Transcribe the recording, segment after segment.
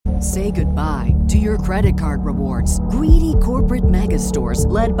Say goodbye to your credit card rewards. Greedy corporate mega stores,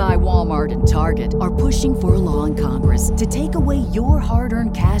 led by Walmart and Target, are pushing for a law in Congress to take away your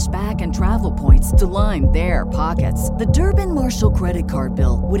hard-earned cash back and travel points to line their pockets. The Durbin-Marshall credit card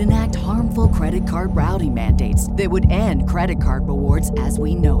bill would enact harmful credit card routing mandates that would end credit card rewards as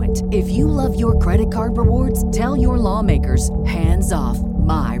we know it. If you love your credit card rewards, tell your lawmakers, hands off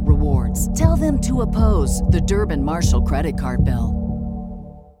my rewards. Tell them to oppose the Durbin-Marshall credit card bill.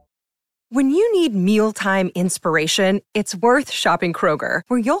 When you need mealtime inspiration, it's worth shopping Kroger,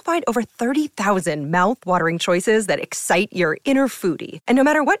 where you'll find over 30,000 mouth-watering choices that excite your inner foodie. And no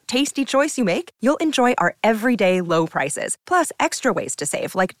matter what tasty choice you make, you'll enjoy our everyday low prices, plus extra ways to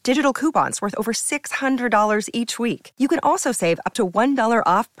save, like digital coupons worth over $600 each week. You can also save up to $1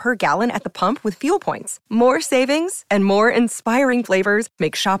 off per gallon at the pump with fuel points. More savings and more inspiring flavors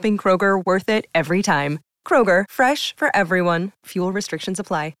make shopping Kroger worth it every time. Kroger, fresh for everyone. Fuel restrictions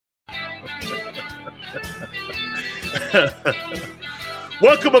apply.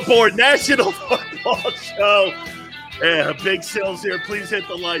 Welcome aboard National Football Show. Yeah, Big Sales here. Please hit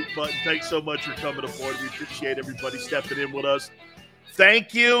the like button. Thanks so much for coming aboard. We appreciate everybody stepping in with us.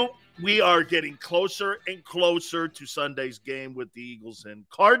 Thank you. We are getting closer and closer to Sunday's game with the Eagles and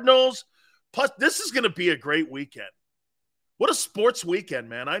Cardinals. Plus, this is going to be a great weekend. What a sports weekend,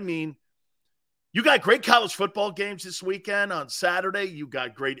 man. I mean, you got great college football games this weekend. On Saturday, you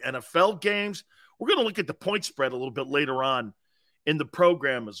got great NFL games. We're going to look at the point spread a little bit later on in the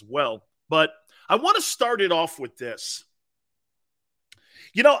program as well. But I want to start it off with this.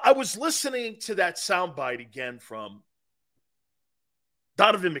 You know, I was listening to that soundbite again from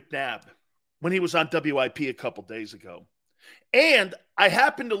Donovan McNabb when he was on WIP a couple days ago. And I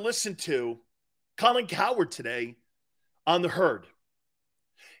happened to listen to Colin Cowherd today on The Herd.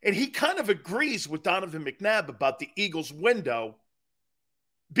 And he kind of agrees with Donovan McNabb about the Eagles' window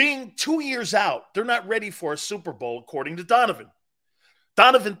being 2 years out. They're not ready for a Super Bowl, according to Donovan.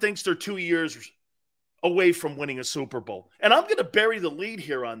 Donovan thinks they're 2 years away from winning a Super Bowl. And I'm going to bury the lead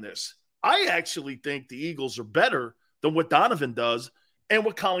here on this. I actually think the Eagles are better than what Donovan does and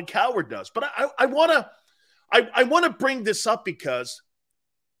what Colin Cowherd does. But I want to bring this up because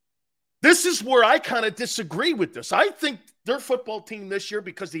this is where I kind of disagree with this. I think their football team this year,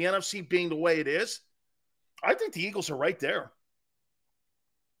 because the NFC being the way it is, I think the Eagles are right there.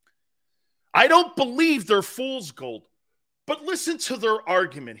 I don't believe they're fool's gold, but listen to their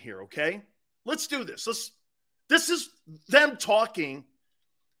argument here, okay? Let's do this. This is them talking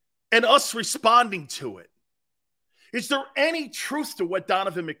and us responding to it. Is there any truth to what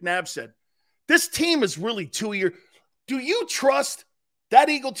Donovan McNabb said? This team is really 2 years. Do you trust that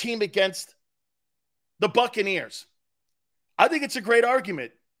Eagle team against the Buccaneers? I think it's a great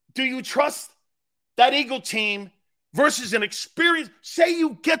argument. Do you trust that Eagle team versus an experience? Say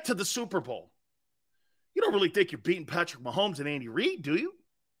you get to the Super Bowl. You don't really think you're beating Patrick Mahomes and Andy Reid, do you?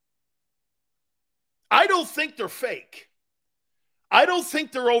 I don't think they're fake. I don't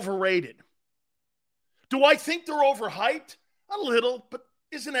think they're overrated. Do I think they're overhyped? A little, but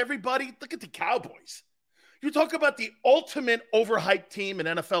isn't everybody? Look at the Cowboys. You talk about the ultimate overhyped team in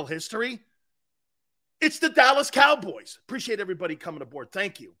NFL history. It's the Dallas Cowboys. Appreciate everybody coming aboard.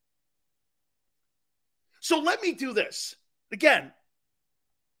 Thank you. So let me do this. Again,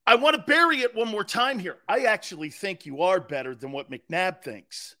 I want to bury it one more time here. I actually think you are better than what McNabb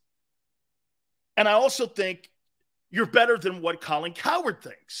thinks. And I also think you're better than what Colin Cowherd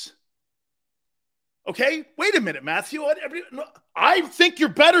thinks. Okay? Wait a minute, Matthew. I think you're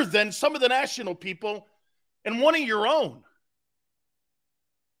better than some of the national people and one of your own.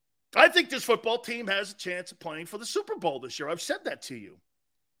 I think this football team has a chance of playing for the Super Bowl this year. I've said that to you.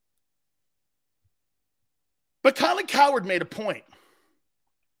 But Colin Cowherd made a point.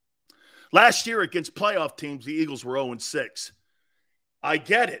 Last year against playoff teams, the Eagles were 0-6. I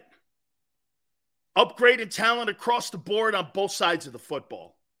get it. Upgrade in talent across the board on both sides of the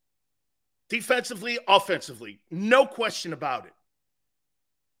football. Defensively, offensively. No question about it.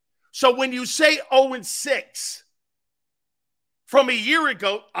 So when you say 0-6 from a year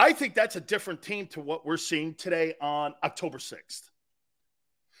ago, I think that's a different team to what we're seeing today on October 6th.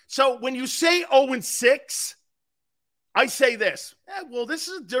 So when you say 0-6, I say this. Well, this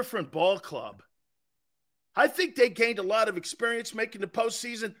is a different ball club. I think they gained a lot of experience making the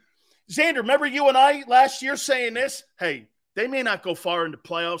postseason. Xander, remember you and I last year saying this? Hey, they may not go far into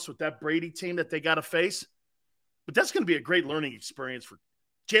playoffs with that Brady team that they got to face, but that's going to be a great learning experience for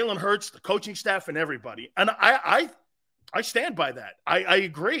Jalen Hurts, the coaching staff, and everybody. And I stand by that. I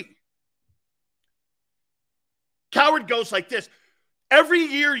agree. Cowherd goes like this. Every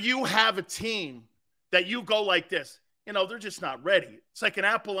year you have a team that you go like this. they're just not ready. It's like an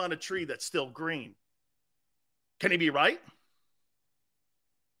apple on a tree that's still green. Can he be right?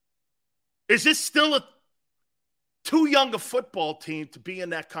 Is this still too young a football team to be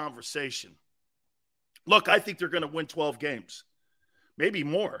in that conversation? Look, I think they're going to win 12 games, maybe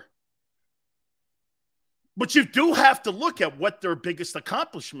more. But you do have to look at what their biggest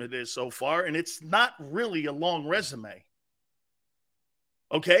accomplishment is so far, and it's not really a long resume.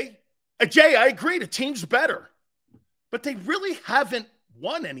 Okay? Jay, I agree, the team's better. But they really haven't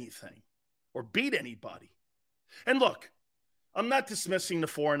won anything or beat anybody. And look, I'm not dismissing the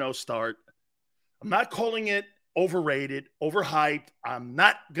 4-0 start. I'm not calling it overrated, overhyped. I'm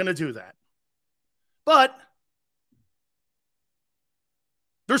not going to do that. But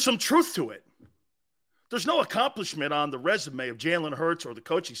there's some truth to it. There's no accomplishment on the resume of Jalen Hurts or the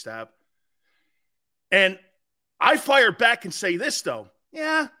coaching staff. And I fire back and say this, though.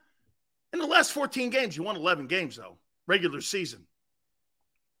 Yeah, in the last 14 games, you won 11 games, though, regular season.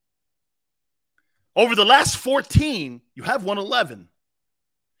 Over the last 14, you have won 11.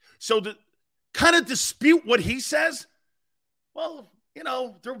 So to kind of dispute what he says, well,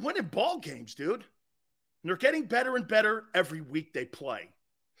 they're winning ball games, dude. And they're getting better and better every week they play.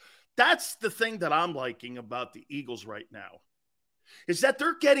 That's the thing that I'm liking about the Eagles right now, is that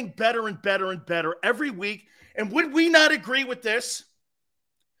they're getting better and better and better every week. And would we not agree with this?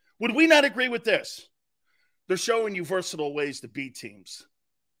 Would we not agree with this? They're showing you versatile ways to beat teams.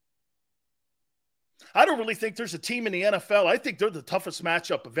 I don't really think there's a team in the NFL. I think they're the toughest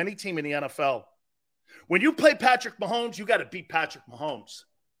matchup of any team in the NFL. When you play Patrick Mahomes, you got to beat Patrick Mahomes.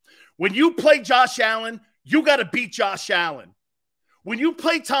 When you play Josh Allen, you got to beat Josh Allen. When you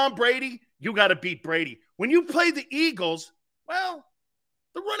play Tom Brady, you got to beat Brady. When you play the Eagles, well,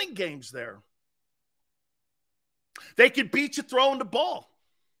 the running game's there. They could beat you throwing the ball.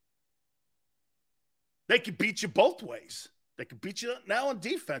 They could beat you both ways. They could beat you now on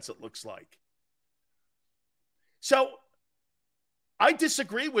defense, it looks like. So I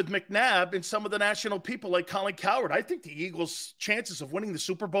disagree with McNabb and some of the national people like Colin Cowherd. I think the Eagles' chances of winning the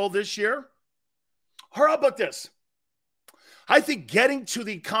Super Bowl this year, or how about this? I think getting to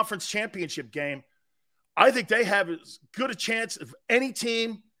the conference championship game, I think they have as good a chance of any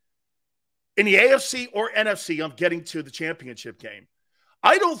team in the AFC or NFC of getting to the championship game.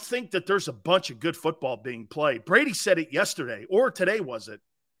 I don't think that there's a bunch of good football being played. Brady said it yesterday, or today was it?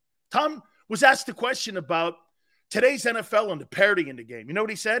 Tom was asked the question about today's NFL and the parity in the game. You know what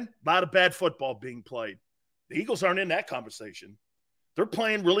he said? A lot of bad football being played. The Eagles aren't in that conversation. They're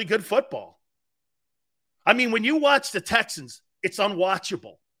playing really good football. I mean, when you watch the Texans, it's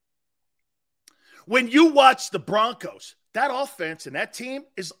unwatchable. When you watch the Broncos, that offense and that team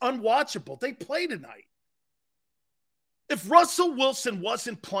is unwatchable. They play tonight. If Russell Wilson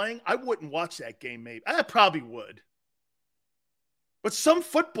wasn't playing, I wouldn't watch that game, maybe. I probably would. But some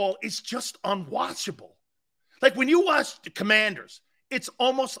football is just unwatchable. Like when you watch the Commanders, it's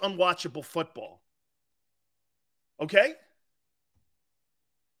almost unwatchable football. Okay?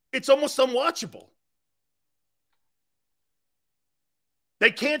 It's almost unwatchable.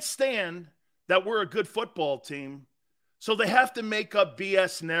 They can't stand that we're a good football team, so they have to make up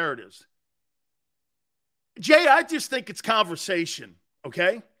BS narratives. Jay, I just think it's conversation,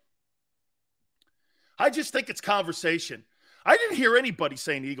 okay? I just think it's conversation. I didn't hear anybody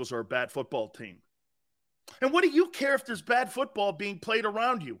saying the Eagles are a bad football team. And what do you care if there's bad football being played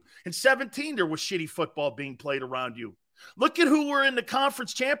around you? In 2017, there was shitty football being played around you. Look at who were in the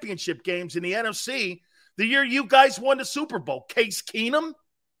conference championship games in the NFC the year you guys won the Super Bowl. Case Keenum?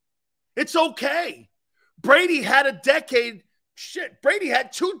 It's okay. Brady had a decade. Shit, Brady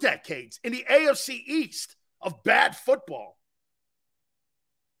had 2 decades in the AFC East of bad football.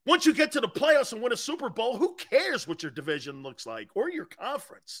 Once you get to the playoffs and win a Super Bowl, who cares what your division looks like or your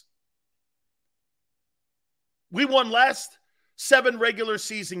conference? We won last 7 regular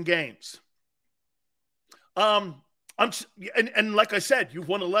season games. And like I said, you've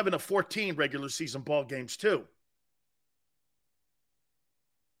won 11 of 14 regular season ball games too.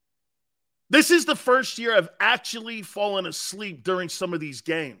 This is the first year I've actually fallen asleep during some of these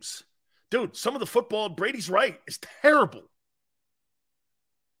games. Dude, some of the football, Brady's right, is terrible.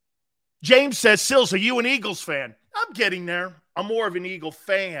 James says, Sills, are you an Eagles fan? I'm getting there. I'm more of an Eagle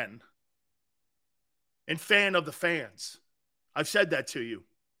fan. And fan of the fans. I've said that to you.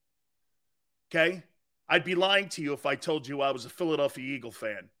 Okay? I'd be lying to you if I told you I was a Philadelphia Eagle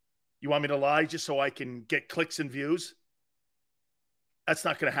fan. You want me to lie just so I can get clicks and views? That's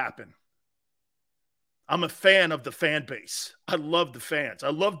not going to happen. I'm a fan of the fan base. I love the fans. I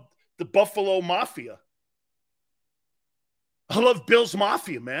love the Buffalo Mafia. I love Bill's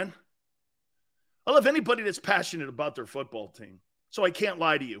Mafia, man. I love anybody that's passionate about their football team. So I can't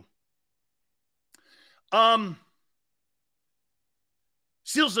lie to you.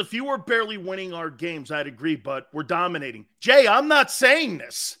 Seals, if you were barely winning our games, I'd agree, but we're dominating. Jay, I'm not saying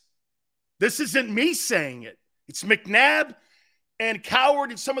this. This isn't me saying it. It's McNabb and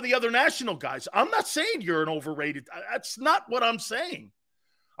Coward and some of the other national guys. I'm not saying you're an overrated. That's not what I'm saying.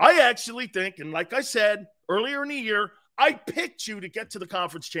 I actually think, and like I said earlier in the year, I picked you to get to the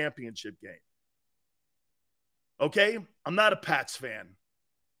conference championship game. Okay? I'm not a Pats fan.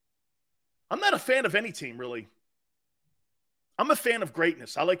 I'm not a fan of any team, really. I'm a fan of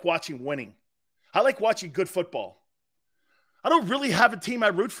greatness. I like watching winning. I like watching good football. I don't really have a team I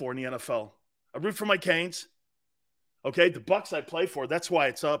root for in the NFL. I root for my Canes. Okay, the Bucs I play for, that's why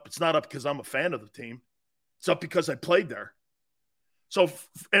it's up. It's not up because I'm a fan of the team. It's up because I played there. So,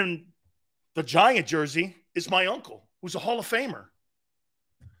 and the Giant jersey is my uncle, who's a Hall of Famer.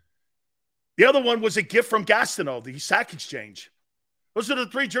 The other one was a gift from Gastineau, the Sack Exchange. Those are the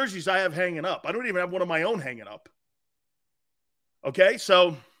 3 jerseys I have hanging up. I don't even have one of my own hanging up. Okay,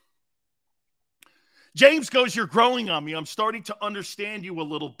 so James goes, you're growing on me. I'm starting to understand you a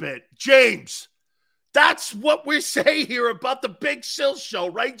little bit. James, that's what we're saying here about the Big Sills show,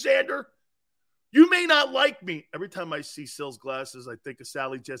 right, Xander? You may not like me. Every time I see Sills glasses, I think of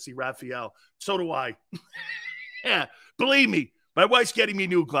Sally Jesse Raphael. So do I. Yeah, believe me, my wife's getting me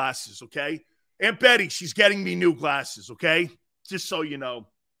new glasses, okay? Aunt Betty, she's getting me new glasses, okay? Just so you know.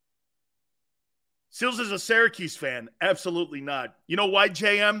 Sills is a Syracuse fan. Absolutely not. You know why,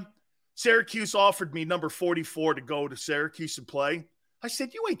 JM? Syracuse offered me number 44 to go to Syracuse and play. I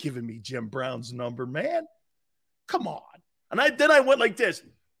said, you ain't giving me Jim Brown's number, man. Come on. And then I went like this.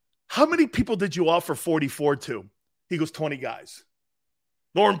 How many people did you offer 44 to? He goes, 20 guys.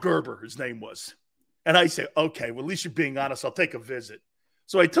 Norm Gerber, his name was. And I said, okay, well, at least you're being honest. I'll take a visit.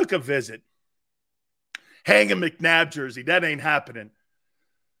 So I took a visit. Hang a McNabb jersey. That ain't happening.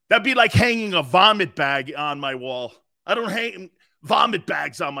 That'd be like hanging a vomit bag on my wall. I don't hang vomit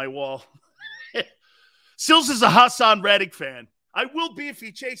bags on my wall. Sills is a Hassan Reddick fan. I will be if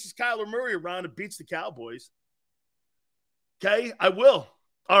he chases Kyler Murray around and beats the Cowboys. Okay, I will.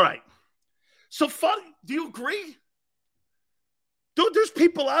 All right. So funny. Do you agree? Dude, there's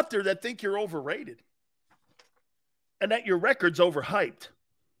people out there that think you're overrated and that your record's overhyped.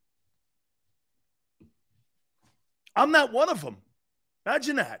 I'm not one of them.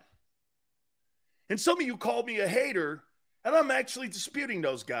 Imagine that. And some of you called me a hater, and I'm actually disputing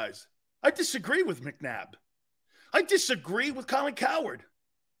those guys. I disagree with McNabb. I disagree with Colin Coward.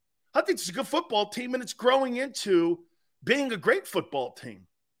 I think it's a good football team, and it's growing into being a great football team.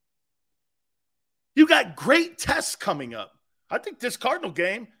 You got great tests coming up. I think this Cardinal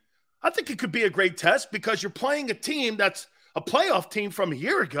game, I think it could be a great test because you're playing a team that's a playoff team from a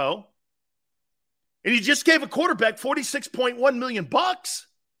year ago, and you just gave a quarterback $46.1 million.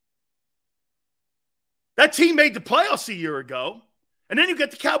 That team made the playoffs a year ago, and then you get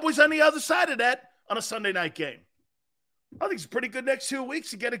the Cowboys on the other side of that on a Sunday night game. I think it's pretty good next 2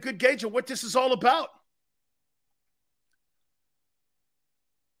 weeks to get a good gauge of what this is all about.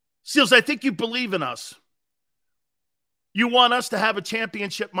 Seals, I think you believe in us. You want us to have a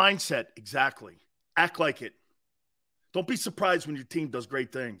championship mindset. Exactly. Act like it. Don't be surprised when your team does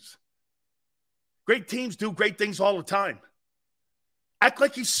great things. Great teams do great things all the time. Act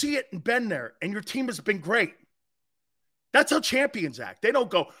like you see it and been there, and your team has been great. That's how champions act. They don't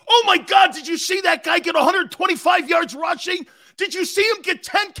go, oh my God, did you see that guy get 125 yards rushing? Did you see him get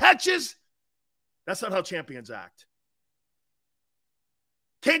 10 catches? That's not how champions act.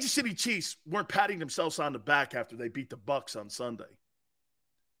 Kansas City Chiefs weren't patting themselves on the back after they beat the Bucs on Sunday.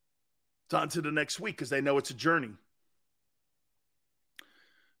 It's on to the next week because they know it's a journey.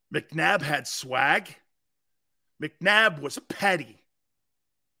 McNabb had swag. McNabb was petty.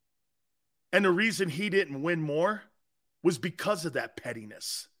 And the reason he didn't win more was because of that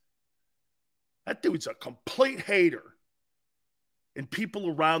pettiness. That dude's a complete hater. And people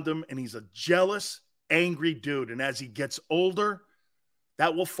around him, and he's a jealous, angry dude. And as he gets older,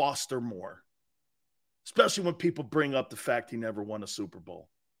 that will foster more. Especially when people bring up the fact he never won a Super Bowl.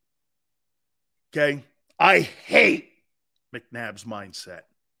 Okay? I hate McNabb's mindset.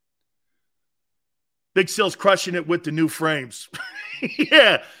 Big Sil's crushing it with the new frames.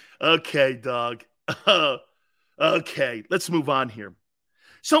 Yeah. Okay, dog. Okay, let's move on here.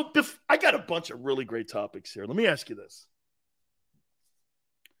 So I got a bunch of really great topics here. Let me ask you this.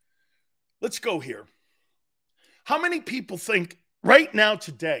 Let's go here. How many people think right now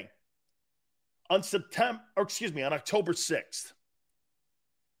today, on October 6th,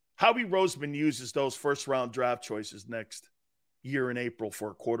 Howie Roseman uses those first-round draft choices next year in April for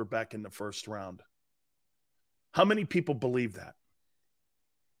a quarterback in the first round? How many people believe that?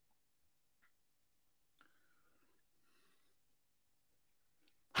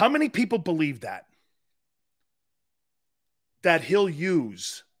 How many people believe that? That he'll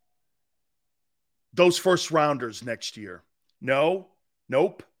use those first rounders next year? No,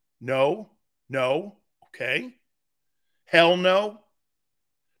 nope, no, no, okay. Hell no.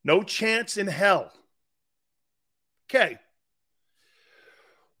 No chance in hell. Okay.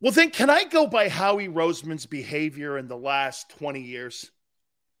 Well, then can I go by Howie Roseman's behavior in the last 20 years?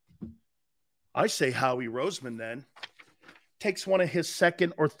 I say Howie Roseman then takes one of his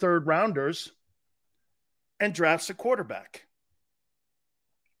second or third rounders and drafts a quarterback.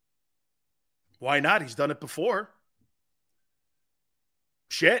 Why not? He's done it before.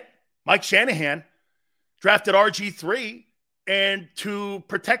 Shit. Mike Shanahan drafted RG3, and to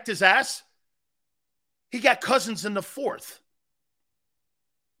protect his ass, he got Cousins in the fourth.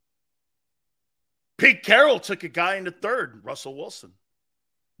 Pete Carroll took a guy in the third, Russell Wilson.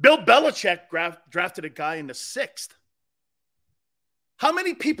 Bill Belichick drafted a guy in the sixth. How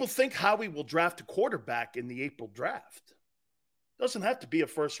many people think Howie will draft a quarterback in the April draft? Doesn't have to be a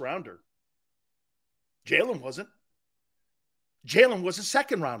first rounder. Jalen wasn't. Jalen was a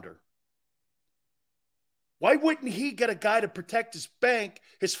second rounder. Why wouldn't he get a guy to protect his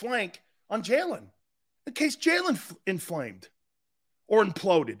flank on Jalen in case Jalen inflamed or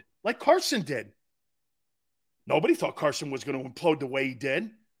imploded like Carson did? Nobody thought Carson was going to implode the way he did.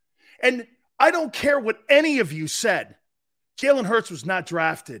 And I don't care what any of you said. Jalen Hurts was not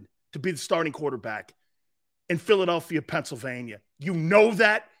drafted to be the starting quarterback in Philadelphia, Pennsylvania. You know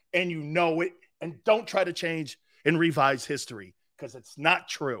that, and you know it. And don't try to change and revise history because it's not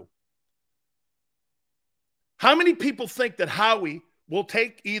true. How many people think that Howie will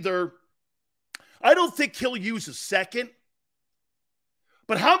take either, I don't think he'll use a second,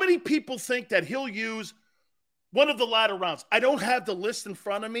 but how many people think that he'll use one of the latter rounds? I don't have the list in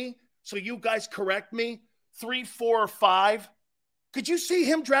front of me, so you guys correct me. 3, 4, or 5. Could you see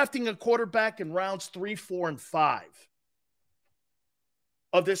him drafting a quarterback in rounds 3, 4, and 5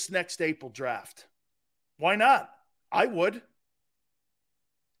 of this next April draft? Why not? I would.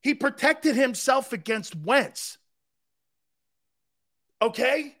 He protected himself against Wentz.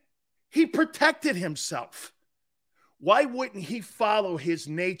 Okay? He protected himself. Why wouldn't he follow his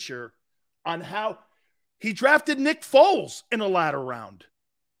nature on how he drafted Nick Foles in a latter round?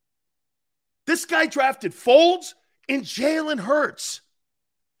 This guy drafted Foles and Jalen Hurts,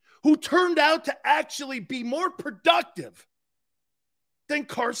 who turned out to actually be more productive than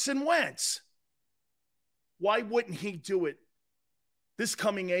Carson Wentz. Why wouldn't he do it this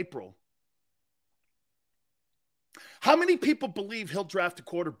coming April? How many people believe he'll draft a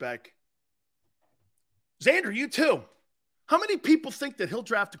quarterback? Xander, you too. How many people think that he'll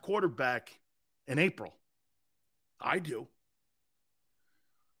draft a quarterback in April? I do.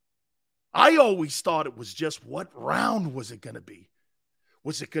 I always thought it was just what round was it going to be?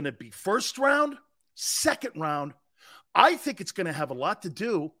 Was it going to be first round, second round? I think it's going to have a lot to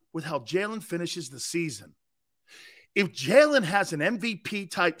do with how Jalen finishes the season. If Jalen has an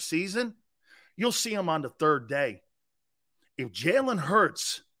MVP-type season, you'll see him on the third day. If Jalen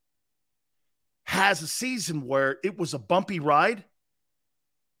Hurts has a season where it was a bumpy ride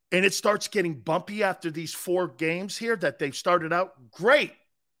and it starts getting bumpy after these 4 games here that they've started out, great.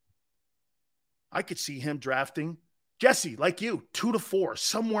 I could see him drafting, Jesse, like you, 2 to 4,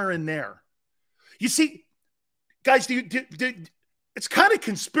 somewhere in there. You see, guys, it's kind of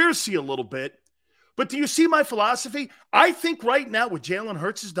conspiracy a little bit, but do you see my philosophy? I think right now what Jalen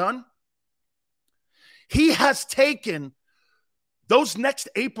Hurts has done, he has taken those next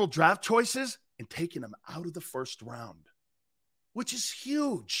April draft choices and taken them out of the first round, which is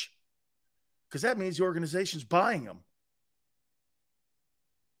huge because that means the organization's buying them.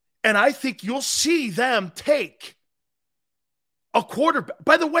 And I think you'll see them take a quarterback.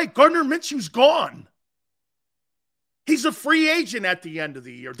 By the way, Gardner Minshew's gone. He's a free agent at the end of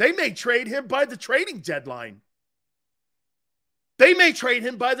the year. They may trade him by the trading deadline.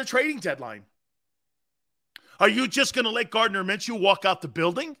 Are you just going to let Gardner Minshew walk out the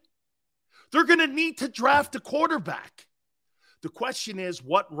building? They're going to need to draft a quarterback. The question is,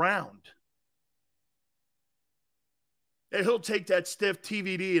 what round? And he'll take that stiff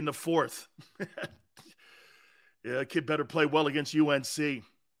TVD in the fourth. Yeah, kid better play well against UNC.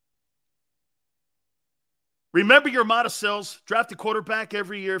 Remember your Monticells. Draft a quarterback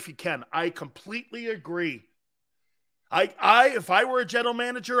every year if you can. I completely agree. If I were a general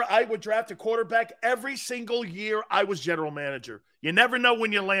manager, I would draft a quarterback every single year I was general manager. You never know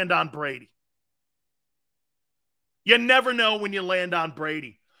when you land on Brady.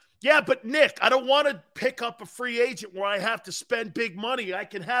 Yeah, but Nick, I don't want to pick up a free agent where I have to spend big money. I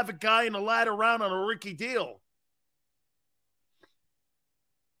can have a guy in the latter round on a rookie deal.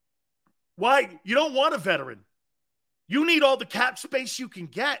 Why? You don't want a veteran. You need all the cap space you can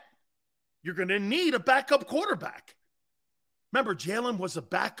get. You're going to need a backup quarterback. Remember, Jalen was a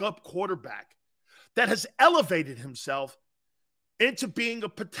backup quarterback that has elevated himself into being a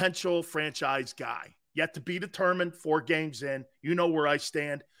potential franchise guy. Yet to be determined, 4 games in. You know where I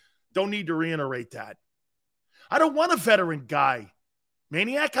stand. Don't need to reiterate that. I don't want a veteran guy,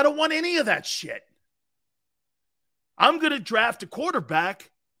 Maniac. I don't want any of that shit. I'm going to draft a quarterback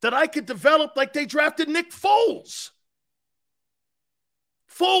that I could develop like they drafted Nick Foles.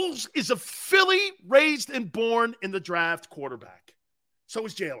 Foles is a Philly raised and born in the draft quarterback. So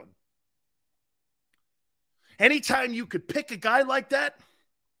is Jalen. Anytime you could pick a guy like that.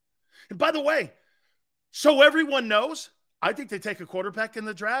 And by the way, so everyone knows, I think they take a quarterback in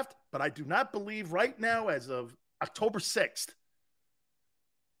the draft, but I do not believe right now, as of October 6th,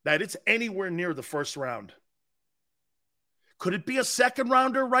 that it's anywhere near the first round. Could it be a second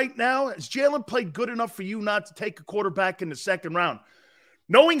rounder right now? Has Jalen played good enough for you not to take a quarterback in the second round?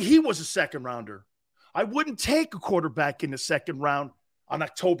 Knowing he was a second rounder, I wouldn't take a quarterback in the second round on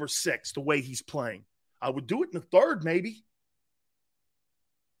October 6th, the way he's playing. I would do it in the third, maybe.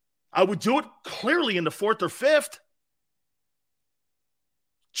 I would do it clearly in the fourth or fifth,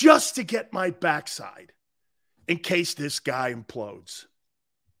 just to get my backside in case this guy implodes.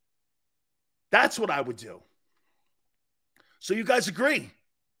 That's what I would do. So you guys agree?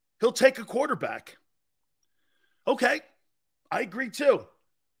 He'll take a quarterback. Okay, I agree too.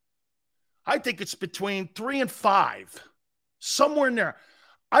 I think it's between 3 and 5, somewhere in there.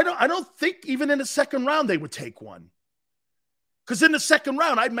 I don't think even in the second round they would take one. Because in the second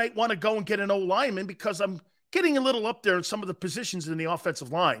round, I might want to go and get an O-lineman because I'm getting a little up there in some of the positions in the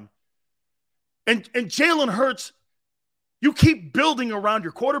offensive line. And Jalen Hurts, you keep building around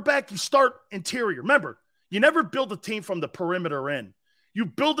your quarterback, you start interior. Remember, you never build a team from the perimeter in. You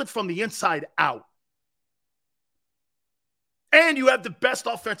build it from the inside out. And you have the best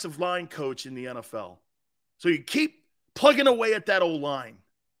offensive line coach in the NFL. So you keep plugging away at that O-line.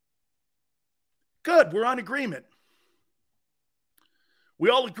 Good, we're on agreement. We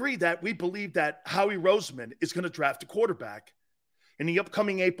all agree that we believe that Howie Roseman is going to draft a quarterback in the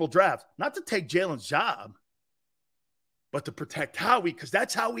upcoming April draft. Not to take Jalen's job, but to protect Howie, because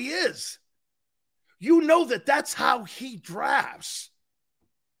that's how he is. You know that's how he drafts.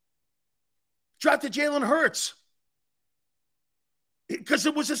 Drafted Jalen Hurts because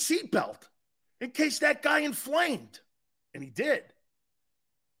it was a seatbelt in case that guy inflamed. And he did.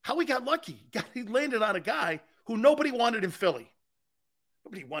 Howie got lucky. He landed on a guy who nobody wanted in Philly.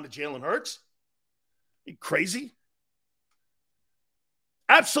 Nobody wanted Jalen Hurts. Are you crazy?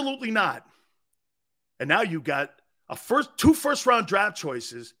 Absolutely not. And now you got two first-round draft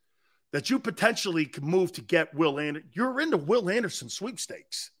choices that you potentially could move to get Will Anderson. You're into Will Anderson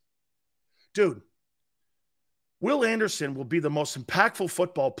sweepstakes. Dude, Will Anderson will be the most impactful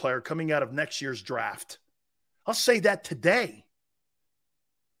football player coming out of next year's draft. I'll say that today.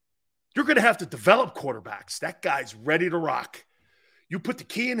 You're going to have to develop quarterbacks. That guy's ready to rock. You put the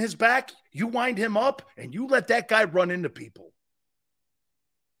key in his back, you wind him up, and you let that guy run into people.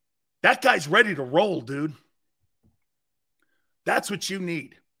 That guy's ready to roll, dude. That's what you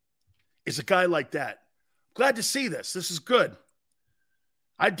need, is a guy like that. Glad to see this. This is good.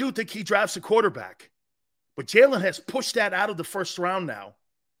 I do think he drafts a quarterback. But Jalen has pushed that out of the first round now.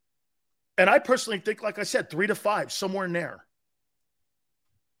 And I personally think, like I said, 3 to 5, somewhere in there.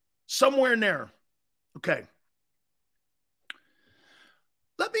 Somewhere in there. Okay.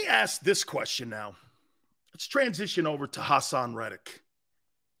 Let me ask this question now. Let's transition over to Hassan Reddick.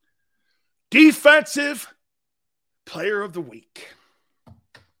 Defensive Player of the Week.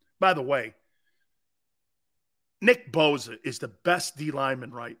 By the way, Nick Bosa is the best D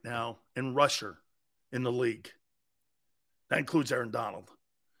lineman right now and rusher in the league. That includes Aaron Donald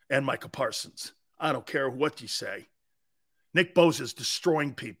and Micah Parsons. I don't care what you say. Nick Bosa is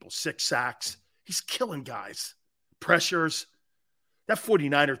destroying people. 6 sacks. He's killing guys. Pressures. That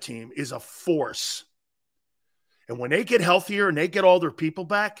 49er team is a force. And when they get healthier and they get all their people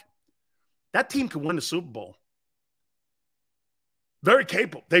back, that team can win the Super Bowl. Very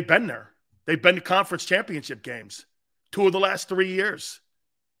capable. They've been there. They've been to conference championship games 2 of the last 3 years.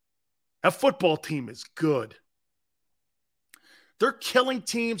 That football team is good. They're killing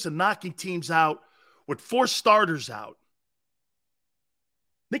teams and knocking teams out with 4 starters out.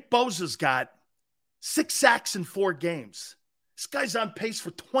 Nick Bosa's got 6 sacks in 4 games. This guy's on pace for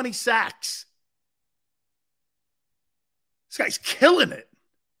 20 sacks. This guy's killing it.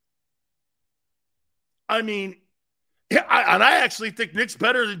 I mean, yeah, I actually think Nick's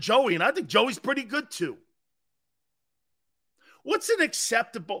better than Joey, and I think Joey's pretty good too. What's an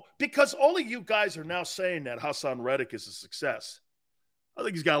acceptable? Because all of you guys are now saying that Hassan Reddick is a success. I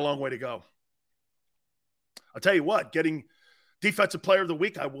think he's got a long way to go. I'll tell you what, getting Defensive Player of the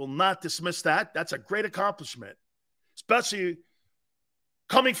Week, I will not dismiss that. That's a great accomplishment, especially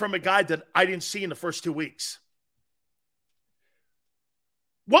coming from a guy that I didn't see in the first 2 weeks.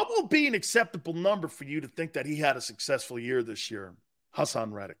 What will be an acceptable number for you to think that he had a successful year this year,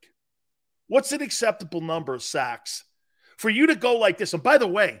 Hassan Reddick? What's an acceptable number of sacks for you to go like this? And by the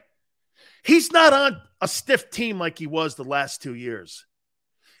way, he's not on a stiff team like he was the last 2 years.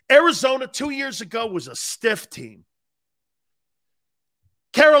 Arizona 2 years ago was a stiff team.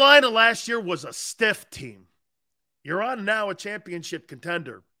 Carolina last year was a stiff team. You're on now a championship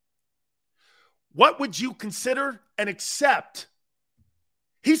contender. What would you consider and accept?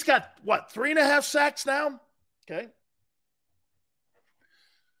 He's got, 3.5 sacks now? Okay.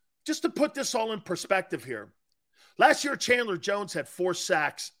 Just to put this all in perspective here. Last year, Chandler Jones had 4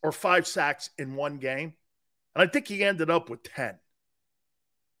 sacks or 5 sacks in one game. And I think he ended up with 10.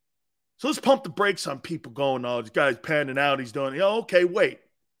 So let's pump the brakes on people going, oh, this guy's panning out. He's doing, okay, wait.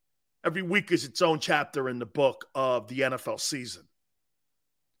 Every week is its own chapter in the book of the NFL season.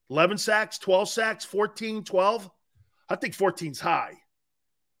 11 sacks, 12 sacks, 14, 12. I think 14's high.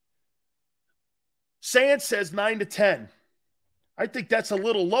 Sand says 9 to 10. I think that's a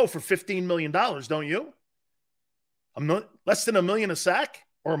little low for $15 million, don't you? Less than $1 million a sack?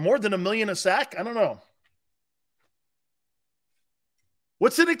 Or more than $1 million a sack? I don't know.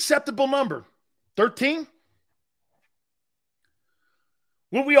 What's an acceptable number? 13?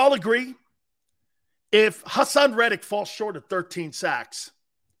 Will we all agree? If Hassan Reddick falls short of 13 sacks,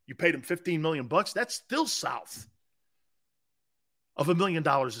 you paid him $15 million, that's still south of $1 million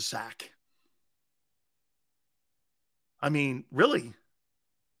a sack. I mean, really?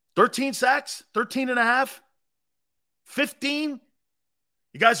 13 sacks? 13 and a half? 15?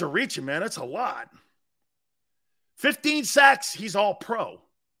 You guys are reaching, man. That's a lot. 15 sacks, he's all pro.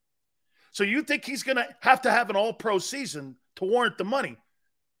 So you think he's going to have an all pro season to warrant the money?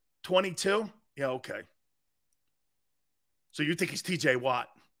 22? Yeah, okay. So you think he's TJ Watt?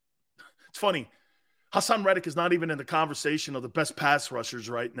 It's funny. Hassan Reddick is not even in the conversation of the best pass rushers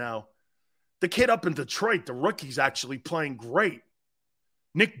right now. The kid up in Detroit, the rookie's actually playing great.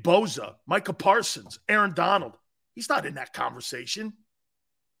 Nick Bosa, Micah Parsons, Aaron Donald. He's not in that conversation.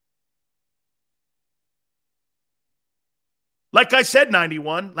 Like I said,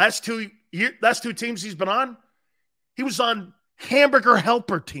 91, last two teams he's been on, he was on hamburger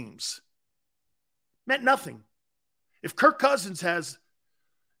helper teams. Meant nothing. If Kirk Cousins has,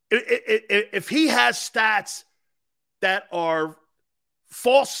 if he has stats that are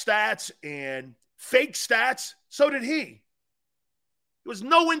false stats and fake stats, so did he. There was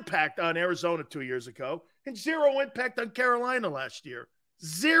no impact on Arizona 2 years ago and zero impact on Carolina last year.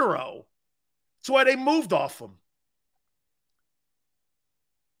 Zero. That's why they moved off him.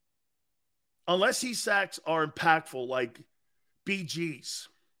 Unless his sacks are impactful like BG's.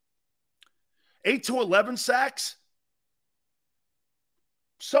 8 to 11 sacks?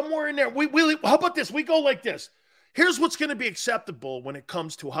 Somewhere in there. How about this? We go like this. Here's what's going to be acceptable when it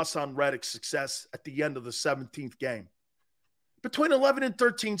comes to Hassan Reddick's success at the end of the 17th game. Between 11 and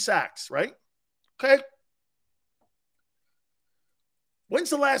 13 sacks, right? Okay. When's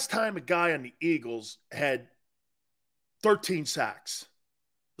the last time a guy on the Eagles had 13 sacks?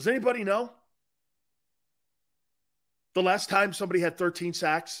 Does anybody know? The last time somebody had 13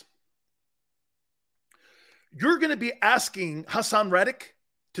 sacks? You're going to be asking Hassan Reddick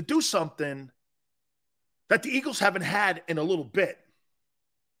to do something that the Eagles haven't had in a little bit.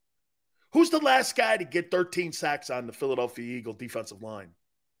 Who's the last guy to get 13 sacks on the Philadelphia Eagle defensive line?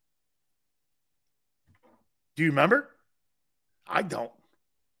 Do you remember? I don't.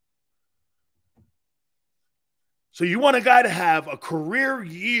 So you want a guy to have a career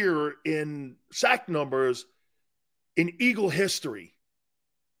year in sack numbers in Eagle history.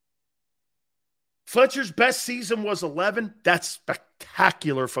 Fletcher's best season was 11. That's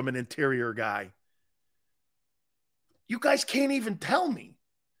spectacular from an interior guy. You guys can't even tell me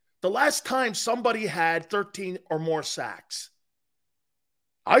the last time somebody had 13 or more sacks.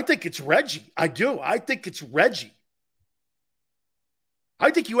 I think it's Reggie. I do. I think it's Reggie.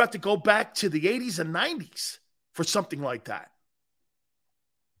 I think you have to go back to the 80s and 90s for something like that.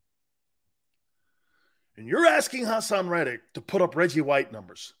 And you're asking Hassan Reddick to put up Reggie White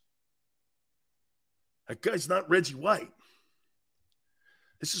numbers. That guy's not Reggie White.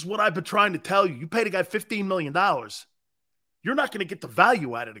 This is what I've been trying to tell you. You paid a guy $15 million. You're not going to get the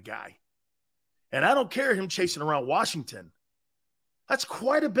value out of the guy. And I don't care him chasing around Washington. That's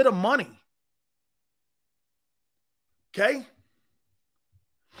quite a bit of money. Okay?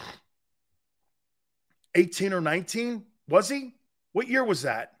 18 or 19, was he? What year was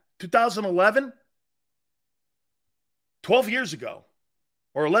that? 2011? 12 years ago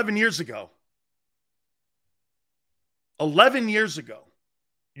or 11 years ago. 11 years ago.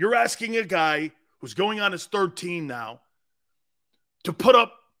 You're asking a guy who's going on his third team now to put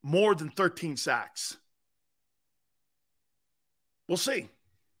up more than 13 sacks. We'll see.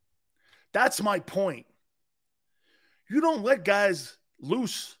 That's my point. You don't let guys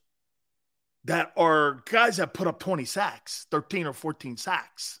loose that are guys that put up 20 sacks, 13 or 14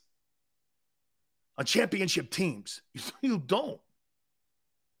 sacks on championship teams. You don't.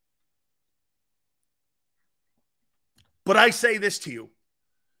 But I say this to you.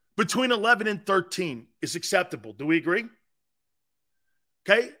 Between 11 and 13 is acceptable. Do we agree?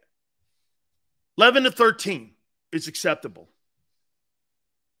 Okay? 11 to 13 is acceptable.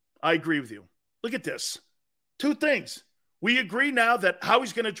 I agree with you. Look at this. Two things. We agree now that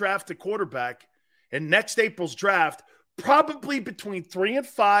Howie's going to draft a quarterback in next April's draft, probably between 3 and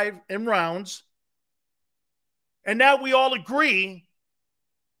 5 in rounds. And now we all agree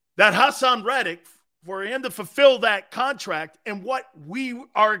that Hassan Reddick, for him to fulfill that contract and what we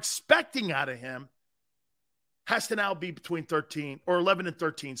are expecting out of him, has to now be between 13 or 11 and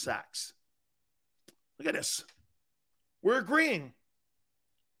 13 sacks. Look at this. We're agreeing.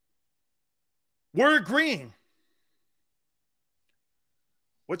 We're agreeing.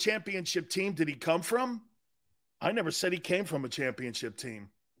 What championship team did he come from? I never said he came from a championship team.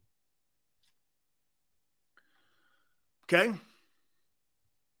 Okay?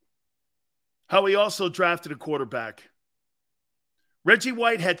 Howie also drafted a quarterback. Reggie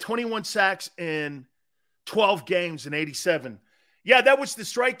White had 21 sacks in 12 games in 87. Yeah, that was the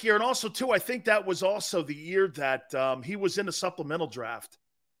strike year. And also, too, I think that was also the year that he was in the supplemental draft.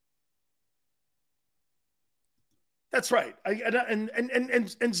 That's right. And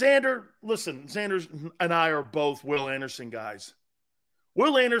Xander, listen, Xander and I are both Will Anderson guys.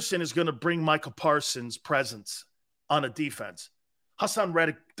 Will Anderson is going to bring Michael Parsons' presence on a defense. Hassan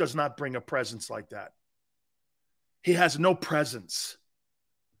Reddick does not bring a presence like that. He has no presence.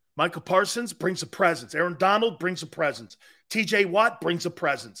 Michael Parsons brings a presence. Aaron Donald brings a presence. TJ Watt brings a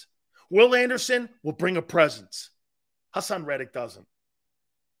presence. Will Anderson will bring a presence. Hassan Reddick doesn't.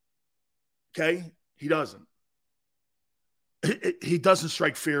 Okay? He doesn't. He doesn't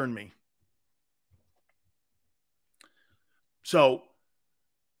strike fear in me. So,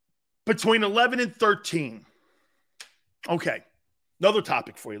 between 11 and 13. Okay. Another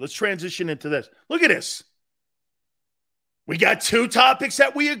topic for you. Let's transition into this. Look at this. We got two topics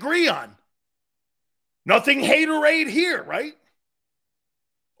that we agree on. Nothing haterade here, right?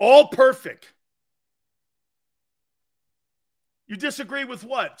 All perfect. You disagree with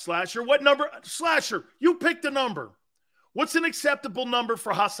what, Slasher? What number? Slasher, you picked a number. What's an acceptable number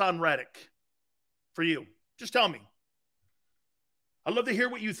for Hassan Reddick for you? Just tell me. I'd love to hear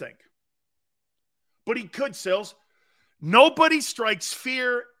what you think. But he could, Sills. Nobody strikes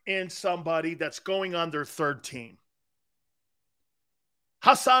fear in somebody that's going on their third team.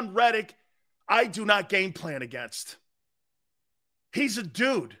 Hassan Reddick, I do not game plan against. He's a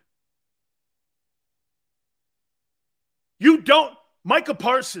dude. You don't. Micah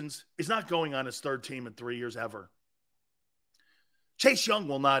Parsons is not going on his third team in 3 years ever. Chase Young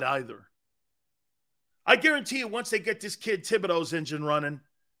will not either. I guarantee you once they get this kid Thibodeau's engine running,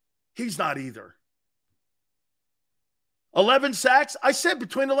 he's not either. 11 sacks? I said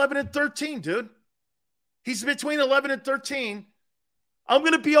between 11 and 13, dude. He's between 11 and 13. I'm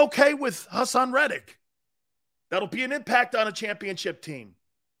going to be okay with Hassan Reddick. That'll be an impact on a championship team.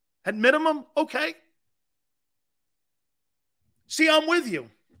 At minimum, okay. See, I'm with you.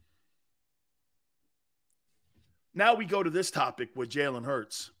 Now we go to this topic with Jalen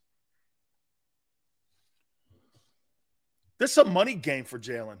Hurts. This is a money game for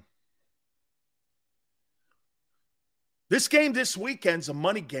Jalen. This game this weekend's a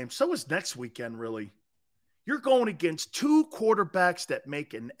money game. So is next weekend, really. You're going against two quarterbacks that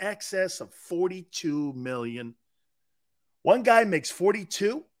make in excess of $42 million. One guy makes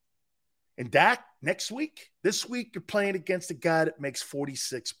 $42, and Dak next week. This week, you're playing against a guy that makes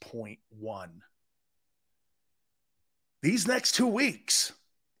 $46.1. These next 2 weeks,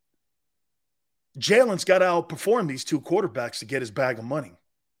 Jalen's got to outperform these two quarterbacks to get his bag of money.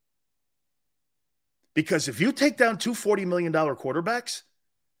 Because if you take down two $40 million quarterbacks,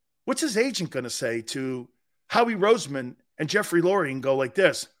 what's his agent going to say to Howie Roseman and Jeffrey Lurie and go like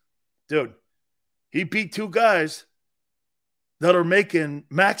this? Dude, he beat two guys that are making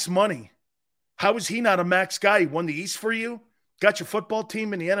max money. How is he not a max guy? He won the East for you, got your football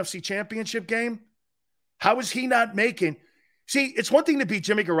team in the NFC Championship game. How is he not making? See, it's one thing to beat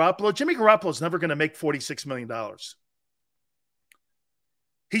Jimmy Garoppolo. Jimmy Garoppolo is never going to make $46 million.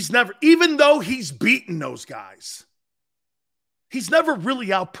 He's never, even though he's beaten those guys, he's never really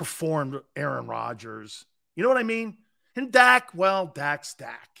outperformed Aaron Rodgers. You know what I mean? And Dak, well, Dak's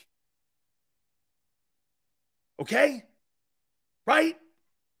Dak. Okay? Right?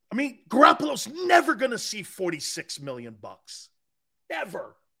 I mean, Garoppolo's never going to see $46 million.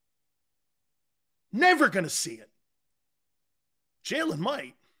 Never. Never going to see it. Jalen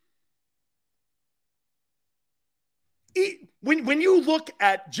might. When you look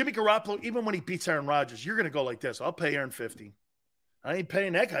at Jimmy Garoppolo, even when he beats Aaron Rodgers, you're going to go like this. I'll pay Aaron 50. I ain't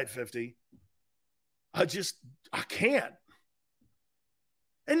paying that guy 50. I can't.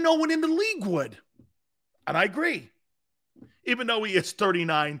 And no one in the league would. And I agree. Even though he is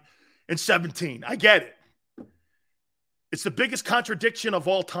 39-17. I get it. It's the biggest contradiction of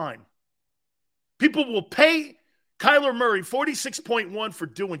all time. People will pay Kyler Murray $46.1 for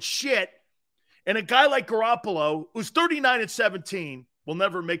doing shit, and a guy like Garoppolo, who's 39-17, will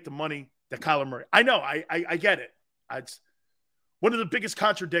never make the money that Kyler Murray. I know. I get it. It's one of the biggest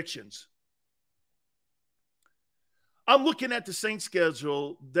contradictions. I'm looking at the Saints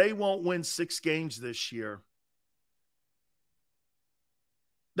schedule. They won't win 6 games this year.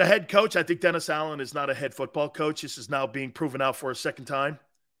 The head coach, I think Dennis Allen is not a head football coach. This is now being proven out for a second time.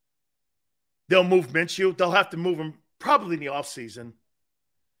 They'll move Minshew. They'll have to move him probably in the offseason.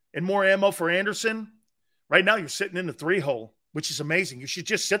 And more ammo for Anderson. Right now, you're sitting in the 3-hole, which is amazing. You should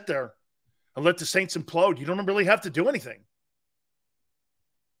just sit there and let the Saints implode. You don't really have to do anything.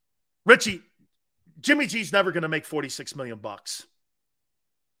 Richie, Jimmy G's never going to make $46 million.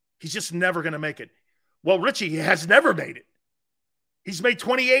 He's just never going to make it. Well, Richie, he has never made it. He's made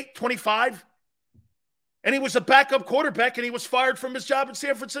 28, 25, and he was a backup quarterback, and he was fired from his job in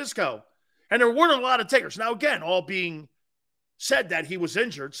San Francisco. And there weren't a lot of takers. Now, again, all being said that he was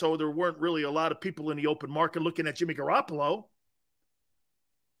injured, so there weren't really a lot of people in the open market looking at Jimmy Garoppolo.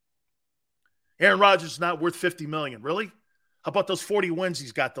 Aaron Rodgers is not worth $50 million. Really? How about those 40 wins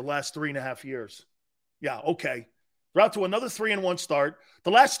he's got the last 3.5 years? Yeah, okay. They're out to another 3-1 start.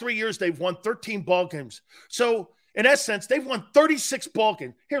 The last 3 years, they've won 13 ball games. So, in essence, they've won 36 ball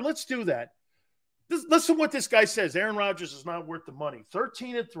games. Here, let's do that. Listen to what this guy says. Aaron Rodgers is not worth the money.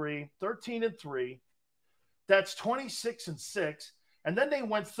 13-3. That's 26-6. And then they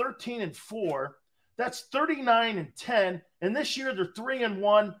went 13-4. That's 39-10. And this year they're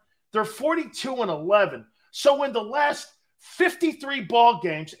 3-1. They're 42-11. So in the last 53 ball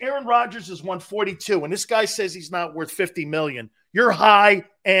games, Aaron Rodgers has won 42. And this guy says he's not worth $50 million. You're high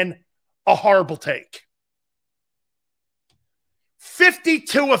and a horrible take.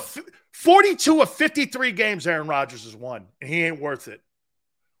 42 of 53 games Aaron Rodgers has won, and he ain't worth it.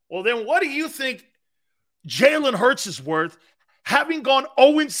 Well, then what do you think Jalen Hurts is worth, having gone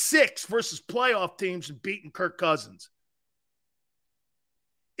 0-6 versus playoff teams and beaten Kirk Cousins?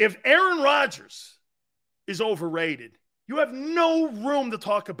 If Aaron Rodgers is overrated, you have no room to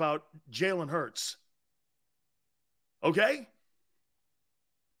talk about Jalen Hurts. Okay?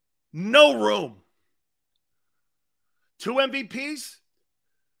 No room. 2 MVPs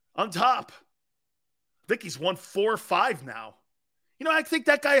on top. I think he's won 4 or 5 now. You know, I think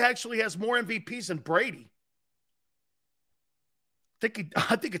that guy actually has more MVPs than Brady.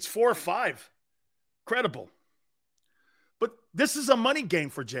 I think it's 4 or 5. Incredible. But this is a money game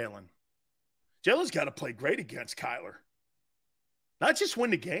for Jalen. Jalen's got to play great against Kyler. Not just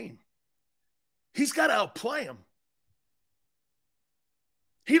win the game. He's got to outplay him.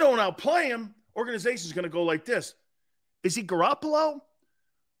 He don't outplay him, organization's going to go like this. Is he Garoppolo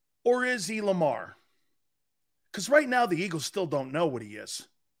or is he Lamar? Because right now the Eagles still don't know what he is.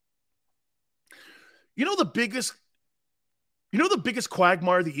 You know the biggest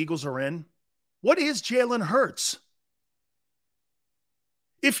quagmire the Eagles are in? What is Jalen Hurts?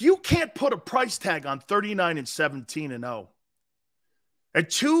 If you can't put a price tag on 39-17-0, and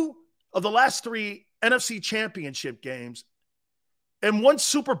 2 of the last 3 NFC Championship games, and 1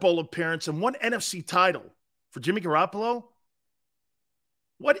 Super Bowl appearance and 1 NFC title for Jimmy Garoppolo,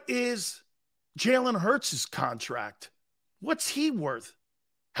 what is Jalen Hurts' contract? What's he worth?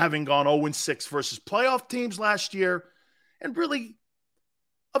 Having gone 0-6 versus playoff teams last year, and really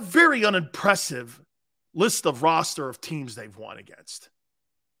a very unimpressive list of roster of teams they've won against.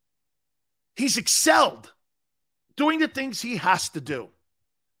 He's excelled doing the things he has to do.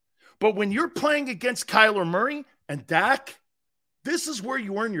 But when you're playing against Kyler Murray and Dak, this is where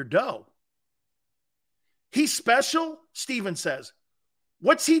you earn your dough. He's special, Steven says.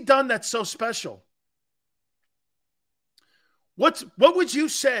 What's he done that's so special? What would you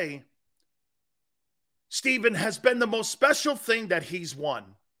say, Stephen, has been the most special thing that he's won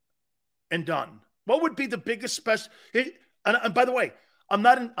and done? What would be the biggest special? And by the way, I'm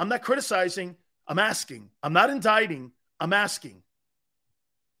not criticizing. I'm asking. I'm not indicting. I'm asking.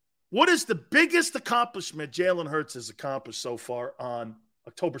 What is the biggest accomplishment Jalen Hurts has accomplished so far on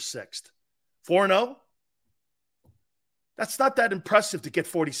October 6th? 4-0? That's not that impressive to get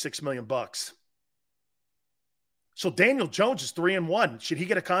 $46 million. So Daniel Jones is 3-1. Should he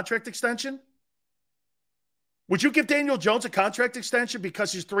get a contract extension? Would you give Daniel Jones a contract extension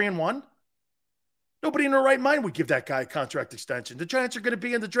because he's 3-1? Nobody in their right mind would give that guy a contract extension. The Giants are going to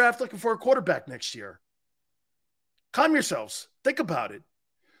be in the draft looking for a quarterback next year. Calm yourselves. Think about it.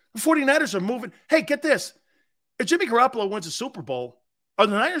 The 49ers are moving. Hey, get this. If Jimmy Garoppolo wins a Super Bowl, are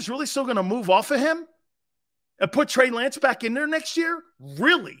the Niners really still going to move off of him and put Trey Lance back in there next year?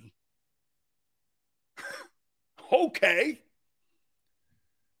 Really? Okay.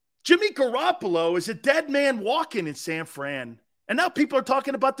 Jimmy Garoppolo is a dead man walking in San Fran. And now people are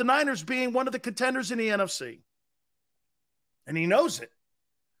talking about the Niners being one of the contenders in the NFC. And he knows it.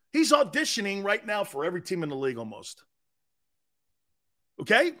 He's auditioning right now for every team in the league almost.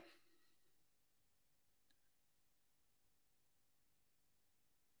 Okay?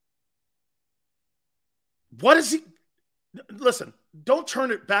 What is he? Listen, don't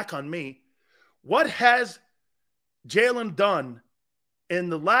turn it back on me. What has Jalen done in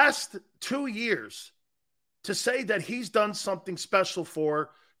the last 2 years to say that he's done something special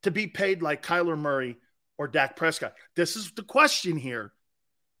to be paid like Kyler Murray or Dak Prescott? This is the question here.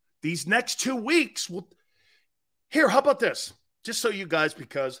 These next 2 weeks will. Here, how about this? Just so you guys,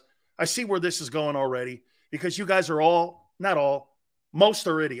 because I see where this is going already, because you guys are all, not all, most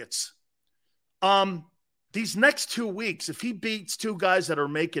are idiots. These next 2 weeks, if he beats two guys that are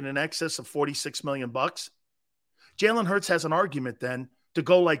making in excess of $46 million, Jalen Hurts has an argument then to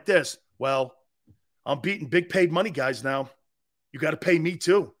go like this. Well, I'm beating big paid money guys now. You got to pay me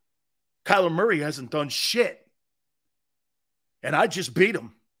too. Kyler Murray hasn't done shit. And I just beat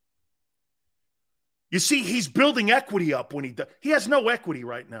him. You see, he's building equity up when he does. He has no equity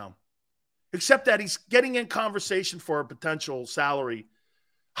right now, except that he's getting in conversation for a potential salary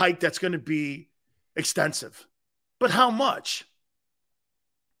hike that's going to be extensive. But how much?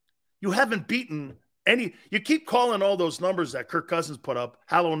 You haven't beaten any. You keep calling all those numbers that Kirk Cousins put up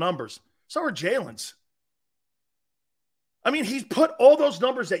hollow numbers. So are Jalen's. I mean, he's put all those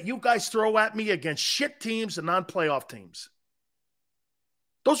numbers that you guys throw at me against shit teams and non-playoff teams.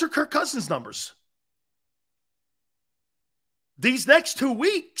 Those are Kirk Cousins' numbers. These next 2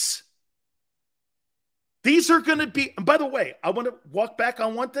 weeks, these are going to be, and by the way, I want to walk back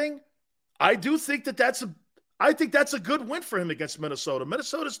on one thing. I do think that's a good win for him against Minnesota.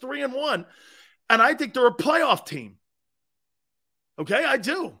 Minnesota's 3-1, and I think they're a playoff team. Okay, I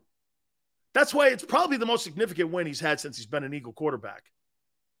do. That's why it's probably the most significant win he's had since he's been an Eagle quarterback.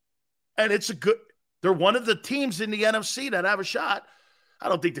 And they're one of the teams in the NFC that have a shot. I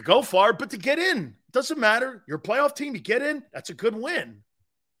don't think to go far, but to get in. Doesn't matter. You're a playoff team, you get in, that's a good win.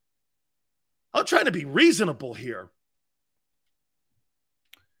 I'm trying to be reasonable here.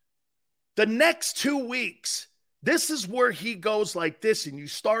 The next 2 weeks, this is where he goes like this, and you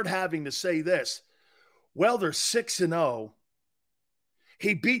start having to say this. Well, they're 6-0.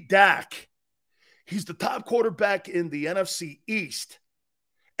 He beat Dak. He's the top quarterback in the NFC East.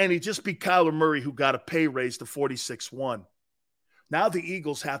 And he just beat Kyler Murray, who got a pay raise to 46-1. Now the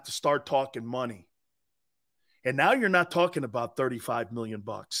Eagles have to start talking money. And now you're not talking about $35 million.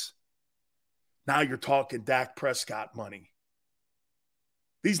 Now you're talking Dak Prescott money.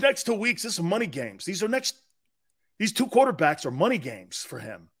 These next 2 weeks, this is money games. These two quarterbacks are money games for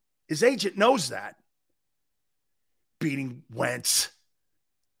him. His agent knows that. Beating Wentz.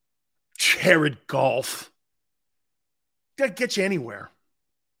 Jared Goff. That gets you anywhere.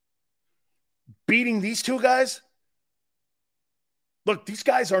 Beating these two guys. Look, these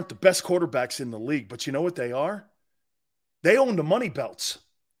guys aren't the best quarterbacks in the league, but you know what they are? They own the money belts.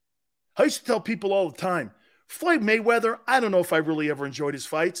 I used to tell people all the time, Floyd Mayweather, I don't know if I really ever enjoyed his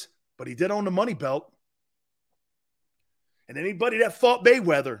fights, but he did own the money belt. And anybody that fought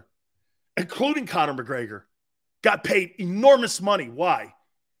Mayweather, including Conor McGregor, got paid enormous money. Why?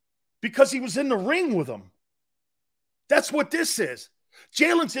 Because he was in the ring with him. That's what this is.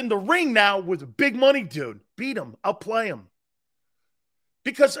 Jalen's in the ring now with a big money dude. Beat him. Outplay him.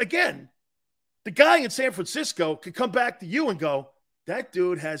 Because, again, the guy in San Francisco could come back to you and go, that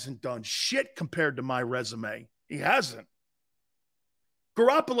dude hasn't done shit compared to my resume. He hasn't.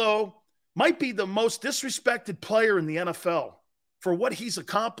 Garoppolo might be the most disrespected player in the NFL. for what he's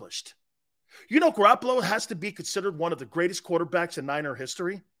accomplished. You know, Garoppolo has to be considered one of the greatest quarterbacks in Niner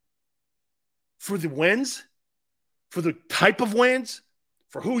history for the wins, for the type of wins,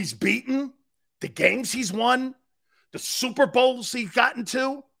 for who he's beaten, the games he's won, the Super Bowls he's gotten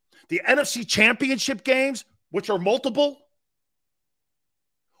to, the NFC Championship games, which are multiple.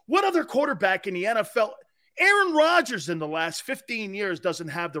 What other quarterback in the NFL? Aaron Rodgers in the last 15 years doesn't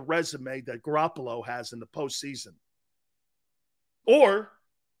have the resume that Garoppolo has in the postseason. Or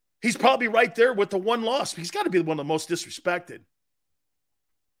he's probably right there with the one loss. He's got to be one of the most disrespected.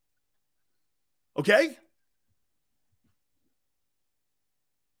 Okay?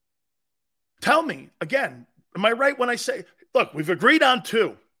 Tell me, again, am I right when I say, look, we've agreed on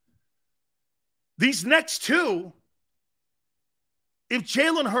 2. These next 2, if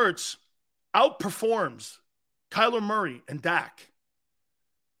Jalen Hurts outperforms Kyler Murray and Dak,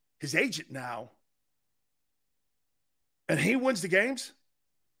 his agent now, and he wins the games,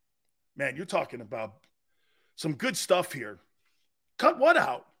 man, you're talking about some good stuff here. Cut what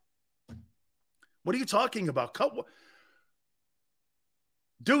out? What are you talking about? Cut what?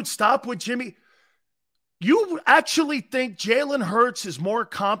 Dude, stop with Jimmy. You actually think Jalen Hurts is more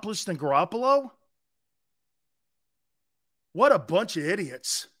accomplished than Garoppolo? What a bunch of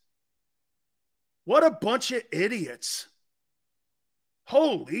idiots. What a bunch of idiots.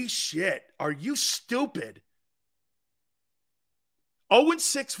 Holy shit. Are you stupid?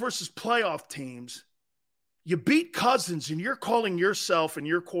 0-6 versus playoff teams. You beat Cousins and you're calling yourself and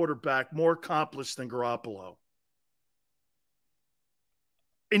your quarterback more accomplished than Garoppolo.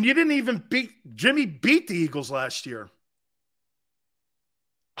 And you didn't even Jimmy beat the Eagles last year.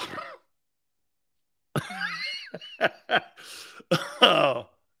 Oh.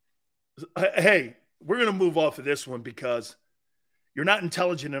 Hey, we're going to move off of this one because you're not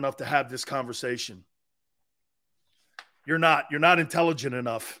intelligent enough to have this conversation. You're not. You're not intelligent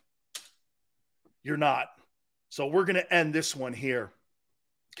enough. You're not. So we're going to end this one here.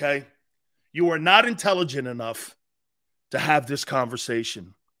 Okay? You are not intelligent enough to have this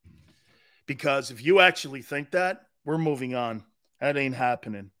conversation. Because if you actually think that, we're moving on. That ain't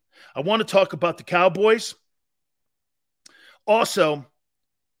happening. I want to talk about the Cowboys. Also,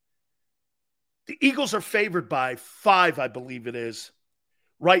 the Eagles are favored by 5, I believe it is,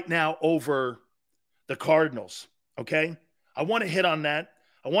 right now over the Cardinals. Okay? I want to hit on that.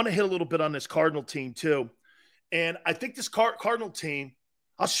 I want to hit a little bit on this Cardinal team too. And I think this Cardinal team,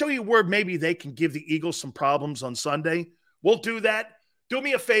 I'll show you where maybe they can give the Eagles some problems on Sunday. We'll do that. Do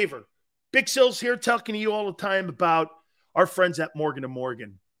me a favor. Big Sills here talking to you all the time about our friends at Morgan &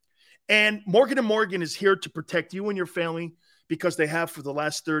 Morgan. And Morgan & Morgan is here to protect you and your family because they have for the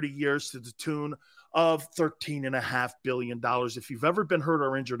last 30 years to the tune of $13.5 billion. If you've ever been hurt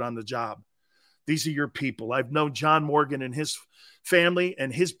or injured on the job, these are your people. I've known John Morgan and his family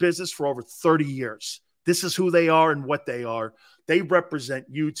and his business for over 30 years. This is who they are and what they are. They represent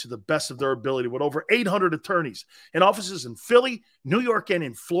you to the best of their ability with over 800 attorneys and offices in Philly, New York, and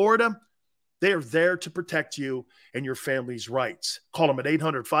in Florida. They are there to protect you and your family's rights. Call them at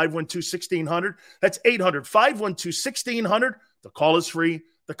 800-512-1600. That's 800-512-1600. The call is free.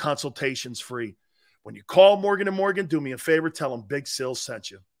 The consultation's free. When you call Morgan & Morgan, do me a favor. Tell them Big Sil sent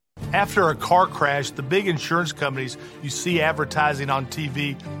you. After a car crash, the big insurance companies you see advertising on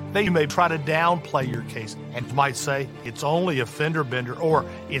TV, they may try to downplay your case and might say it's only a fender bender or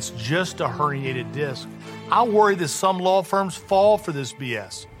it's just a herniated disc. I worry that some law firms fall for this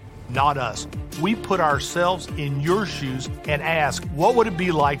BS. Not us. We put ourselves in your shoes and ask, what would it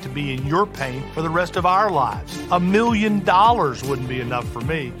be like to be in your pain for the rest of our lives? $1 million wouldn't be enough for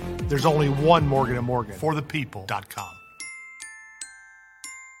me. There's only one Morgan & Morgan. ForThePeople.com.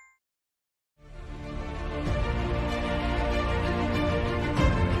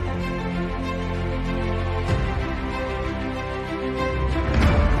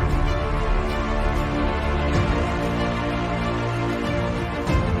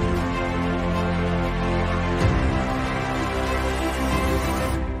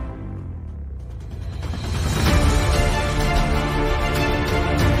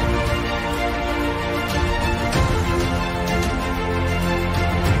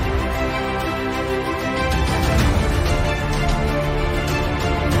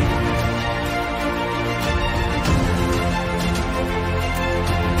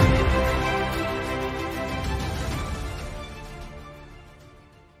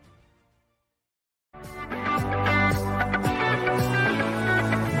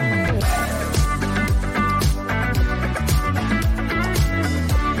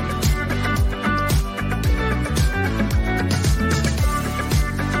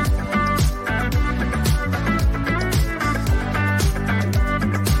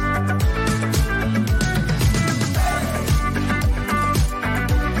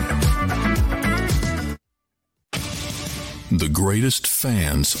 the greatest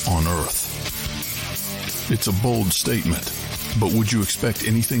fans on earth. It's a bold statement, but would you expect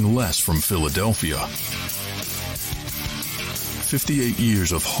anything less from Philadelphia? 58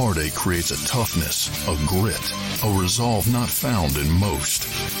 years of heartache creates a toughness, a grit, a resolve not found in most.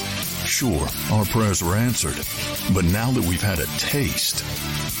 Sure, our prayers were answered, but now that we've had a taste,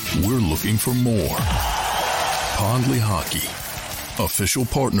 we're looking for more. Pondley Hockey, official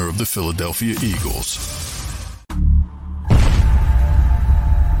partner of the Philadelphia Eagles.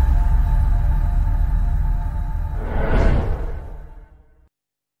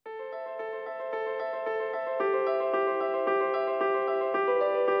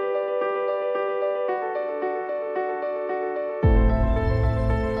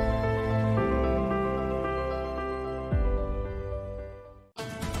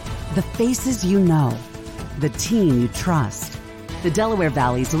 The faces you know, the team you trust. The Delaware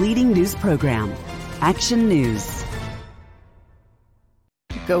Valley's leading news program, Action News.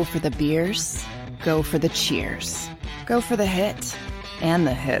 Go for the beers, go for the cheers, go for the hit and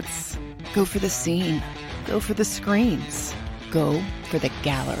the hits. Go for the scene, go for the screens, go for the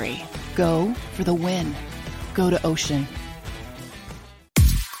gallery, go for the win. Go to Ocean.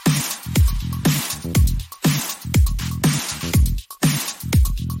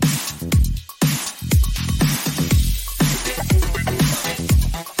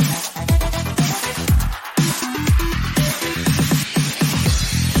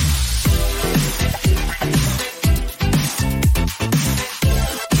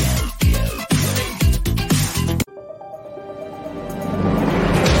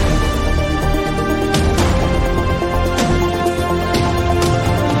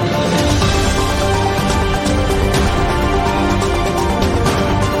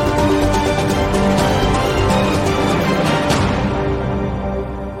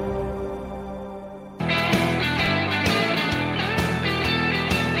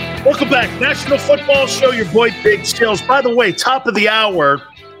 Welcome back. National Football Show, your boy Big Skills. By the way, top of the hour,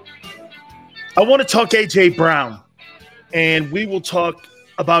 I want to talk A.J. Brown, and we will talk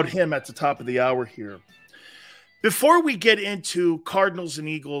about him at the top of the hour here. Before we get into Cardinals and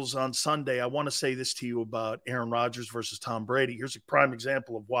Eagles on Sunday, I want to say this to you about Aaron Rodgers versus Tom Brady. Here's a prime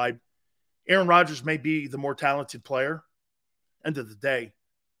example of why Aaron Rodgers may be the more talented player. End of the day,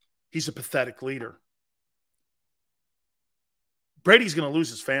 he's a pathetic leader. Brady's going to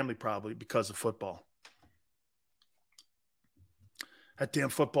lose his family probably because of football. That damn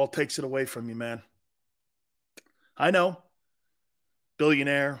football takes it away from you, man. I know.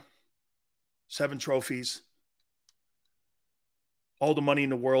 Billionaire, 7 trophies, all the money in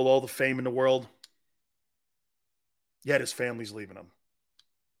the world, all the fame in the world. Yet his family's leaving him.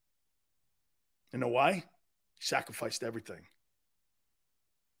 You know why? He sacrificed everything.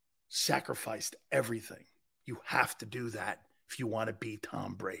 Sacrificed everything. You have to do that if you want to be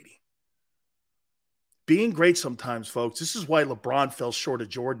Tom Brady. Being great sometimes, folks. This is why LeBron fell short of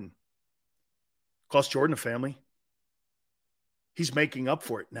Jordan. Cost Jordan a family. He's making up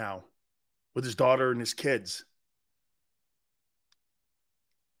for it now with his daughter and his kids.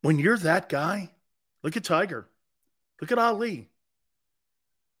 When you're that guy, look at Tiger. Look at Ali.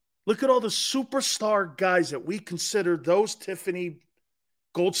 Look at all the superstar guys that we consider those Tiffany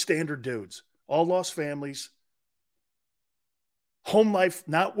gold standard dudes. All lost families. Home life,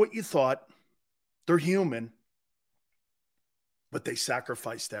 not what you thought. They're human. But they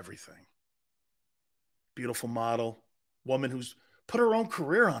sacrificed everything. Beautiful model. Woman who's put her own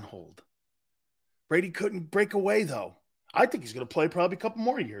career on hold. Brady couldn't break away, though. I think he's going to play probably a couple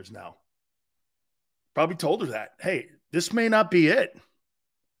more years now. Probably told her that. Hey, this may not be it.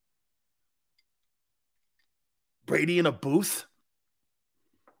 Brady in a booth.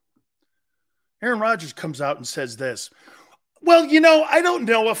 Aaron Rodgers comes out and says this. Well, I don't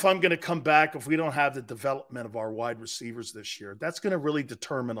know if I'm going to come back if we don't have the development of our wide receivers this year. That's going to really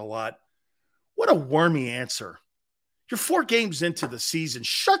determine a lot. What a wormy answer. You're 4 games into the season.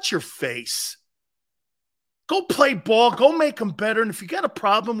 Shut your face. Go play ball. Go make them better. And if you got a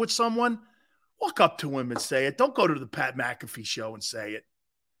problem with someone, walk up to him and say it. Don't go to the Pat McAfee show and say it.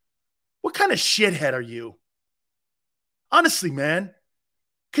 What kind of shithead are you? Honestly, man,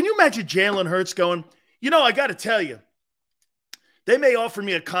 can you imagine Jalen Hurts going, I got to tell you, they may offer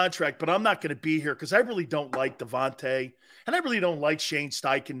me a contract, but I'm not going to be here because I really don't like Devontae, and I really don't like Shane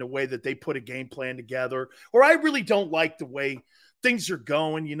Steichen, the way that they put a game plan together, or I really don't like the way things are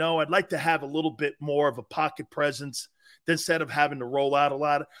going. I'd like to have a little bit more of a pocket presence instead of having to roll out a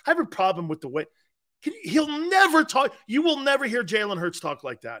lot. I have a problem with the way he'll never talk. You will never hear Jalen Hurts talk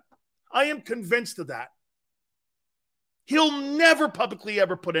like that. I am convinced of that. He'll never publicly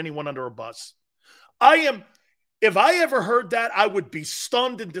ever put anyone under a bus. If I ever heard that, I would be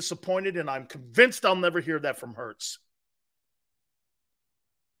stunned and disappointed, and I'm convinced I'll never hear that from Hurts.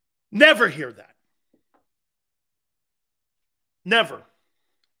 Never hear that. Never.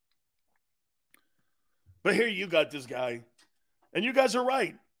 But here you got this guy, and you guys are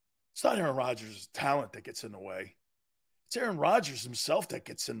right. It's not Aaron Rodgers' talent that gets in the way. It's Aaron Rodgers himself that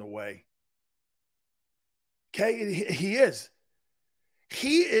gets in the way. Okay? He is.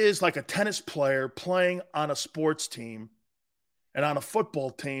 He is like a tennis player playing on a sports team and on a football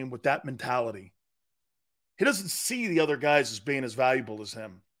team with that mentality. He doesn't see the other guys as being as valuable as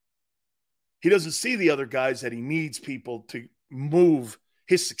him. He doesn't see the other guys that he needs people to move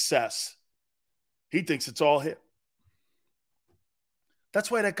his success. He thinks it's all him. That's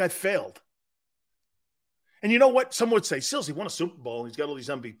why that guy failed. And you know what? Someone would say, Sills, he won a Super Bowl and he's got all these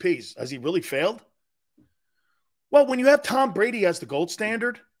MVPs. Has he really failed? Well, when you have Tom Brady as the gold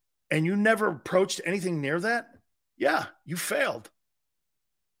standard and you never approached anything near that, yeah, you failed.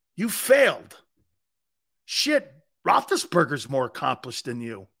 You failed. Shit, Roethlisberger's more accomplished than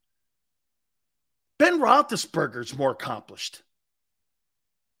you. Ben Roethlisberger's more accomplished.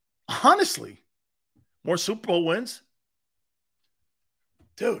 Honestly, more Super Bowl wins.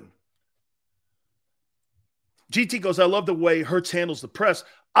 Dude. GT goes, I love the way Hurts handles the press.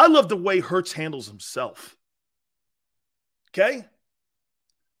 I love the way Hurts handles himself. Okay?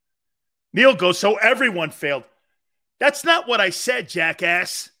 Neil goes, so everyone failed. That's not what I said,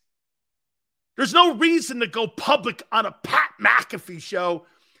 jackass. There's no reason to go public on a Pat McAfee show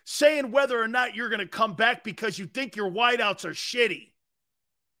saying whether or not you're going to come back because you think your wideouts are shitty.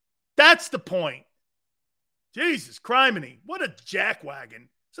 That's the point. Jesus, criminy. What a jackwagon.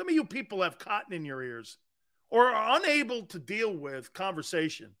 Some of you people have cotton in your ears or are unable to deal with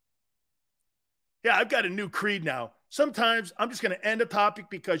conversation. Yeah, I've got a new creed now. Sometimes I'm just going to end a topic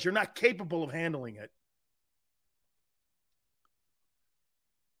because you're not capable of handling it.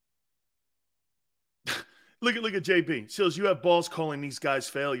 Look at JB. Sills, you have balls calling these guys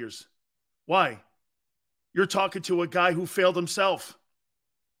failures. Why? You're talking to a guy who failed himself.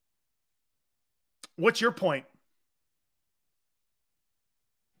 What's your point?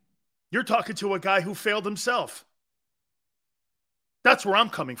 You're talking to a guy who failed himself. That's where I'm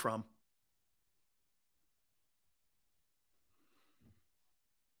coming from.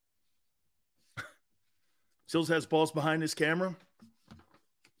 Sills has balls behind his camera.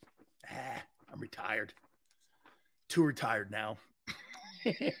 I'm retired. Too retired now.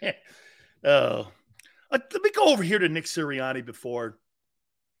 Let me go over here to Nick Sirianni before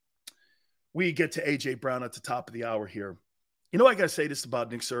we get to A.J. Brown at the top of the hour here. You know, I got to say this about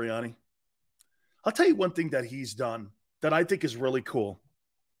Nick Sirianni. I'll tell you one thing that he's done that I think is really cool.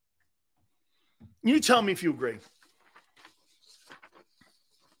 You tell me if you agree.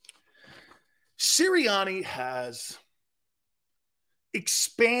 Sirianni has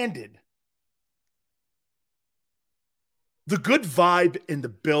expanded the good vibe in the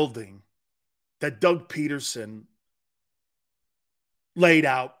building that Doug Peterson laid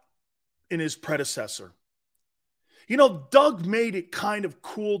out in his predecessor. You know, Doug made it kind of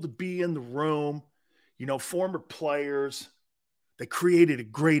cool to be in the room. You know, former players. They created a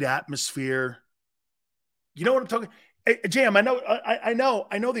great atmosphere. You know what I'm talking? Hey, Jam, I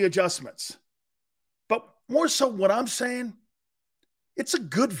know the adjustments. But more so what I'm saying, it's a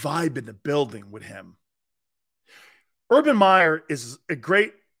good vibe in the building with him. Urban Meyer is a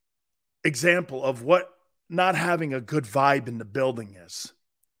great example of what not having a good vibe in the building is.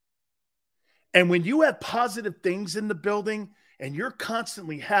 And when you have positive things in the building and you're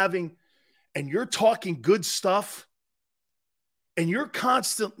constantly having, and you're talking good stuff, and you're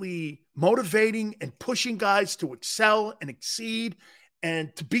constantly motivating and pushing guys to excel and exceed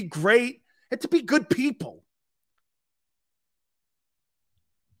and to be great and to be good people.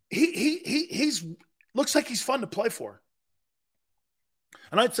 He's looks like he's fun to play for.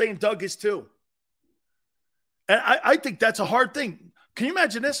 And I'm saying Doug is too. And I think that's a hard thing. Can you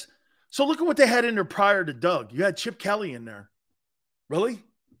imagine this? So look at what they had in there prior to Doug. You had Chip Kelly in there. Really?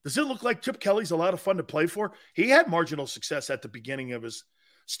 Does it look like Chip Kelly's a lot of fun to play for? He had marginal success at the beginning of his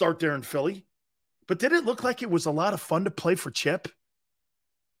start there in Philly. But did it look like it was a lot of fun to play for Chip?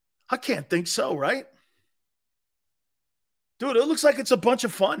 I can't think so, right? Dude, it looks like it's a bunch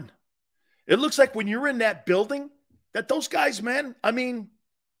of fun. It looks like when you're in that building, that those guys, man, I mean,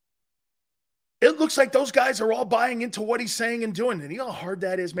 it looks like those guys are all buying into what he's saying and doing. And you know how hard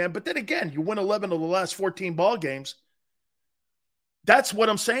that is, man. But then again, you win 11 of the last 14 ball games. That's what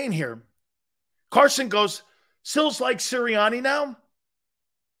I'm saying here. Carson goes, Sills like Sirianni now?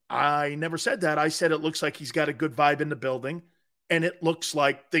 I never said that. I said it looks like he's got a good vibe in the building, and it looks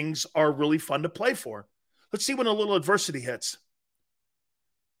like things are really fun to play for. Let's see when a little adversity hits.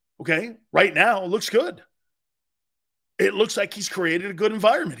 Okay? Right now, it looks good. It looks like he's created a good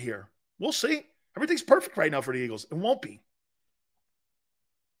environment here. We'll see. Everything's perfect right now for the Eagles. It won't be.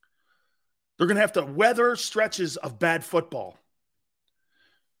 They're going to have to weather stretches of bad football.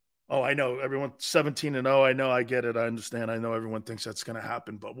 Oh, I know. Everyone 17-0. I know. I get it. I understand. I know everyone thinks that's going to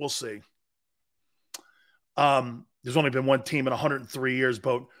happen, but we'll see. There's only been one team in 103 years,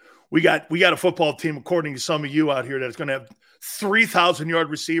 but we got a football team, according to some of you out here, that's going to have 3,000-yard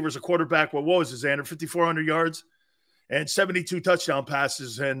receivers, a quarterback. Well, what was his, Xander? 5,400 yards and 72 touchdown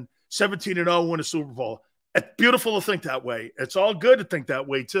passes and 17-0 win a Super Bowl. It's beautiful to think that way. It's all good to think that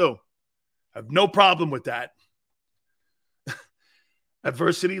way, too. I have no problem with that.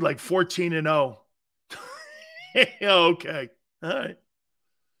 Adversity, like 14-0. Okay. All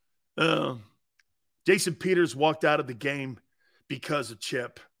right. Jason Peters walked out of the game because of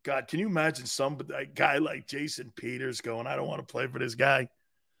Chip. God, can you imagine a guy like Jason Peters going, I don't want to play for this guy.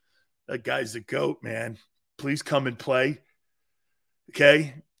 That guy's the GOAT, man. Please come and play.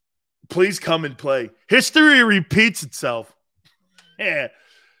 Okay? Please come and play. History repeats itself. Yeah.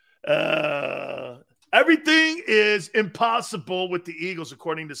 Everything is impossible with the Eagles,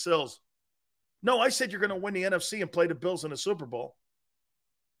 according to Sills. No, I said you're going to win the NFC and play the Bills in the Super Bowl.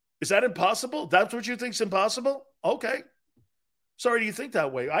 Is that impossible? That's what you think's impossible? Okay. Sorry you think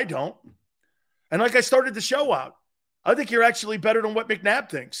that way. I don't. And like I started the show out, I think you're actually better than what McNabb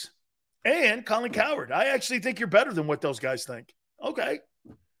thinks. And Colin Cowherd. I actually think you're better than what those guys think. Okay.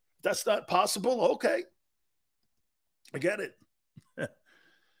 That's not possible. Okay. I get it.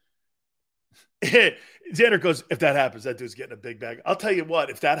 Xander goes, if that happens, that dude's getting a big bag. I'll tell you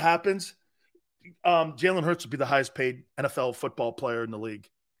what, if that happens, Jalen Hurts will be the highest paid NFL football player in the league.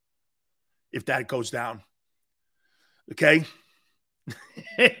 If that goes down. Okay?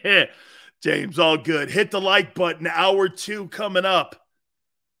 James, all good. Hit the like button. Hour 2 coming up.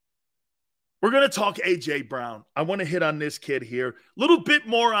 We're going to talk A.J. Brown. I want to hit on this kid here. A little bit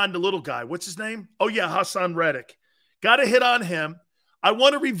more on the little guy. What's his name? Oh, yeah, Hassan Reddick. Got to hit on him. I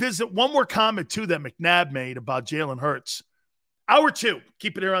want to revisit one more comment, too, that McNabb made about Jalen Hurts. Hour 2.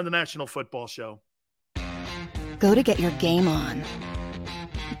 Keep it here on the National Football Show. Go to get your game on.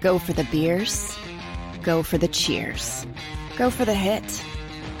 Go for the beers. Go for the cheers. Go for the hit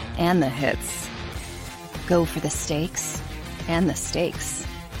and the hits. Go for the stakes and the stakes.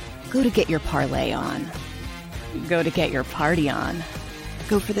 Go to get your parlay on. Go to get your party on.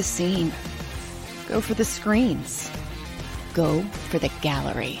 Go for the scene. Go for the screens. Go for the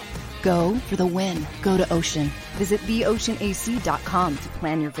gallery. Go for the win. Go to Ocean. Visit theoceanac.com to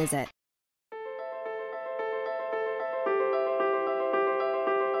plan your visit.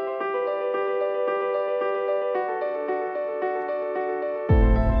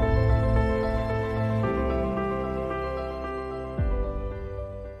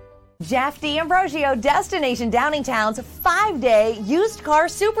 Jeff D'Ambrosio, Destination Downingtown's 5-day used car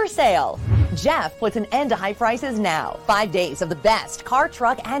super sale. Jeff puts an end to high prices now. 5 days of the best car,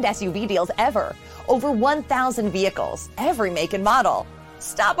 truck, and SUV deals ever. Over 1,000 vehicles, every make and model.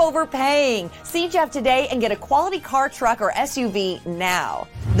 Stop overpaying. See Jeff today and get a quality car, truck, or SUV now.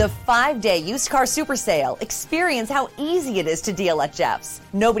 The 5-day used car super sale. Experience how easy it is to deal at Jeff's.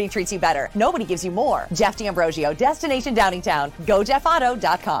 Nobody treats you better. Nobody gives you more. Jeff D'Ambrosio, Destination Downingtown.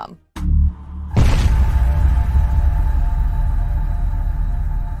 GoJeffAuto.com.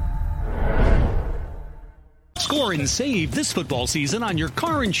 Score and save this football season on your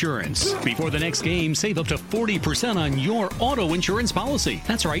car insurance. Before the next game, save up to 40% on your auto insurance policy.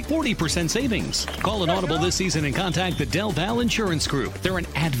 That's right, 40% savings. Call an Audible this season and contact the Del Val Insurance Group. They're an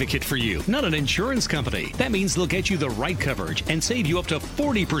advocate for you, not an insurance company. That means they'll get you the right coverage and save you up to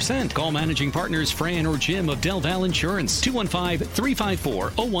 40%. Call managing partners Fran or Jim of Del Val Insurance,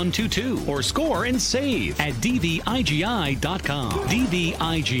 215-354-0122, or score and save at dvigi.com.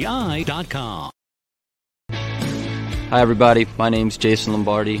 dvigi.com. Hi everybody, my name's Jason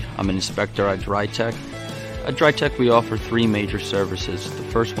Lombardi. I'm an inspector at DryTech. At DryTech we offer 3 major services, the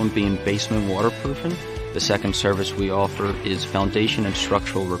first one being basement waterproofing. The second service we offer is foundation and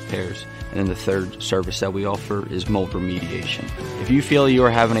structural repairs. And then the third service that we offer is mold remediation. If you feel you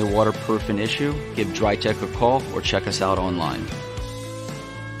are having a waterproofing issue, give DryTech a call or check us out online.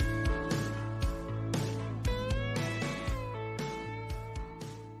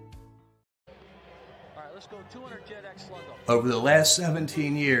 Over the last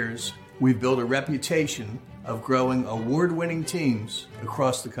 17 years, we've built a reputation of growing award-winning teams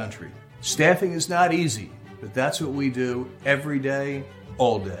across the country. Staffing is not easy, but that's what we do every day,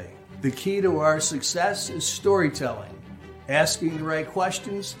 all day. The key to our success is storytelling, asking the right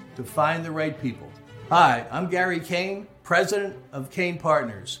questions to find the right people. Hi, I'm Gary Kane, president of Kane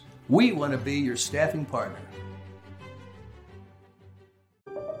Partners. We want to be your staffing partner.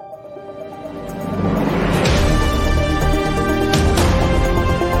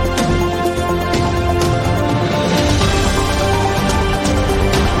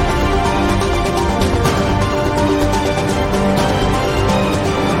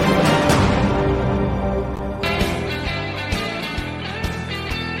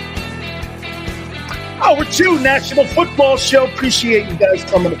 Hour 2 National Football Show. Appreciate you guys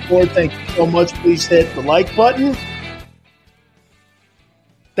coming aboard. Thank you so much. Please hit the like button.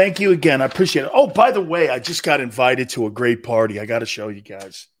 Thank you again. I appreciate it. Oh, by the way, I just got invited to a great party. I got to show you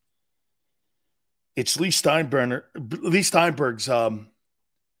guys. It's Lee Steinberg's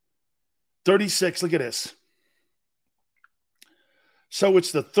 36. Look at this. So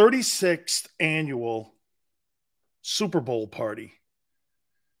it's the 36th annual Super Bowl party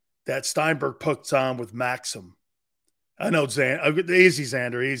that Steinberg puts on with Maxim. I know, easy,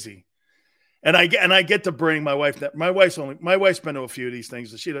 Xander, easy. And I get to bring my wife. My wife's been to a few of these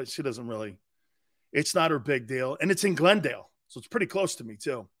things. She doesn't really. It's not her big deal, and it's in Glendale, so it's pretty close to me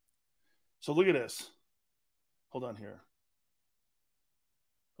too. So look at this. Hold on here.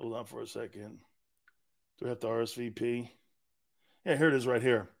 Hold on for a second. Do we have to RSVP? Yeah, here it is right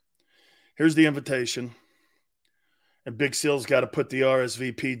here. Here's the invitation. And Big Sil's got to put the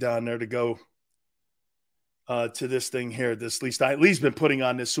RSVP down there to go to this thing here. Lee's been putting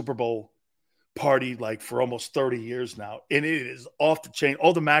on this Super Bowl party like for almost 30 years now. And it is off the chain.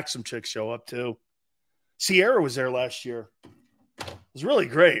 All the Maxim chicks show up too. Sierra was there last year. It was really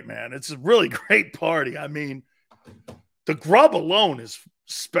great, man. It's a really great party. I mean, the grub alone is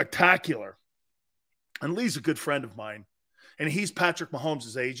spectacular. And Lee's a good friend of mine. And he's Patrick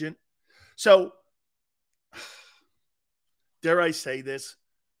Mahomes' agent. So, dare I say this?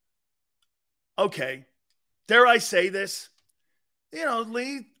 Okay. Dare I say this? You know,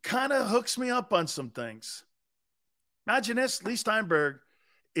 Lee kind of hooks me up on some things. Imagine this. Lee Steinberg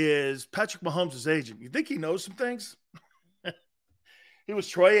is Patrick Mahomes' agent. You think he knows some things? He was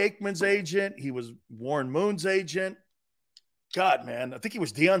Troy Aikman's agent. He was Warren Moon's agent. God, man. I think he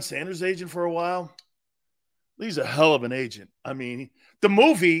was Deion Sanders' agent for a while. Lee's a hell of an agent. I mean, the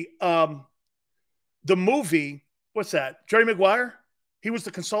movie, what's that? Jerry Maguire? He was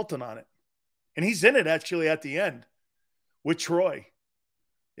the consultant on it. And he's in it actually at the end with Troy.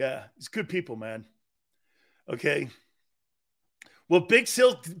 Yeah, he's good people, man. Okay. Well, Big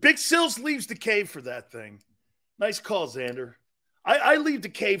Sills leaves the cave for that thing. Nice call, Xander. I leave the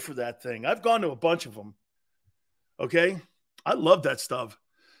cave for that thing. I've gone to a bunch of them. Okay? I love that stuff.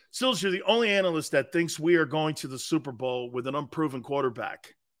 Sills, you're the only analyst that thinks we are going to the Super Bowl with an unproven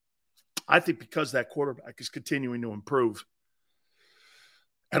quarterback. I think because that quarterback is continuing to improve.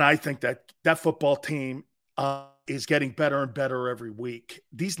 And I think that football team is getting better and better every week.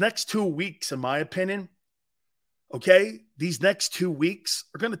 These next 2 weeks, in my opinion, okay, these next 2 weeks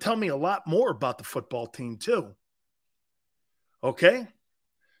are going to tell me a lot more about the football team too. Okay?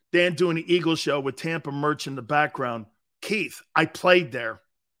 Dan doing the Eagles show with Tampa merch in the background. Keith, I played there.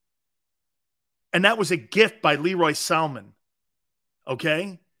 And that was a gift by Leroy Salmon.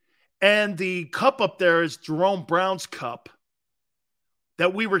 Okay? And the cup up there is Jerome Brown's cup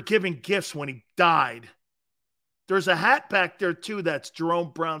that we were giving gifts when he died. There's a hat back there, too, that's Jerome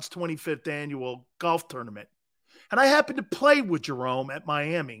Brown's 25th annual golf tournament. And I happened to play with Jerome at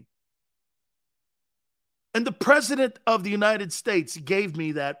Miami. And the president of the United States gave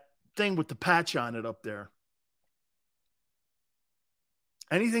me that thing with the patch on it up there.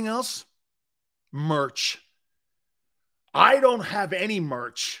 Anything else? Merch. I don't have any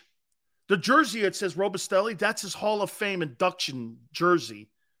merch. The jersey, it says Robustelli, that's his Hall of Fame induction jersey.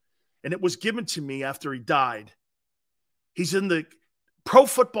 And it was given to me after he died. He's in the Pro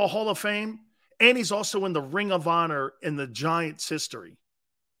Football Hall of Fame, and he's also in the Ring of Honor in the Giants' history.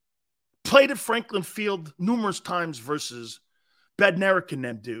 Played at Franklin Field numerous times versus Bednarik and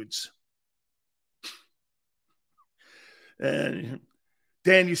them dudes. And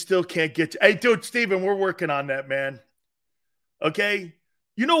Dan, you still can't get – hey, dude, Steven, we're working on that, man. Okay?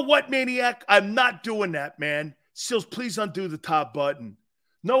 You know what, Maniac? I'm not doing that, man. Sills, please undo the top button.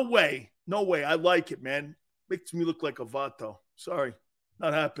 No way. No way. I like it, man. Makes me look like a vato. Sorry.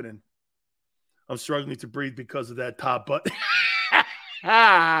 Not happening. I'm struggling to breathe because of that top button.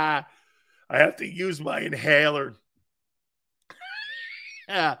 I have to use my inhaler.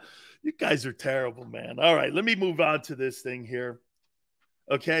 You guys are terrible, man. All right, let me move on to this thing here.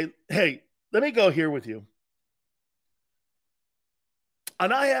 Okay? Hey, let me go here with you.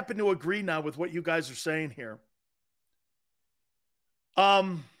 And I happen to agree now with what you guys are saying here.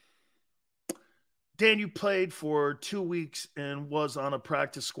 Dan, you played for 2 weeks and was on a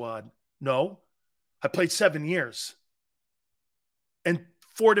practice squad. No, I played 7 years and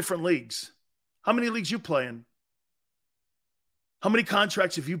 4 different leagues. How many leagues you play in? How many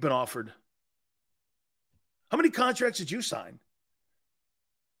contracts have you been offered? How many contracts did you sign?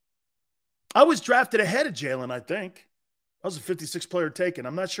 I was drafted ahead of Jalen, I think. I was a 56 player taken.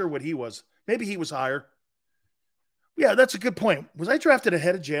 I'm not sure what he was. Maybe he was higher. Yeah, that's a good point. Was I drafted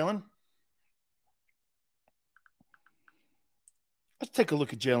ahead of Jalen? Let's take a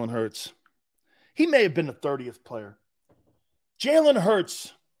look at Jalen Hurts. He may have been the 30th player. Jalen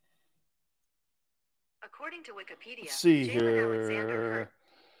Hurts. According to Wikipedia, let's see here.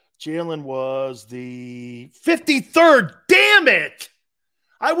 Jalen was the 53rd. Damn it!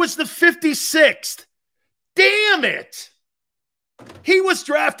 I was the 56th. Damn it! He was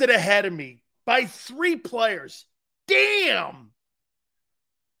drafted ahead of me by 3 players. Damn!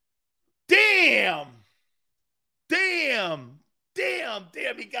 Damn! Damn! Damn!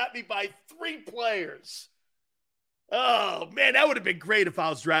 Damn! He got me by 3 players. Oh, man, that would have been great if I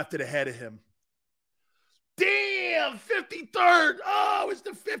was drafted ahead of him. Damn! 53rd! Oh, it's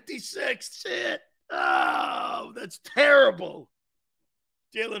the 56th. Shit! Oh, that's terrible.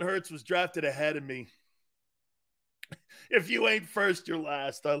 Jalen Hurts was drafted ahead of me. If you ain't first, you're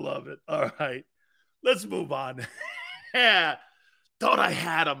last. I love it. All right. Let's move on. Yeah. Thought I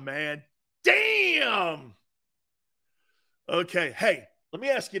had him, man. Damn. Okay. Hey, let me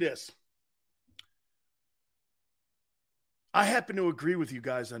ask you this. I happen to agree with you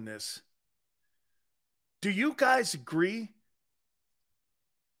guys on this. Do you guys agree?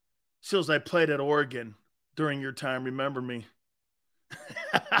 Sills, I played at Oregon during your time. Remember me.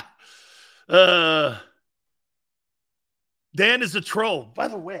 Dan is a troll. By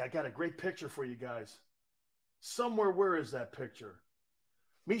the way, I got a great picture for you guys. Somewhere, where is that picture?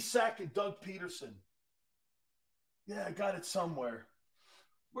 Me sacking Doug Peterson. Yeah, I got it somewhere.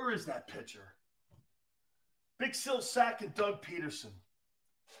 Where is that picture? Big Sill sacking Doug Peterson.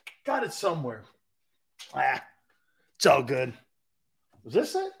 Got it somewhere. It's all good. Was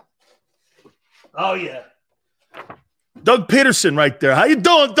this it? Oh, yeah. Doug Peterson right there. How you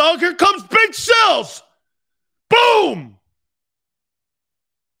doing, Doug? Here comes Big Sills. Boom!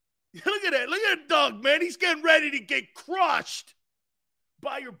 Look at that. Look at Doug, man. He's getting ready to get crushed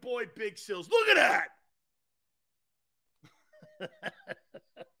by your boy Big Sills. Look at that.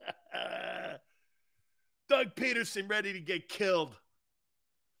 Doug Peterson ready to get killed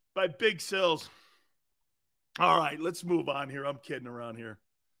by Big Sills. All right, let's move on here. I'm kidding around here.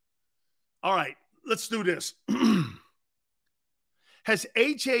 All right, let's do this. Has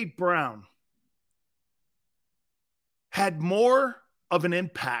A.J. Brown had more of an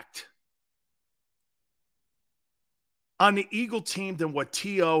impact on the Eagle team than what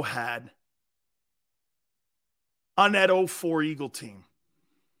T.O. had on that 04 Eagle team?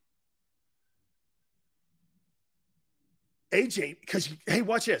 A.J., because, hey,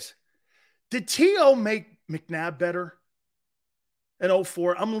 watch this. Did T.O. make McNabb better in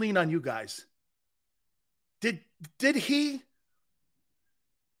 04? I'm leaning on you guys. Did he?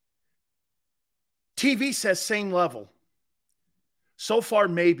 TV says same level. So far,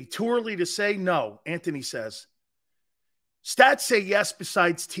 maybe. Too early to say? No, Anthony says. Stats say yes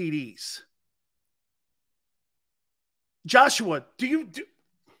besides TDs. Joshua,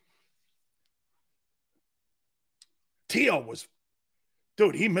 T.O. was,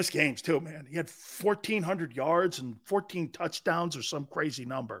 dude, he missed games too, man. He had 1,400 yards and 14 touchdowns or some crazy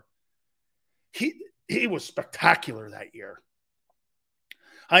number. He was spectacular that year.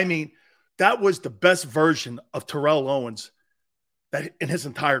 I mean, that was the best version of Terrell Owens that in his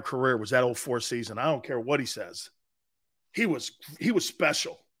entire career was that 04 season. I don't care what he says. He was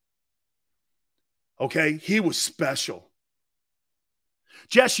special. Okay? He was special.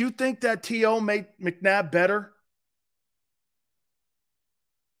 Jess, you think that T.O. made McNabb better?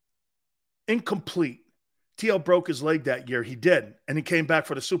 Incomplete. T.O. broke his leg that year. He did. And he came back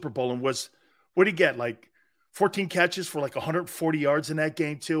for the Super Bowl and was, what did he get? Like 14 catches for like 140 yards in that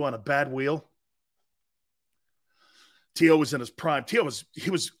game too on a bad wheel. T.O. was in his prime. He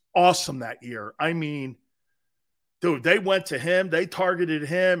was awesome that year. I mean, dude, they went to him. They targeted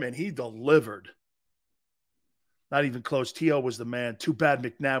him, and he delivered. Not even close. T.O. was the man. Too bad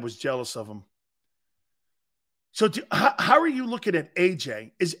McNabb was jealous of him. So how are you looking at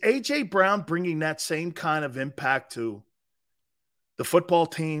A.J.? Is A.J. Brown bringing that same kind of impact to the football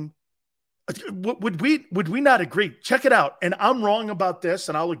team? Would we not agree? Check it out. And I'm wrong about this,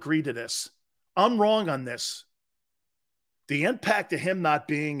 and I'll agree to this. I'm wrong on this. The impact of him not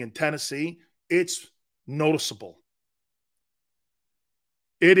being in Tennessee, it's noticeable.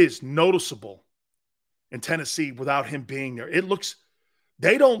 It is noticeable. in Tennessee without him being there.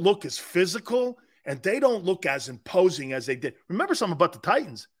 They don't look as physical and they don't look as imposing as they did. Remember something about the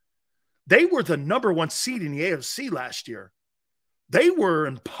Titans. They were the number 1 seed in the AFC last year. They were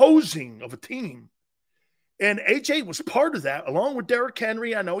imposing of a team. And AJ was part of that, along with Derrick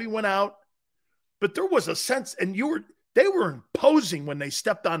Henry. I know he went out. But there was a sense, and they were imposing when they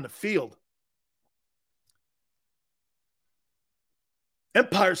stepped on the field.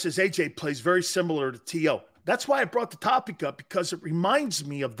 Empire says AJ plays very similar to T.O. That's why I brought the topic up, because it reminds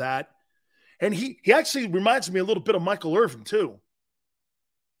me of that. And he actually reminds me a little bit of Michael Irvin, too.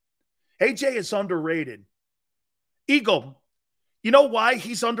 AJ is underrated. Eagle, you know why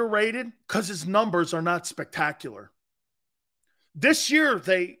he's underrated? Because his numbers are not spectacular. This year,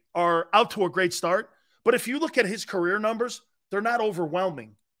 they are out to a great start. But if you look at his career numbers, they're not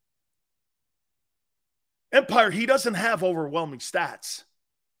overwhelming. Empire, he doesn't have overwhelming stats.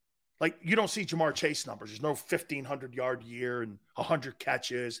 Like, you don't see Jamar Chase numbers. There's no 1,500-yard year and 100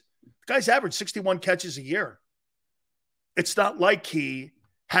 catches. The guy's averaged 61 catches a year. It's not like he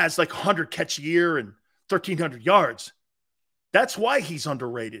has like 100-catch year and 1,300 yards. That's why he's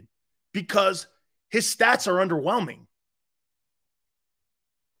underrated, because his stats are underwhelming.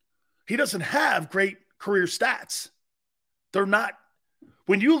 He doesn't have great career stats. They're not.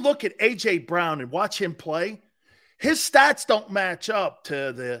 When you look at A.J. Brown and watch him play, his stats don't match up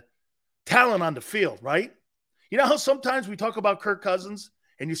to the talent on the field, right? You know how sometimes we talk about Kirk Cousins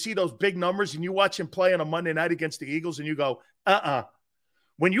and you see those big numbers and you watch him play on a Monday night against the Eagles and you go,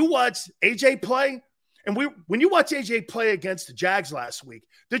 When you watch A.J. play, and when you watch A.J. play against the Jags last week,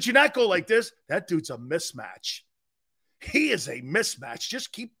 did you not go like this? That dude's a mismatch. He is a mismatch.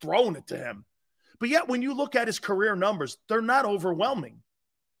 Just keep throwing it to him. But yet, when you look at his career numbers, they're not overwhelming.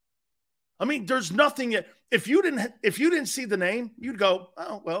 I mean, there's nothing. If you didn't see the name, you'd go,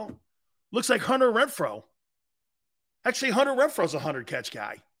 oh, well, looks like Hunter Renfrow. Actually, Hunter Renfrow's a 100-catch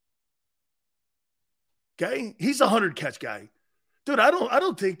guy. Okay? He's a 100-catch guy. Dude, I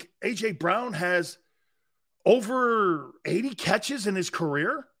don't think A.J. Brown has over 80 catches in his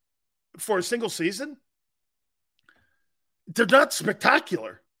career for a single season. They're not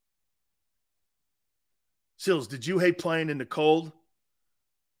spectacular. Sills, did you hate playing in the cold?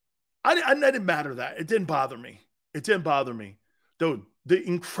 I didn't matter that. It didn't bother me. It didn't bother me. Dude, the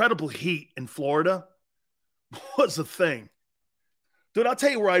incredible heat in Florida was a thing. Dude, I'll tell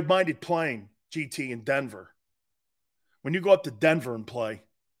you where I minded playing, GT, in Denver. When you go up to Denver and play,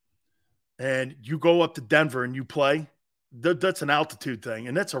 and you go up to Denver and you play, that's an altitude thing,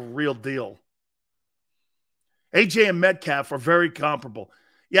 and that's a real deal. AJ and Metcalf are very comparable.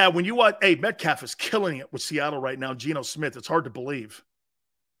 Yeah, when you watch, Metcalf is killing it with Seattle right now. Geno Smith, it's hard to believe.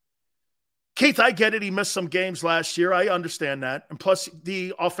 Keith, I get it. He missed some games last year. I understand that. And plus,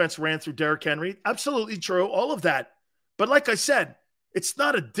 the offense ran through Derrick Henry. Absolutely true. All of that. But like I said, it's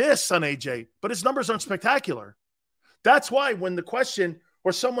not a diss on AJ, but his numbers aren't spectacular. That's why when the question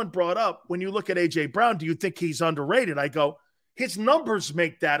or someone brought up, when you look at AJ Brown, do you think he's underrated? I go, his numbers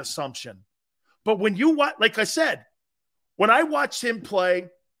make that assumption. But when you watch, like I said, when I watched him play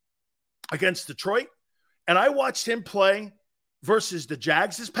against Detroit and I watched him play versus the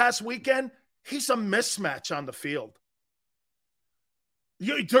Jags this past weekend, he's a mismatch on the field.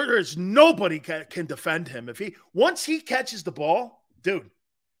 There is nobody can defend him. Once he catches the ball, dude,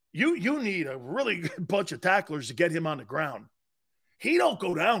 you need a really good bunch of tacklers to get him on the ground. He don't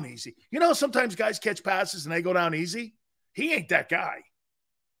go down easy. You know, sometimes guys catch passes and they go down easy. He ain't that guy.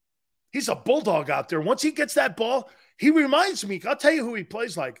 He's a bulldog out there. Once he gets that ball, he reminds me, I'll tell you who he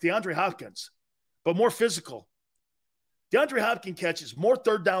plays like, DeAndre Hopkins, but more physical. DeAndre Hopkins catches more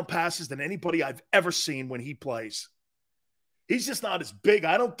third down passes than anybody I've ever seen when he plays. He's just not as big,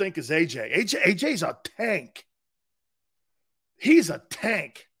 I don't think, as AJ. AJ's a tank. He's a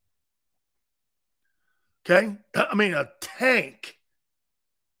tank. Okay? I mean, a tank.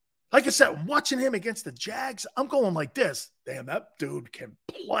 Like I said, watching him against the Jags, I'm going like this. Damn, that dude can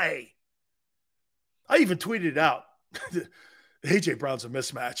play. I even tweeted it out. AJ Brown's a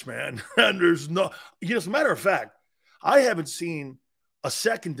mismatch, man. And there's no, as a matter of fact, I haven't seen a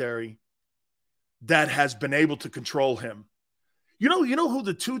secondary that has been able to control him. You know who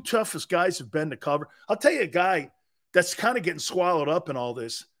the two toughest guys have been to cover? I'll tell you a guy that's kind of getting swallowed up in all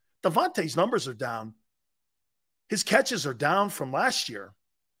this. Devontae's numbers are down. His catches are down from last year.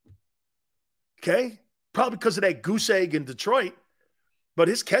 Okay? Probably because of that goose egg in Detroit. But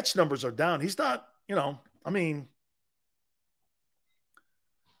his catch numbers are down. He's not,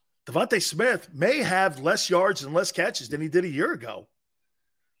 Devontae Smith may have less yards and less catches than he did a year ago.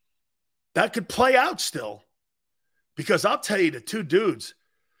 That could play out still. Because I'll tell you, the two dudes,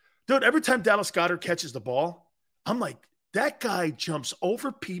 Dude, every time Dallas Goedert catches the ball, I'm like, that guy jumps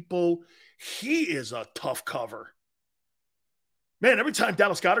over people. He is a tough cover. Man, every time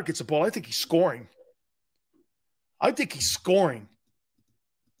Dallas Goedert gets the ball, I think he's scoring. I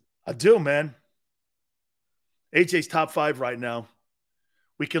do, man. AJ's top 5 right now.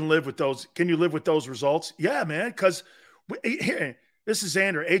 We can live with those. Can you live with those results? Yeah, man, because here, this is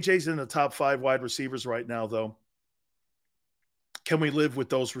Xander. AJ's in the top 5 wide receivers right now, though. Can we live with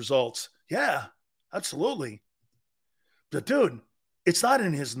those results? Yeah, absolutely. But, dude, it's not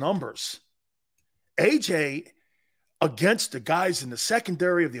in his numbers. AJ, against the guys in the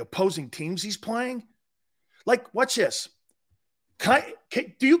secondary of the opposing teams he's playing, like, watch this. Will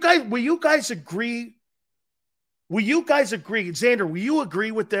you guys agree? Xander, will you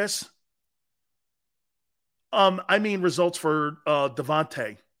agree with this? Results for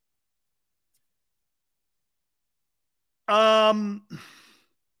Devontae.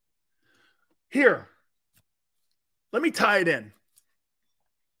 Here, let me tie it in.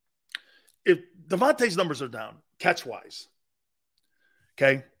 If Devontae's numbers are down, catch-wise,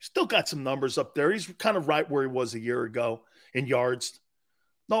 okay, still got some numbers up there. He's kind of right where he was a year ago in yards.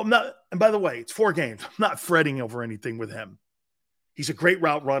 No, I'm not. And by the way, it's 4 games. I'm not fretting over anything with him. He's a great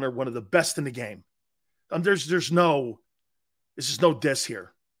route runner, one of the best in the game. This is no diss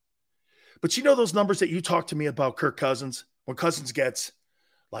here. But you know those numbers that you talked to me about Kirk Cousins? When Cousins gets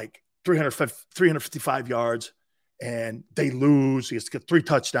like 355 yards and they lose, he has to get 3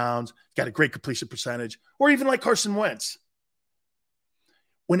 touchdowns, got a great completion percentage, or even like Carson Wentz.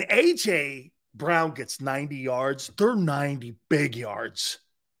 When A.J. Brown gets 90 yards, they're 90 big yards.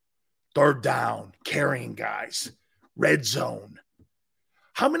 Third down, carrying guys, red zone.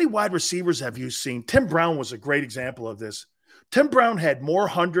 How many wide receivers have you seen? Tim Brown was a great example of this. Tim Brown had more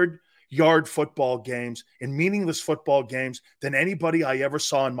 100-yard football games and meaningless football games than anybody I ever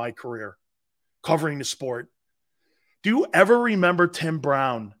saw in my career covering the sport. Do you ever remember Tim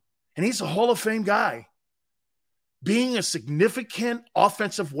Brown? And he's a Hall of Fame guy, being a significant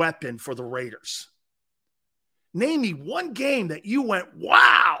offensive weapon for the Raiders. Name me one game that you went,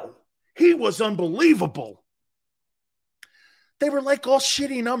 wow, he was unbelievable. They were like all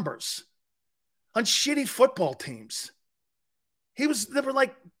shitty numbers on shitty football teams. They were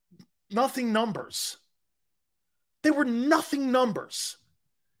like nothing numbers. They were nothing numbers.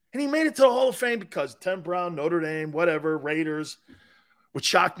 And he made it to the Hall of Fame because Tim Brown, Notre Dame, whatever, Raiders, which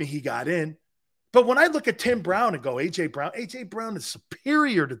shocked me he got in. But when I look at Tim Brown and go, A.J. Brown is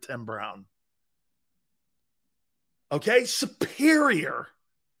superior to Tim Brown. Okay? Superior.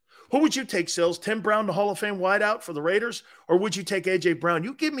 Who would you take, Sills? Tim Brown, the Hall of Fame wideout for the Raiders? Or would you take A.J. Brown?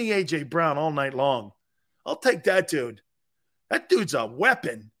 You give me A.J. Brown all night long. I'll take that dude. That dude's a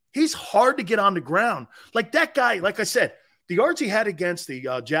weapon. He's hard to get on the ground. Like that guy, like I said, the yards he had against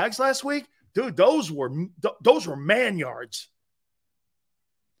the Jags last week, dude, those were man yards.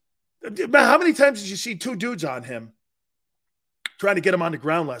 How many times did you see 2 dudes on him trying to get him on the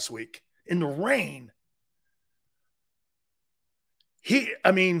ground last week in the rain?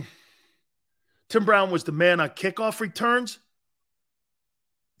 Tim Brown was the man on kickoff returns.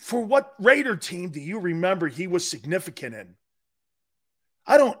 For what Raider team do you remember he was significant in?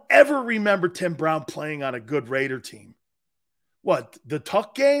 I don't ever remember Tim Brown playing on a good Raider team. What, the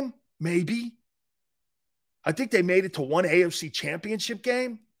Tuck game? Maybe. I think they made it to one AFC championship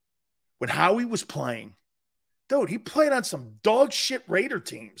game when Howie was playing. Dude, he played on some dog shit Raider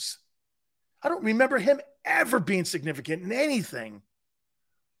teams. I don't remember him ever being significant in anything.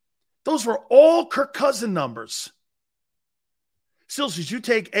 Those were all Kirk Cousins numbers. Sills, did you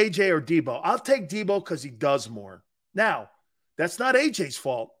take AJ or Debo? I'll take Debo because he does more. Now, that's not AJ's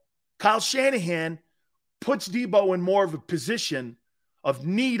fault. Kyle Shanahan puts Debo in more of a position of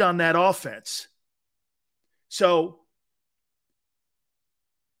need on that offense. So,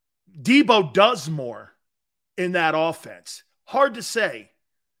 Debo does more in that offense. Hard to say.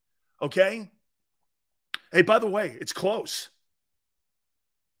 Okay? Hey, by the way, it's close.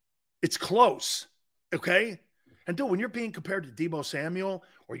 It's close. Okay? And dude, when you're being compared to Deebo Samuel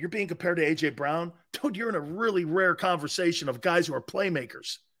or you're being compared to A.J. Brown, dude, you're in a really rare conversation of guys who are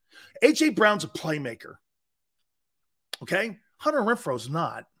playmakers. A.J. Brown's a playmaker. Okay? Hunter Renfro's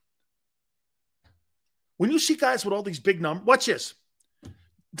not. When you see guys with all these big numbers, watch this.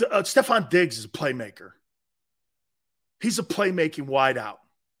 Stephon Diggs is a playmaker. He's a playmaking wideout.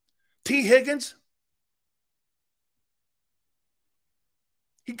 T. Higgins,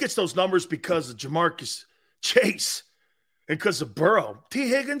 he gets those numbers because of Jamarcus Chase and because of Burrow. T.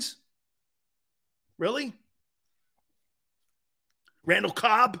 Higgins? Really? Randall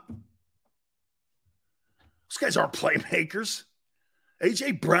Cobb? Those guys aren't playmakers.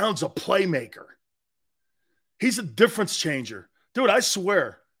 A.J. Brown's a playmaker. He's a difference changer. Dude, I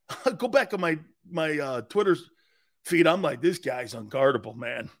swear. Go back on my Twitter feed. I'm like, this guy's unguardable,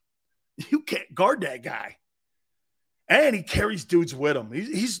 man. You can't guard that guy. And he carries dudes with him.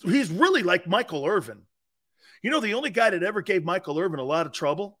 He's really like Michael Irvin. You know, the only guy that ever gave Michael Irvin a lot of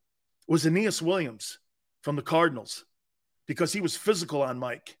trouble was Aeneas Williams from the Cardinals because he was physical on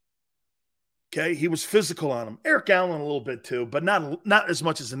Mike. Okay, he was physical on him. Eric Allen a little bit too, but not as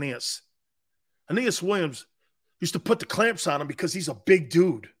much as Aeneas. Aeneas Williams used to put the clamps on him because he's a big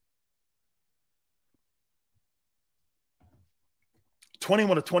dude.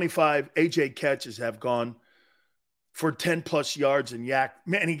 21 to 25 AJ catches have gone for 10-plus yards and yak.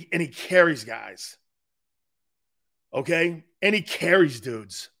 Man, and he carries guys. Okay? And he carries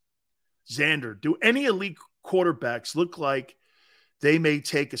dudes. Xander, do any elite quarterbacks look like they may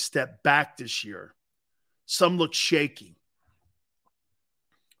take a step back this year? Some look shaky.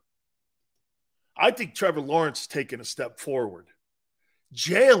 I think Trevor Lawrence is taking a step forward.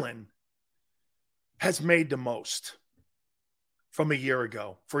 Jalen has made the most from a year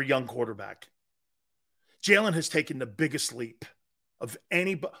ago for a young quarterback. Jalen has taken the biggest leap of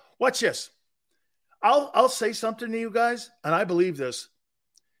anybody. Watch this. I'll say something to you guys, and I believe this.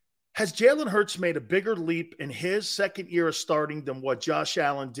 Has Jalen Hurts made a bigger leap in his second year of starting than what Josh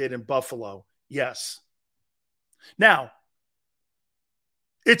Allen did in Buffalo? Yes. Now,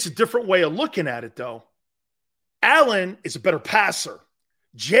 it's a different way of looking at it, though. Allen is a better passer.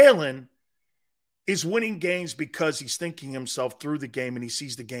 Jalen is winning games because he's thinking himself through the game and he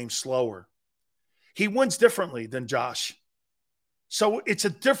sees the game slower. He wins differently than Josh. So it's a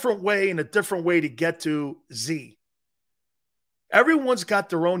different way and a different way to get to Z. Everyone's got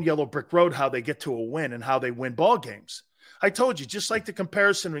their own yellow brick road, how they get to a win and how they win ball games. I told you, just like the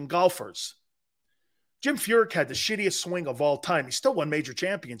comparison in golfers. Jim Furyk had the shittiest swing of all time. He still won major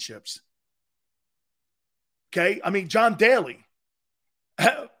championships. Okay? I mean, John Daly,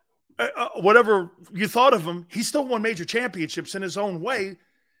 whatever you thought of him, he still won major championships in his own way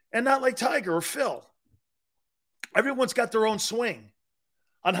and not like Tiger or Phil. Everyone's got their own swing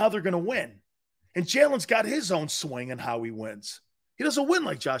on how they're going to win. And Jalen's got his own swing and how he wins. He doesn't win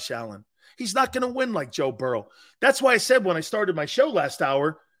like Josh Allen. He's not going to win like Joe Burrow. That's why I said when I started my show last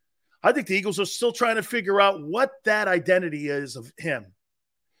hour, I think the Eagles are still trying to figure out what that identity is of him.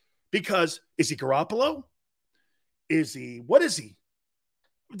 Because is he Garoppolo? What is he?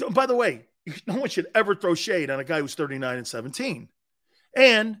 By the way, no one should ever throw shade on a guy who's 39-17.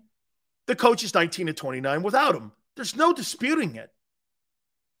 And the coach is 19-29 without him. There's no disputing it.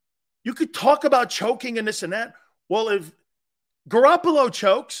 You could talk about choking and this and that. Well, if Garoppolo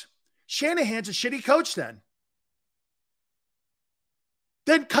chokes, Shanahan's a shitty coach then.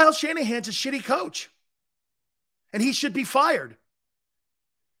 Then Kyle Shanahan's a shitty coach. And he should be fired.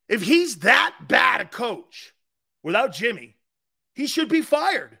 If he's that bad a coach without Jimmy, he should be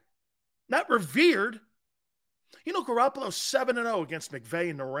fired. Not revered. You know, Garoppolo's 7-0 against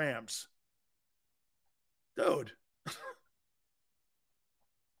McVay and the Rams. Dude.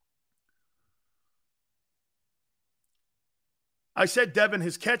 I said, Devin,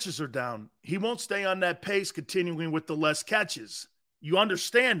 his catches are down. He won't stay on that pace continuing with the less catches. You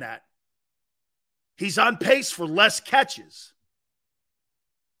understand that. He's on pace for less catches.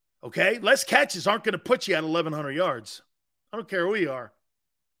 Okay? Less catches aren't going to put you at 1,100 yards. I don't care who you are.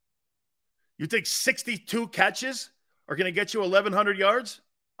 You think 62 catches are going to get you 1,100 yards?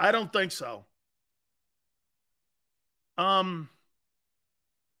 I don't think so. How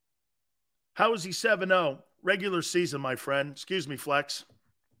is he 7-0? Regular season, my friend. Excuse me, Flex.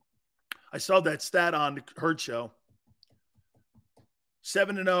 I saw that stat on the Herd Show.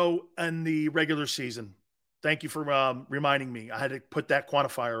 7-0 in the regular season. Thank you for reminding me. I had to put that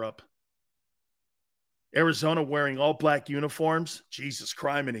quantifier up. Arizona wearing all black uniforms. Jesus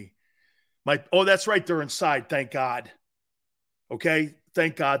criminy. That's right. They're inside. Thank God. Okay.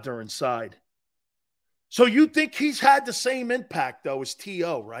 Thank God they're inside. So you think he's had the same impact, though, as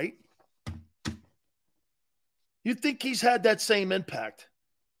T.O., right? You think he's had that same impact?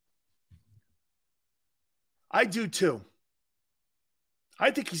 I do, too.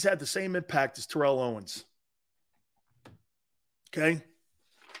 I think he's had the same impact as Terrell Owens. Okay?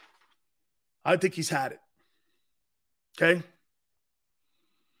 I think he's had it. Okay?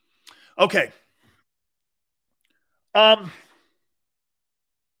 Okay.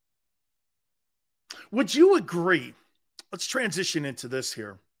 Would you agree? Let's transition into this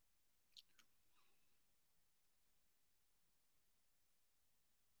here.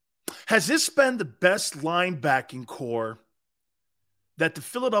 Has this been the best linebacking core that the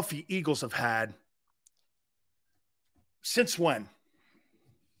Philadelphia Eagles have had since when?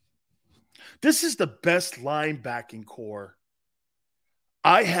 This is the best linebacking core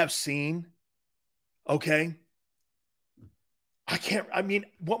I have seen. Okay.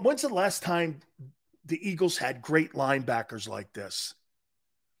 When's the last time the Eagles had great linebackers like this?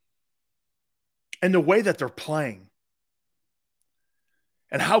 And the way that they're playing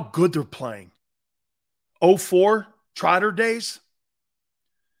and how good they're playing. 04 Trotter days.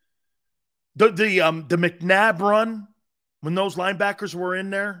 The McNabb run when those linebackers were in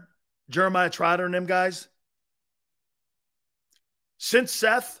there, Jeremiah Trotter and them guys. Since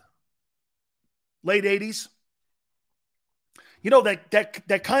Seth, late 80s. You know,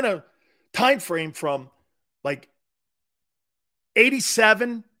 that kind of time frame from like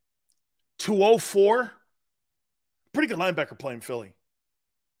 87 to 04. Pretty good linebacker play in Philly.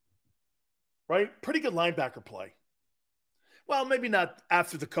 Right? Pretty good linebacker play. Well, maybe not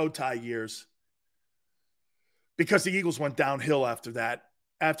after the Kotai years, because the Eagles went downhill after that.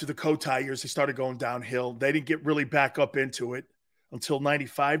 After the Kotai years, they started going downhill. They didn't get really back up into it until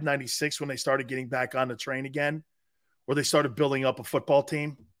 95, 96 when they started getting back on the train again, where they started building up a football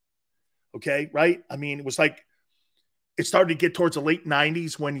team. Okay, right? I mean, it was like it started to get towards the late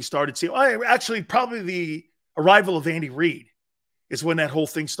 90s when you started seeing – probably the arrival of Andy Reid is when that whole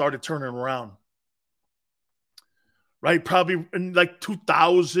thing started turning around. Right? Probably in like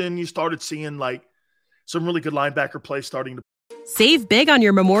 2000, you started seeing like some really good linebacker play starting to. Save big on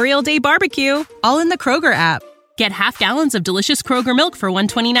your Memorial Day barbecue, all in the Kroger app. Get half gallons of delicious Kroger milk for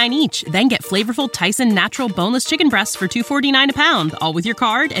 $1.29 each. Then get flavorful Tyson natural boneless chicken breasts for $2.49 a pound, all with your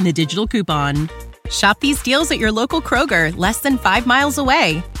card and a digital coupon. Shop these deals at your local Kroger, less than 5 miles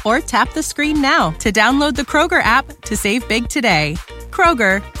away. Or tap the screen now to download the Kroger app to save big today.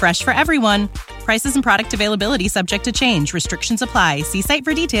 Kroger, fresh for everyone. Prices and product availability subject to change. Restrictions apply. See site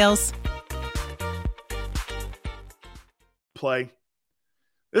for details. Play.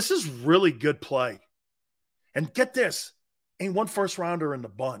 This is really good play. And get this, ain't one first rounder in the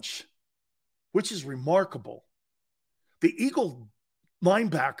bunch, which is remarkable. The Eagle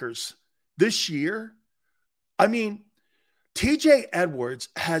linebackers this year, I mean, TJ Edwards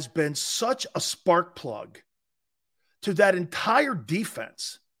has been such a spark plug to that entire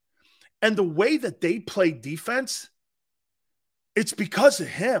defense. And the way that they play defense, it's because of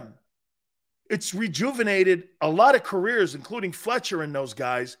him. It's rejuvenated a lot of careers, including Fletcher and those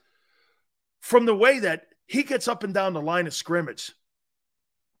guys, from the way that he gets up and down the line of scrimmage.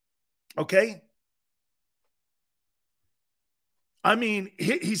 Okay? I mean,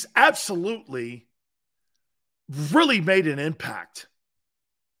 he's absolutely really made an impact.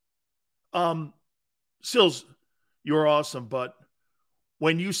 Sills, you're awesome, but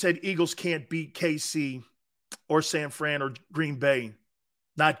when you said Eagles can't beat KC or San Fran or Green Bay,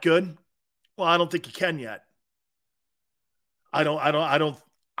 not good? Well, I don't think you can yet. I don't.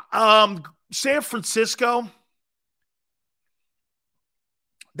 San Francisco,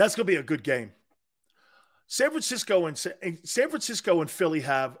 that's going to be a good game. San Francisco and Philly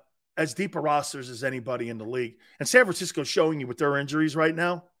have as deep a rosters as anybody in the league. And San Francisco's showing you with their injuries right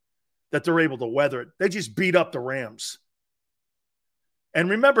now that they're able to weather it. They just beat up the Rams. And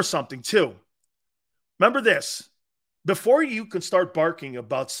remember something, too. Remember this. Before you can start barking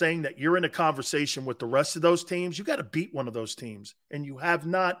about saying that you're in a conversation with the rest of those teams, you got to beat one of those teams. And you have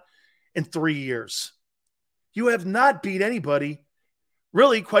not in 3 years. You have not beat anybody,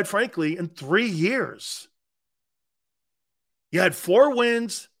 really, quite frankly, in 3 years. You had 4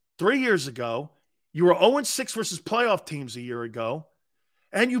 wins 3 years ago. You were 0-6 versus playoff teams a year ago.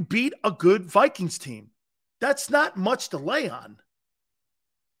 And you beat a good Vikings team. That's not much to lay on.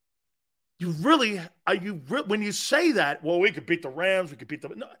 When you say that, well, we could beat the Rams, we could beat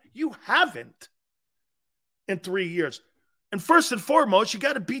them. No, you haven't in 3 years. And first and foremost, you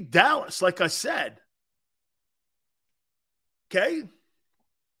got to beat Dallas, like I said. Okay?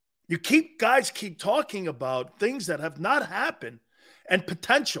 Guys keep talking about things that have not happened and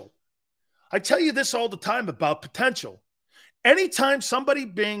potential. I tell you this all the time about potential. Anytime somebody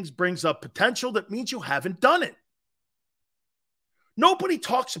brings up potential, that means you haven't done it. Nobody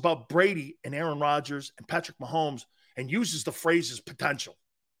talks about Brady and Aaron Rodgers and Patrick Mahomes and uses the phrases potential.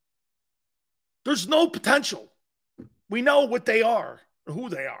 There's no potential. We know what they are, or who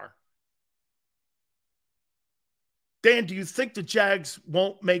they are. Dan, do you think the Jags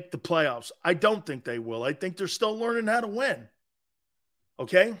won't make the playoffs? I don't think they will. I think they're still learning how to win.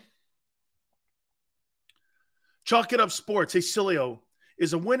 Okay? Chalk it up sports. Hey, Sileo,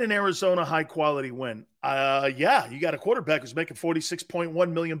 is a win in Arizona a high-quality win? Yeah, you got a quarterback who's making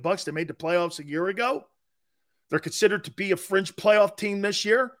 $46.1 million. They made the playoffs a year ago. They're considered to be a fringe playoff team this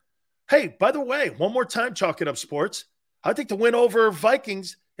year. Hey, by the way, one more time, chalk it up sports. I think the win over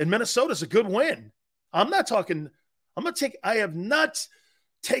Vikings And Minnesota's a good win. I have not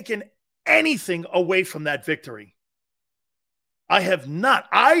taken anything away from that victory. I have not.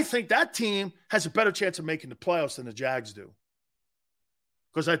 I think that team has a better chance of making the playoffs than the Jags do.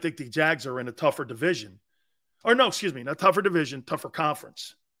 Because I think the Jags are in a tougher division. Or no, excuse me, not tougher division, tougher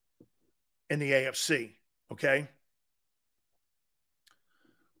conference in the AFC. Okay?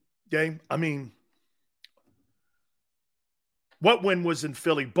 Okay? I mean, what win was in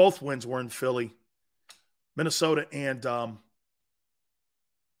Philly? Both wins were in Philly. Minnesota and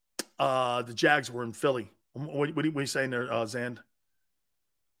the Jags were in Philly. What are you saying there, Zand?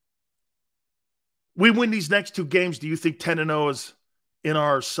 We win these next two games. Do you think 10-0 is in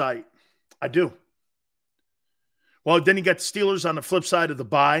our sight? I do. Well, then you got the Steelers on the flip side of the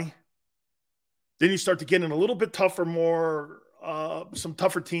bye. Then you start to get in a little bit tougher, some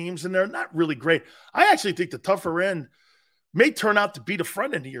tougher teams, and they're not really great. I actually think the tougher end may turn out to be the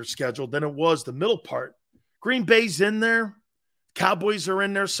front end of your schedule than it was the middle part. Green Bay's in there. Cowboys are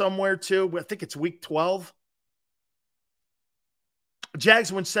in there somewhere too. I think it's week 12.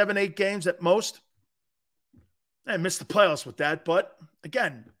 Jags win 7-8 games at most. I missed the playoffs with that, but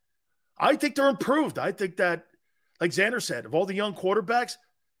again, I think they're improved. I think that, like Xander said, of all the young quarterbacks,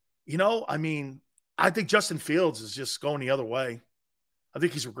 I think Justin Fields is just going the other way. I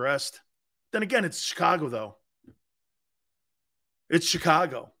think he's regressed. Then again, it's Chicago, though. It's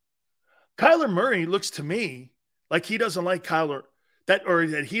Chicago. Kyler Murray looks to me like he doesn't like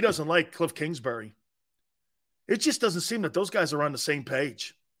that he doesn't like Cliff Kingsbury. It just doesn't seem that those guys are on the same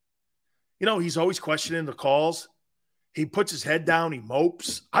page. He's always questioning the calls. He puts his head down. He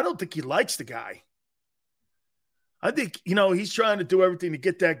mopes. I don't think he likes the guy. I think, he's trying to do everything to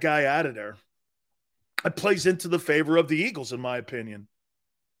get that guy out of there. It plays into the favor of the Eagles, in my opinion.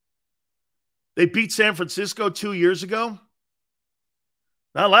 They beat San Francisco 2 years ago.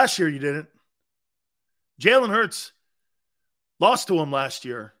 Not last year, you didn't. Jalen Hurts lost to him last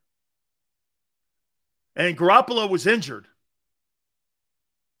year. And Garoppolo was injured.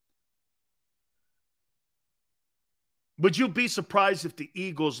 Would you be surprised if the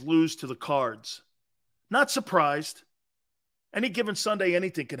Eagles lose to the Cards? Not surprised. Any given Sunday,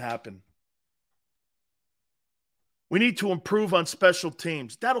 anything can happen. We need to improve on special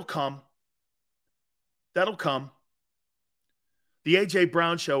teams. That'll come. That'll come. The A.J.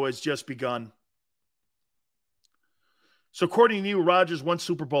 Brown show has just begun. So according to you, Rodgers' one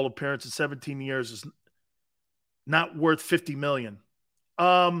Super Bowl appearance in 17 years is not worth $50 million.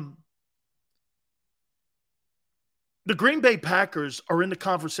 The Green Bay Packers are in the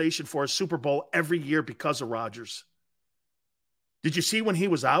conversation for a Super Bowl every year because of Rodgers. Did you see when he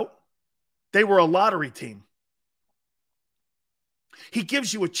was out? They were a lottery team. He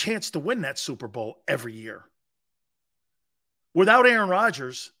gives you a chance to win that Super Bowl every year. Without Aaron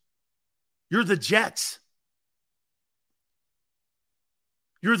Rodgers, you're the Jets.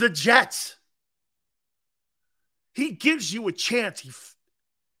 You're the Jets. He gives you a chance.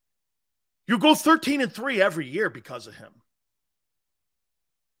 You go 13-3 every year because of him.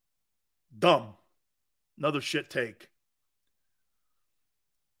 Dumb. Another shit take.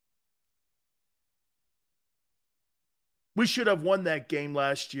 We should have won that game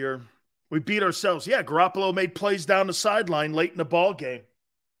last year. We beat ourselves. Yeah, Garoppolo made plays down the sideline late in the ball game.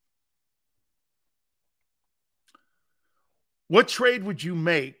 What trade would you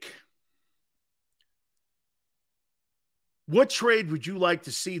make? What trade would you like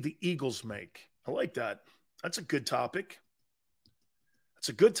to see the Eagles make? I like that. That's a good topic. That's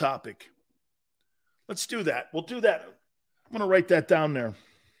a good topic. Let's do that. We'll do that. I'm going to write that down there.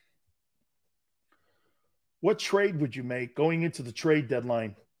 What trade would you make going into the trade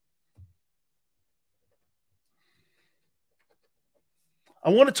deadline? I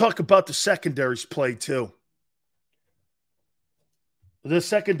want to talk about the secondaries play too. The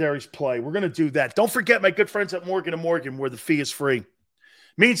secondaries play. We're going to do that. Don't forget my good friends at Morgan & Morgan, where the fee is free.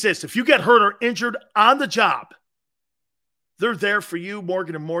 Means this: if you get hurt or injured on the job, they're there for you,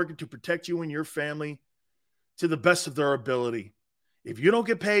 Morgan & Morgan, to protect you and your family to the best of their ability. If you don't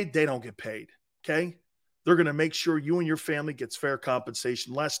get paid, they don't get paid, okay? They're going to make sure you and your family gets fair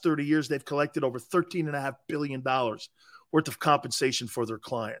compensation. Last 30 years, they've collected over $13.5 billion worth of compensation for their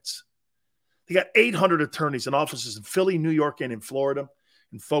clients. They got 800 attorneys and offices in Philly, New York, and in Florida.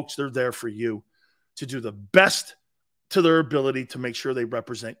 And folks, they're there for you to do the best to their ability to make sure they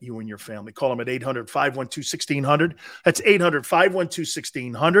represent you and your family. Call them at 800-512-1600. That's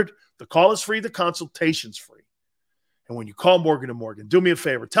 800-512-1600. The call is free. The consultation's free. And when you call Morgan & Morgan, do me a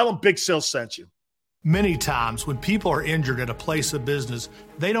favor. Tell them Big Sil sent you. Many times when people are injured at a place of business,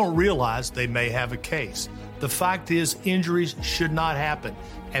 they don't realize they may have a case. The fact is, injuries should not happen.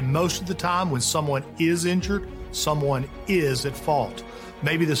 And most of the time when someone is injured, someone is at fault.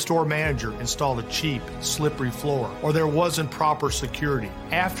 Maybe the store manager installed a cheap, slippery floor, or there wasn't proper security.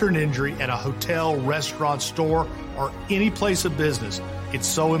 After an injury at a hotel, restaurant, store, or any place of business, it's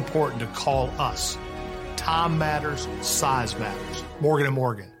so important to call us. Time matters, size matters. Morgan &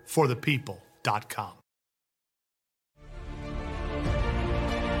 Morgan, for the people.com.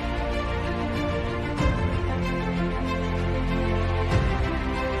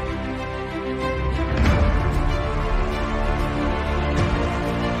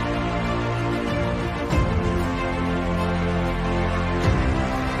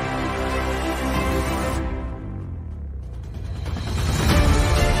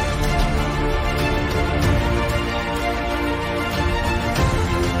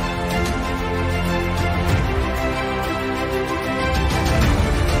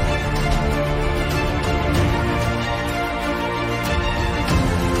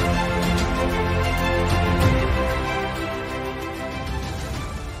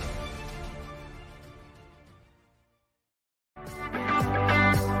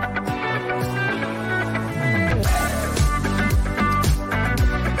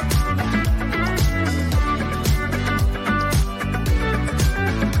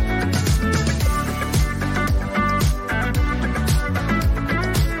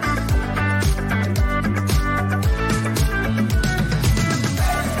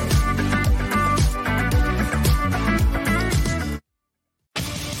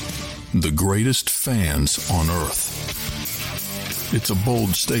 The greatest fans on earth. It's a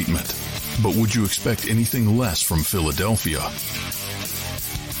bold statement, but would you expect anything less from Philadelphia?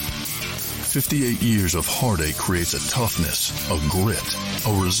 58 years of heartache creates a toughness, a grit,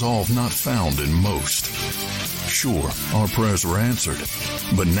 a resolve not found in most. Sure, our prayers were answered,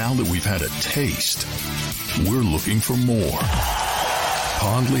 but now that we've had a taste, we're looking for more.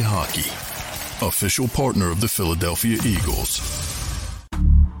 Pondley Hockey, official partner of the Philadelphia Eagles.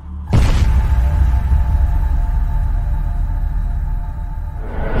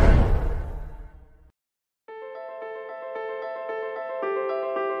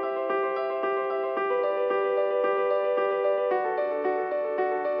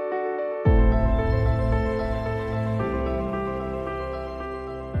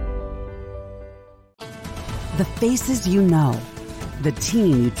 The faces you know, the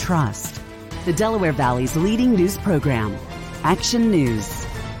team you trust. The Delaware Valley's leading news program, Action News.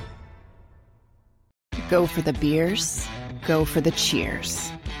 Go for the beers, go for the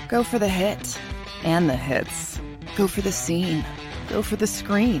cheers, go for the hit and the hits. Go for the scene, go for the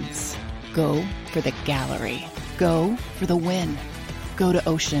screens, go for the gallery, go for the win. Go to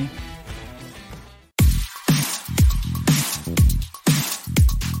Ocean.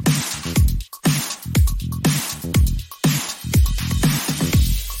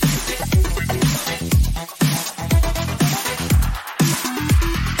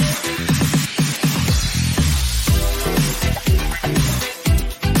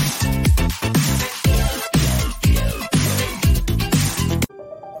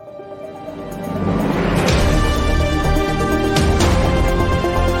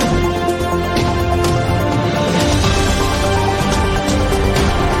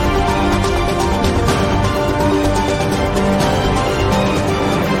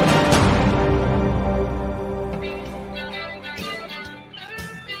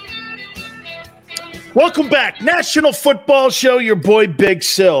 Welcome back. National Football Show, your boy Big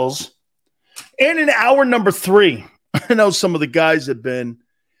Sills. And in hour number 3, I know some of the guys have been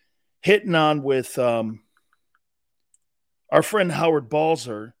hitting on with our friend Howard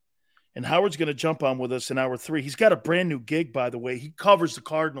Balzer. And Howard's going to jump on with us in hour 3. He's got a brand new gig, by the way. He covers the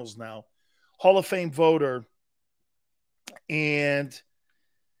Cardinals now. Hall of Fame voter. And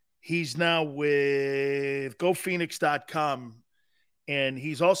he's now with GoPhoenix.com. And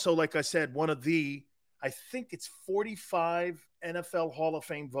he's also, like I said, one of the, I think it's 45 NFL Hall of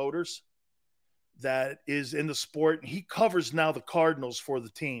Fame voters that is in the sport. He covers now the Cardinals for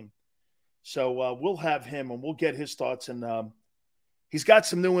the team. So we'll have him and we'll get his thoughts. And he's got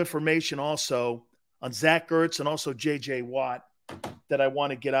some new information also on Zach Ertz and also J.J. Watt that I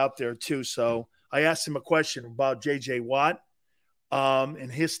want to get out there too. So I asked him a question about J.J. Watt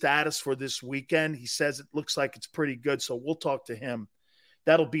and his status for this weekend. He says it looks like it's pretty good. So we'll talk to him.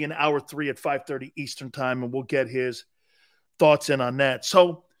 That'll be in hour 3 at 5:30 Eastern time, and we'll get his thoughts in on that.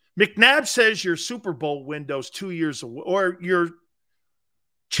 So McNabb says your Super Bowl window's 2 years away, or your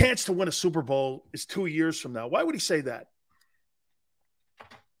chance to win a Super Bowl is 2 years from now. Why would he say that?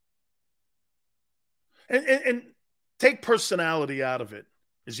 And take personality out of it.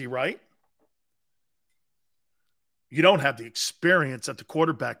 Is he right? You don't have the experience at the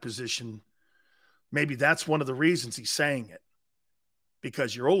quarterback position. Maybe that's one of the reasons he's saying it.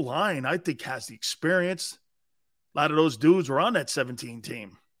 Because your O-line, I think, has the experience. A lot of those dudes were on that 17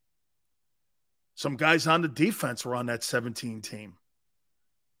 team. Some guys on the defense were on that 17 team.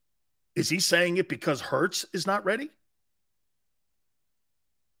 Is he saying it because Hurts is not ready?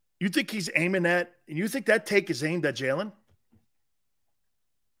 You think he's aiming at, and you think that take is aimed at Jalen?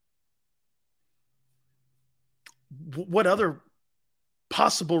 What other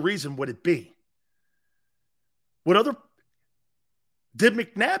possible reason would it be? Did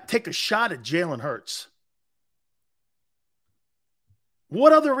McNabb take a shot at Jalen Hurts?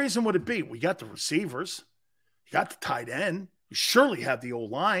 What other reason would it be? We got the receivers. You got the tight end. You surely have the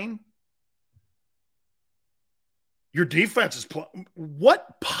O-line. Your defense is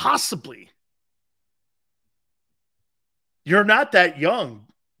what possibly? You're not that young,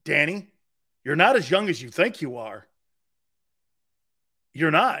 Danny. You're not as young as you think you are.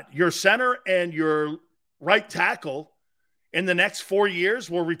 You're not. Your center and your right tackle in the next 4 years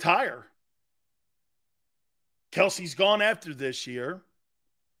will retire. Kelsey's gone after this year.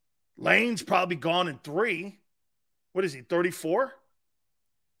 Lane's probably gone in 3. What is he, 34?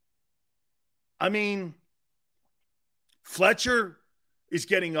 I mean, Fletcher is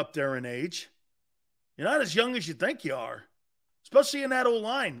getting up there in age. You're not as young as you think you are, especially in that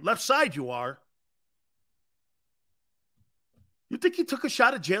O-line. Left side you are. You think he took a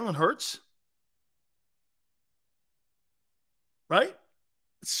shot at Jalen Hurts? Right?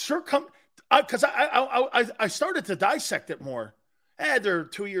 Sure come because I started to dissect it more. They're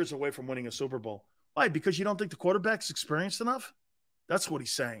 2 years away from winning a Super Bowl. Why? Because you don't think the quarterback's experienced enough? That's what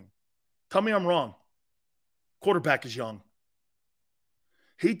he's saying. Tell me I'm wrong. Quarterback is young.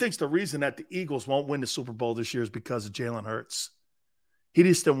 He thinks the reason that the Eagles won't win the Super Bowl this year is because of Jalen Hurts. He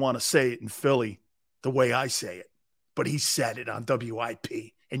just didn't want to say it in Philly the way I say it. But he said it on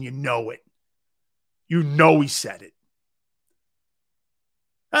WIP, and you know it. You know he said it.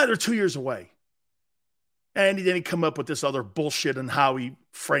 They're 2 years away. And then he come up with this other bullshit on how he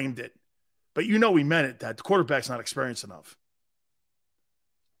framed it. But you know he meant it, that the quarterback's not experienced enough.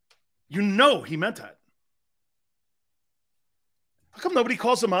 You know he meant that. How come nobody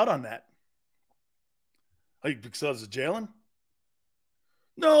calls him out on that? Like, because of Jalen?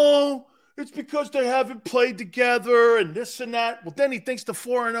 No, it's because they haven't played together and this and that. Well, then he thinks the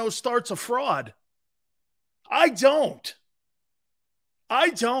 4-0 start's a fraud. I don't. I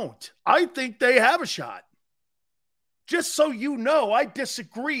think they have a shot. Just so you know, I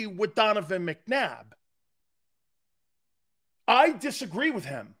disagree with Donovan McNabb. I disagree with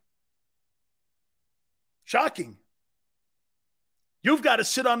him. Shocking. You've got to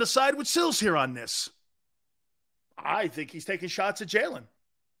sit on the side with Sills here on this. I think he's taking shots at Jalen.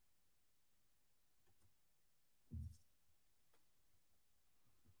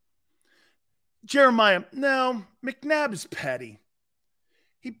 Jeremiah, no, McNabb is petty.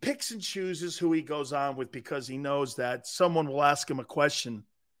 He picks and chooses who he goes on with because he knows that someone will ask him a question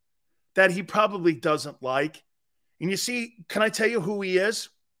that he probably doesn't like. And you see, can I tell you who he is?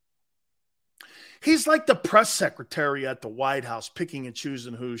 He's like the press secretary at the White House, picking and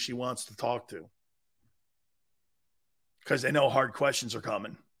choosing who she wants to talk to. Because they know hard questions are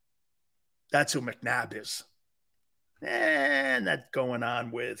coming. That's who McNabb is. And that's going on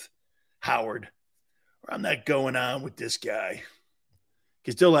with Howard. Or I'm not going on with this guy.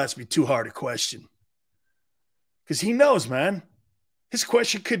 Because they'll ask me too hard a question. Because he knows, man. His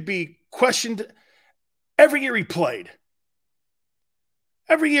question could be questioned every year he played.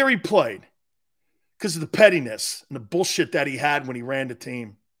 Every year he played. Because of the pettiness and the bullshit that he had when he ran the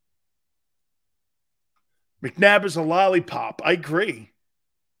team. McNabb is a lollipop. I agree.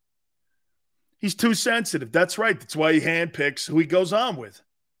 He's too sensitive. That's right. That's why he handpicks who he goes on with.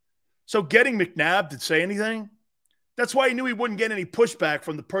 So getting McNabb to say anything, that's why he knew he wouldn't get any pushback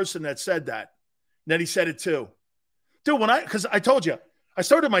from the person that said that. And then he said it too. Dude, because I told you, I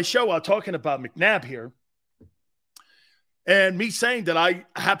started my show out talking about McNabb here. And me saying that I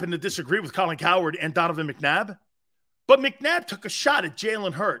happen to disagree with Colin Cowherd and Donovan McNabb. But McNabb took a shot at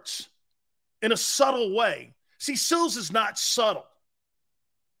Jalen Hurts in a subtle way. See, Sills is not subtle.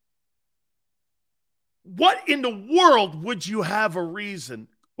 What in the world would you have a reason?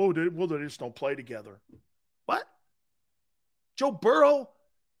 Oh, they just don't play together. What? Joe Burrow,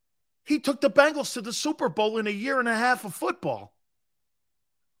 he took the Bengals to the Super Bowl in a year and a half of football.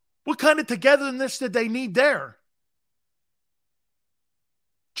 What kind of togetherness did they need there?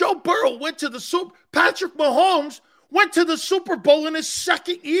 Joe Burrow went to the Patrick Mahomes went to the Super Bowl in his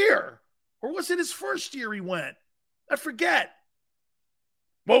second year. Or was it his first year he went? I forget.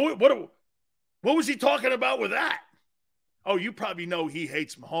 Well, what was he talking about with that? Oh, you probably know he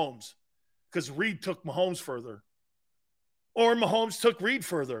hates Mahomes because Reed took Mahomes further. Or Mahomes took Reed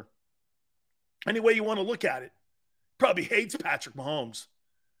further. Any way you want to look at it. Probably hates Patrick Mahomes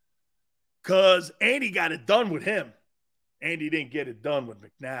because Andy got it done with him. Andy didn't get it done with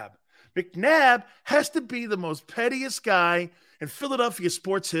McNabb. McNabb has to be the most pettiest guy in Philadelphia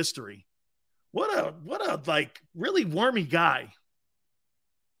sports history. What a like really wormy guy.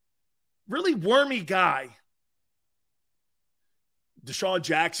 Really wormy guy. Deshaun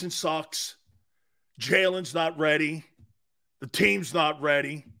Jackson sucks. Jalen's not ready. The team's not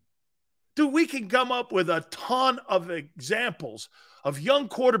ready. Dude, we can come up with a ton of examples of young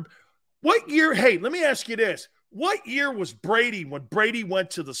quarterbacks. What year? Hey, let me ask you this. What year was Brady when Brady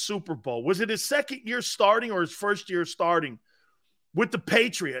went to the Super Bowl? Was it his second year starting or his first year starting with the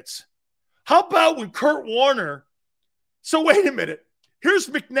Patriots? How about when Kurt Warner? So wait a minute. Here's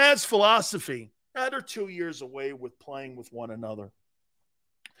McNabb's philosophy. They're 2 years away with playing with one another.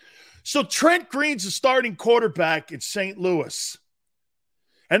 So Trent Green's the starting quarterback in St. Louis.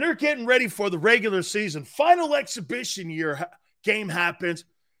 And they're getting ready for the regular season. Final exhibition year game happens,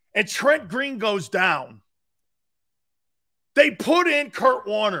 and Trent Green goes down. They put in Kurt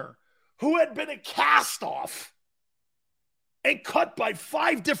Warner, who had been a cast-off and cut by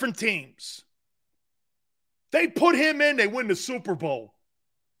 5 different teams. They put him in, they win the Super Bowl.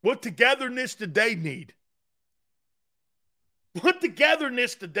 What togetherness did they need? What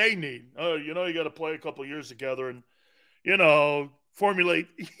togetherness did they need? Oh, you got to play a couple years together and, formulate.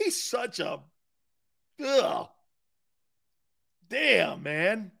 He's such a, damn,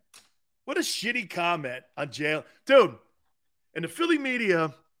 man. What a shitty comment on Jalen. Dude, and the Philly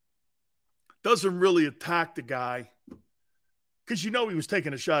media doesn't really attack the guy because he was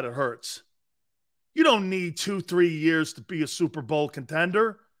taking a shot at Hurts. You don't need 2-3 years to be a Super Bowl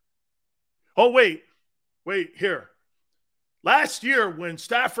contender. Oh, wait, here. Last year when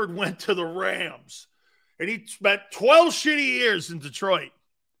Stafford went to the Rams and he spent 12 shitty years in Detroit,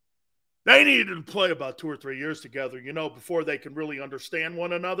 they needed to play about 2 or 3 years together, before they can really understand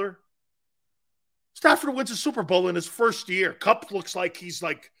one another. Stafford wins a Super Bowl in his first year. Kupp looks like he's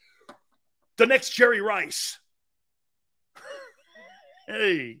like the next Jerry Rice.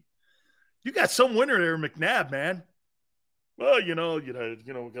 Hey, you got some winner there, McNabb, man. Well, we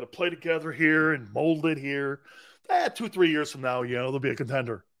got to play together here and mold it here. 2-3 years from now, they'll be a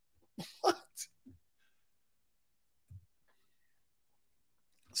contender. What?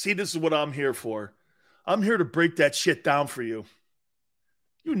 See, this is what I'm here for. I'm here to break that shit down for you.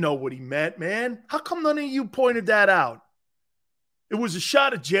 You know what he meant, man. How come none of you pointed that out? It was a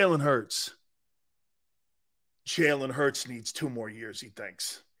shot at Jalen Hurts. Jalen Hurts needs 2 more years, he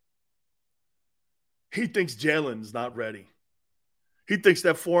thinks. He thinks Jalen's not ready. He thinks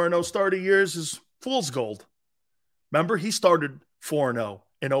that 4-0 start of years is fool's gold. Remember, he started 4-0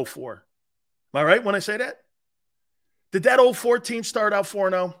 in 04. Am I right when I say that? Did that 04 team start out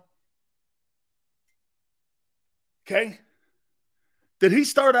 4-0? Okay. Did he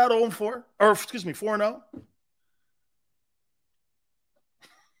start out 0-4? Or, 4-0?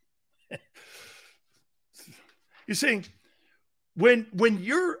 You see, when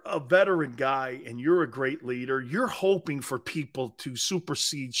you're a veteran guy and you're a great leader, you're hoping for people to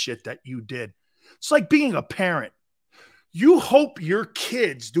supersede shit that you did. It's like being a parent. You hope your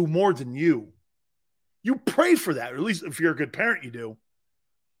kids do more than you. You pray for that, or at least if you're a good parent, you do.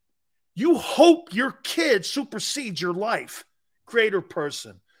 You hope your kids supersede your life. Greater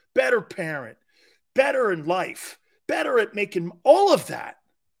person, better parent, better in life, better at making all of that.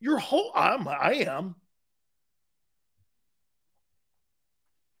 Your whole, I am.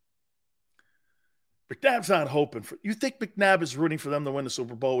 McNabb's not hoping for. You think McNabb is rooting for them to win the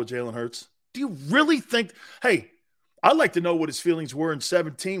Super Bowl with Jalen Hurts? Do you really think? Hey, I'd like to know what his feelings were in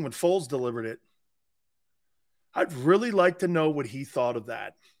 2017 when Foles delivered it. I'd really like to know what he thought of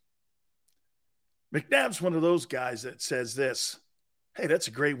that. McNabb's one of those guys that says this, hey, that's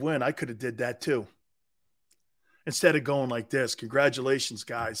a great win. I could have did that too. Instead of going like this, congratulations,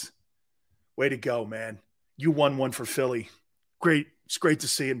 guys. Way to go, man. You won one for Philly. Great. It's great to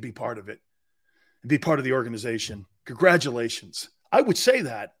see and be part of it. And be part of the organization. Congratulations. I would say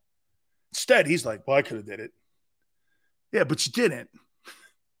that. Instead, he's like, well, I could have did it. Yeah, but you didn't.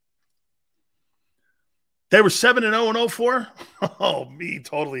 They were 7-0 in 04? Oh, he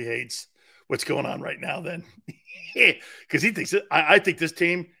totally hates what's going on right now then. Because he thinks, I think this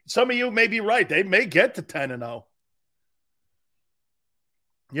team, some of you may be right. They may get to 10-0.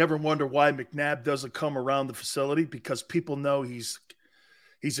 You ever wonder why McNabb doesn't come around the facility? Because people know he's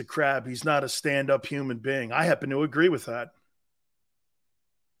He's a crab. He's not a stand-up human being. I happen to agree with that.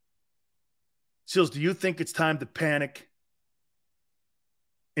 Seals, do you think it's time to panic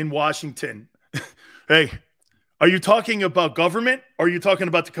in Washington? Hey, are you talking about government or are you talking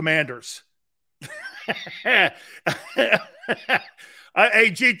about the Commanders? Hey,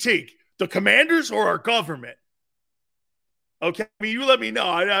 GT, the Commanders or our government? Okay, I mean, you let me know.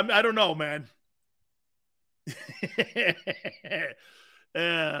 I don't know, man.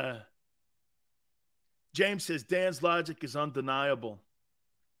 James says Dan's logic is undeniable.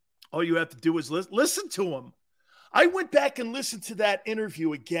 All you have to do is listen to him. I went back and listened to that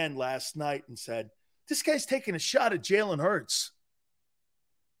interview again last night and said, this guy's taking a shot at Jalen Hurts.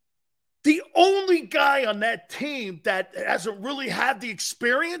 The only guy on that team that hasn't really had the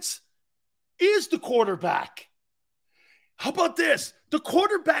experience is the quarterback. How about this? The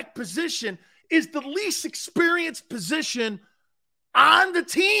quarterback position is the least experienced position on the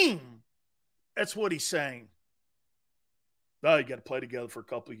team. That's what he's saying. Oh, you got to play together for a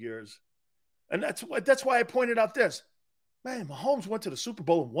couple of years. And that's why I pointed out this. Man, Mahomes went to the Super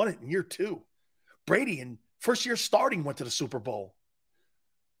Bowl and won it in year 2. Brady, in first year starting, went to the Super Bowl.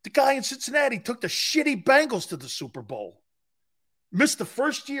 The guy in Cincinnati took the shitty Bengals to the Super Bowl. Missed the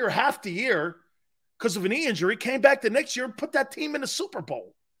first year, half the year, because of an knee injury. Came back the next year and put that team in the Super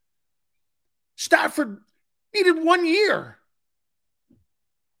Bowl. Stafford needed 1 year.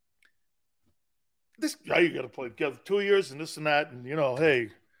 This guy, you got to play together 2 years and this and that. And, hey,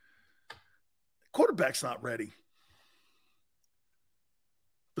 quarterback's not ready.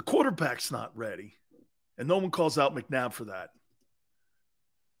 The quarterback's not ready. And no one calls out McNabb for that.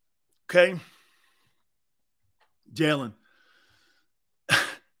 Okay? Jalen.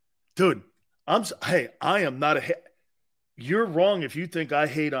 Dude, I am not you're wrong if you think I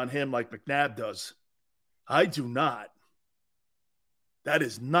hate on him like McNabb does. I do not. That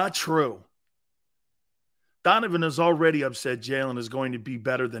is not true. Donovan is already upset Jalen is going to be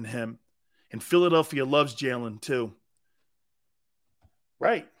better than him. And Philadelphia loves Jalen too.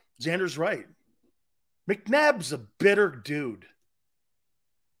 Right. Xander's right. McNabb's a bitter dude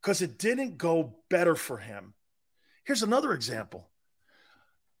because it didn't go better for him. Here's another example.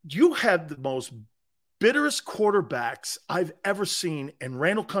 You have the most bitterest quarterbacks I've ever seen in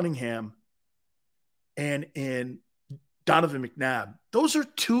Randall Cunningham and in Donovan McNabb. Those are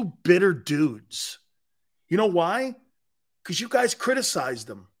two bitter dudes. You know why? Because you guys criticized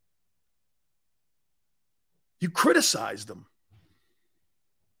them. You criticized them.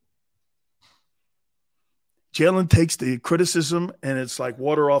 Jalen takes the criticism and it's like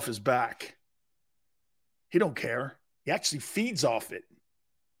water off his back. He don't care. He actually feeds off it.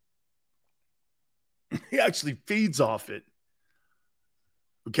 He actually feeds off it.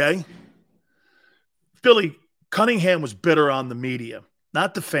 Okay? Billy, Cunningham was bitter on the media,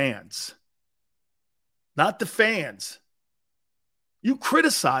 not the fans. Not the fans. You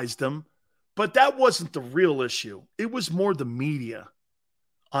criticized him, but that wasn't the real issue. It was more the media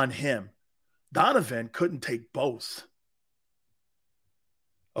on him. Donovan couldn't take both.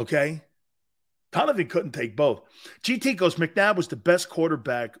 Okay? Donovan couldn't take both. GT goes, McNabb was the best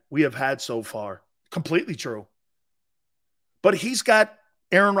quarterback we have had so far. Completely true. But he's got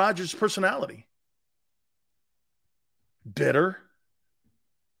Aaron Rodgers' personality. Bitter,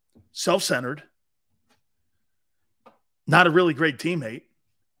 self-centered, not a really great teammate.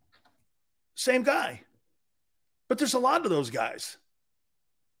 Same guy. But there's a lot of those guys.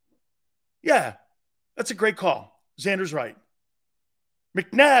 Yeah, that's a great call. Xander's right.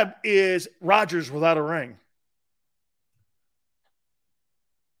 McNabb is Rodgers without a ring.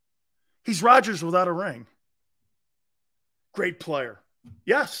 He's Rodgers without a ring. Great player.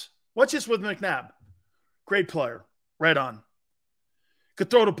 Yes. What's this with McNabb? Great player. Right on. Could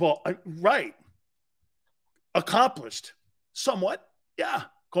throw the ball. Right. Accomplished. Somewhat. Yeah.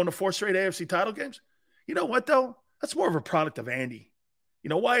 Going to 4 straight AFC title games. You know what, though? That's more of a product of Andy. You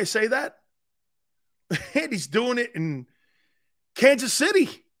know why I say that? Andy's doing it in Kansas City.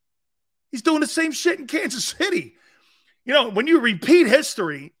 He's doing the same shit in Kansas City. You know, when you repeat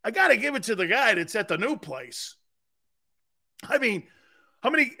history, I got to give it to the guy that's at the new place. I mean, how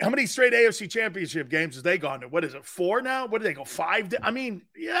many straight AFC championship games have they gone to? What is it, 4 now? What do they go, 5? I mean,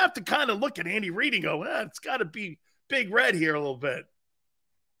 you have to kind of look at Andy Reid and go, it's got to be Big Red here a little bit.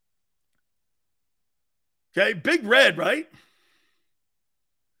 Okay, Big Red, right?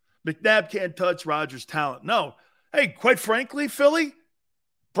 McNabb can't touch Rodgers' talent. No. Hey, quite frankly, Philly,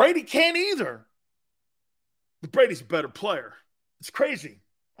 Brady can't either. But Brady's a better player. It's crazy.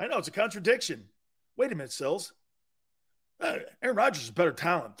 I know, it's a contradiction. Wait a minute, Sills. Aaron Rodgers is a better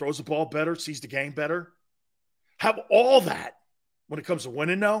talent. Throws the ball better, sees the game better. Have all that. When it comes to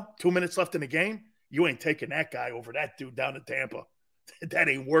winning, though, 2 minutes left in the game, you ain't taking that guy over that dude down in Tampa. That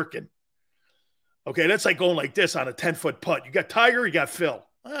ain't working. Okay, that's like going like this on a 10-foot putt. You got Tiger, you got Phil.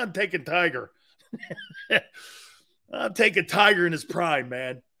 I'm taking Tiger. I'm taking Tiger in his prime,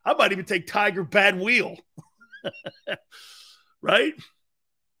 man. I might even take Tiger bad wheel. Right?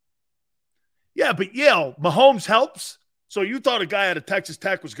 Yeah, but Mahomes helps. So you thought a guy out of Texas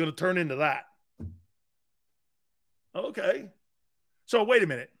Tech was going to turn into that. Okay. So wait a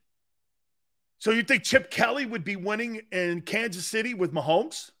minute. So you think Chip Kelly would be winning in Kansas City with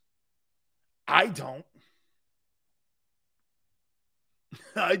Mahomes? I don't.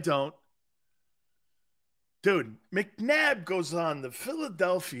 I don't. Dude, McNabb goes on the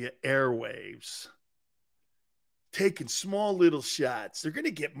Philadelphia airwaves taking small little shots. They're going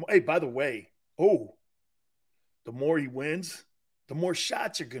to get – hey, by the way, the more he wins, the more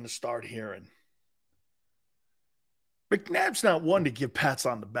shots you're going to start hearing. McNabb's not one to give pats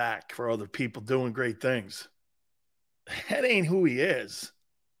on the back for other people doing great things. That ain't who he is.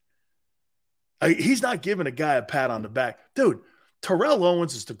 He's not giving a guy a pat on the back. Dude, Terrell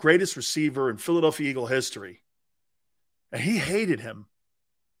Owens is the greatest receiver in Philadelphia Eagle history. And he hated him.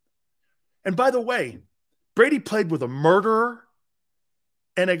 And by the way, Brady played with a murderer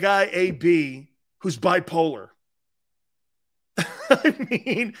and a guy, AB, who's bipolar. I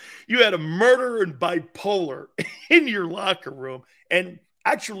mean, you had a murderer and bipolar in your locker room and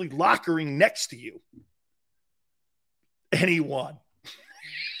actually lockering next to you. And he won.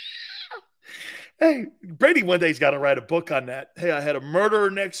 Hey, Brady one day's got to write a book on that. Hey, I had a murderer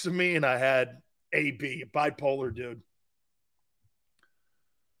next to me and I had AB, a bipolar dude.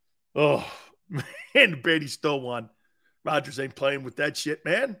 Oh, man, Brady still won. Rodgers ain't playing with that shit,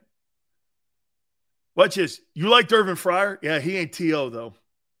 man. Watch this. You liked Irvin Fryer? Yeah, he ain't T.O., though.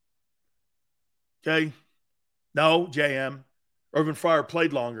 Okay? No, JM. Irvin Fryer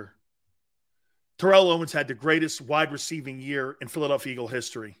played longer. Terrell Owens had the greatest wide receiving year in Philadelphia Eagle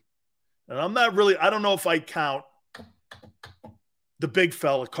history. And I don't know if I count the big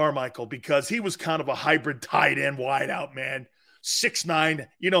fella, Carmichael, because he was kind of a hybrid tight end wideout, man. 6'9",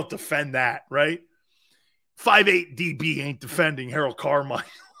 you don't defend that, right? 5'8" DB ain't defending Harold Carmichael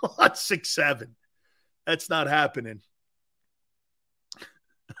at 6'7". That's not happening.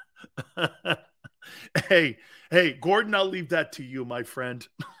 Hey, Gordon, I'll leave that to you, my friend.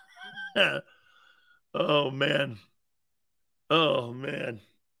 Oh, man.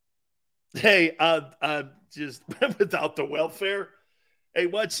 Hey, just without the welfare. Hey,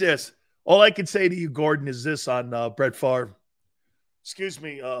 watch this. All I can say to you, Gordon, is this on Brett Favre. Excuse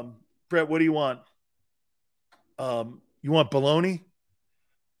me, Brett, what do you want? You want bologna?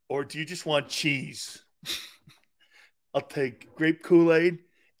 Or do you just want cheese? I'll take grape Kool-Aid,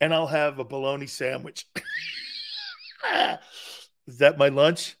 and I'll have a bologna sandwich. Is that my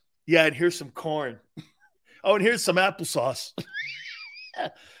lunch? Yeah, and here's some corn. Oh, and here's some applesauce.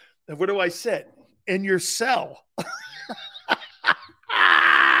 And where do I sit? In your cell.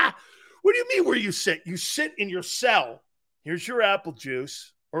 What do you mean where you sit? You sit in your cell. Here's your apple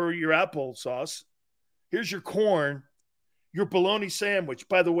juice or your applesauce. Here's your corn, your bologna sandwich.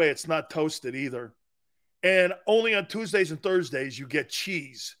 By the way, it's not toasted either. And only on Tuesdays and Thursdays, you get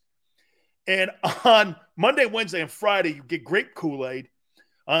cheese. And on Monday, Wednesday, and Friday, you get grape Kool-Aid.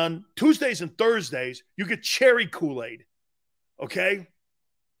 On Tuesdays and Thursdays, you get cherry Kool-Aid. Okay?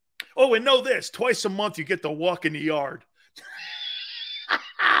 Oh, and know this. Twice a month, you get to walk in the yard.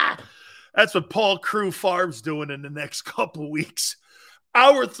 That's what Paul Crew Farm's doing in the next couple weeks.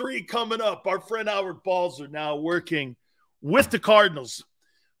 Hour 3 coming up. Our friend Howard Balzer now working with the Cardinals,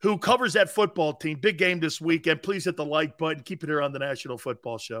 who covers that football team. Big game this weekend. Please hit the like button. Keep it here on the National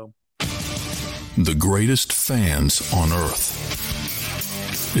Football Show. The greatest fans on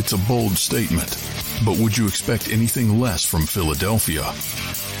earth. It's a bold statement, but would you expect anything less from Philadelphia?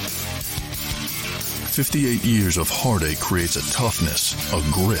 58 years of heartache creates a toughness, a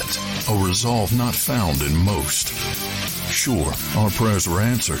grit, a resolve not found in most. Sure, our prayers were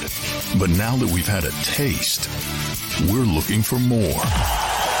answered, but now that we've had a taste, we're looking for more.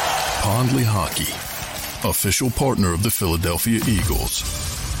 Pondley Hockey, official partner of the Philadelphia Eagles.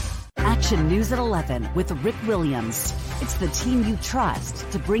 Action News at 11 with Rick Williams. It's the team you trust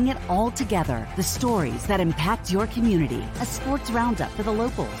to bring it all together. The stories that impact your community, a sports roundup for the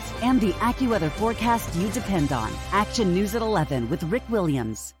locals, and the AccuWeather forecast you depend on. Action News at 11 with Rick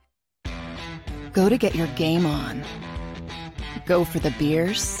Williams. Go to get your game on. Go for the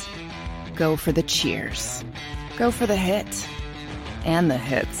beers. Go for the cheers. Go for the hit and the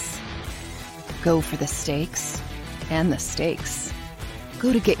hits. Go for the stakes and the stakes.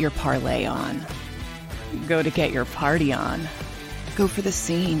 Go to get your parlay on. Go to get your party on. Go for the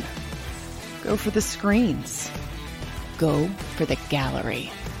scene. Go for the screens. Go for the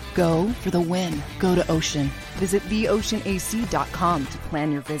gallery. Go for the win. Go to Ocean. Visit theoceanac.com to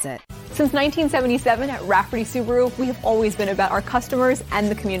plan your visit. Since 1977 at Rafferty Subaru, we have always been about our customers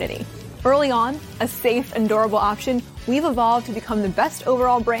and the community. Early on, a safe and durable option, we've evolved to become the best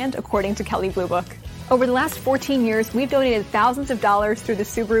overall brand according to Kelley Blue Book. Over the last 14 years, we've donated thousands of dollars through the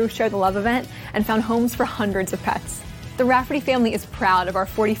Subaru Share the Love event and found homes for hundreds of pets. The Rafferty family is proud of our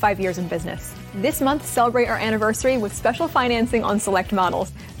 45 years in business. This month, celebrate our anniversary with special financing on select models.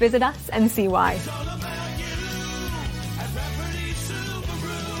 Visit us and see why.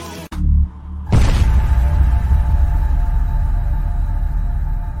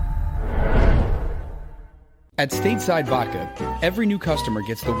 At Stateside Vodka, every new customer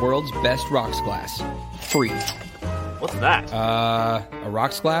gets the world's best rocks glass. Free. What's that? A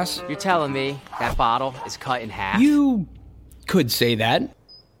rocks glass? You're telling me that bottle is cut in half? You could say that.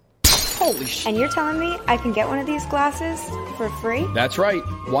 Holy shit. And you're telling me I can get one of these glasses for free? That's right.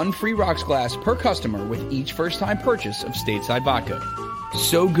 One free rocks glass per customer with each first-time purchase of Stateside Vodka.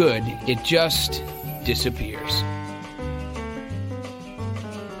 So good, it just disappears.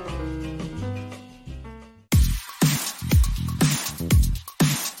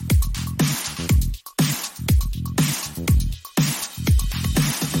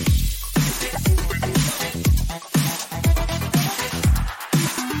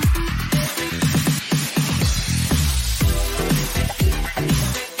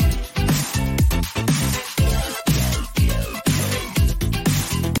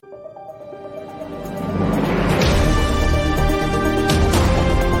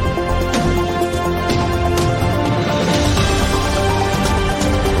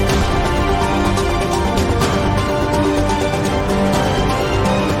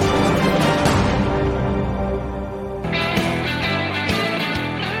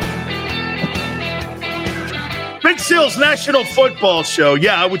 National Football Show.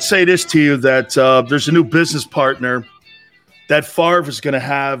 Yeah, I would say this to you, that there's a new business partner that Favre is going to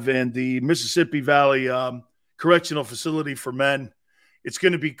have in the Mississippi Valley Correctional Facility for Men. It's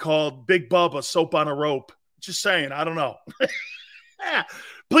going to be called Big Bubba Soap on a Rope. Just saying, I don't know.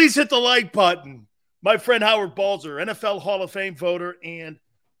 Please hit the like button. My friend Howard Balzer, NFL Hall of Fame voter, and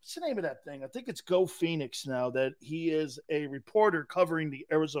what's the name of that thing? I think it's Go Phoenix now, that he is a reporter covering the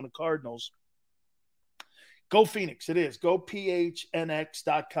Arizona Cardinals. Go Phoenix, it is.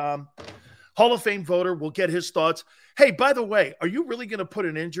 GoPHNX.com. Hall of Fame voter. We'll get his thoughts. Hey, by the way, are you really going to put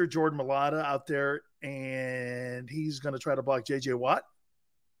an injured Jordan Mailata out there and he's going to try to block J.J. Watt?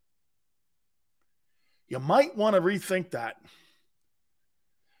 You might want to rethink that.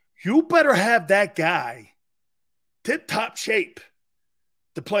 You better have that guy tip-top shape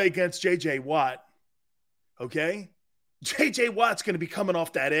to play against J.J. Watt, okay? J.J. Watt's going to be coming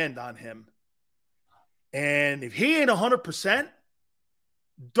off that end on him. And if he ain't 100%,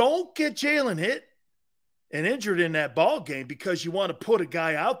 don't get Jalen hit and injured in that ball game because you want to put a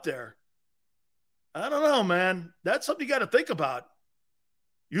guy out there. I don't know, man. That's something you got to think about.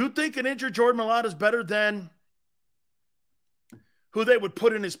 You think an injured Jordan Mailata is better than who they would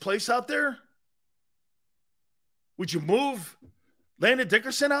put in his place out there? Would you move Landon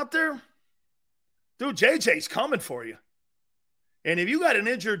Dickerson out there? Dude, JJ's coming for you. And if you got an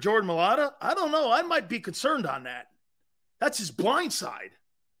injured Jordan Mailata, I don't know. I might be concerned on that. That's his blind side.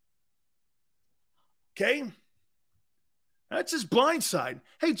 Okay? That's his blind side.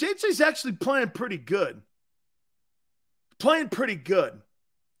 Hey, JJ's actually playing pretty good. Playing pretty good.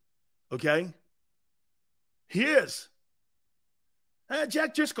 Okay? He is.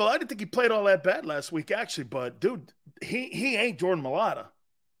 Jack Driscoll, I didn't think he played all that bad last week, actually. But, dude, he ain't Jordan Mailata.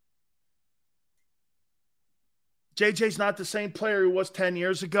 JJ's not the same player he was 10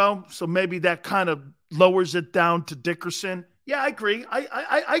 years ago, so maybe that kind of lowers it down to Dickerson. Yeah, I agree.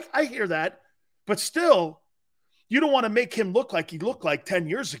 I hear that. But still, you don't want to make him look like he looked like 10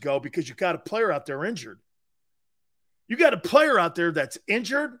 years ago because you got a player out there injured. You got a player out there that's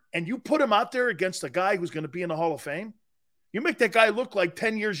injured, and you put him out there against a guy who's going to be in the Hall of Fame. You make that guy look like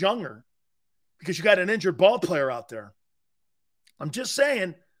 10 years younger because you got an injured ball player out there. I'm just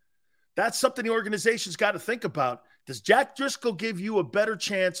saying, that's something the organization's got to think about. Does Jack Driscoll give you a better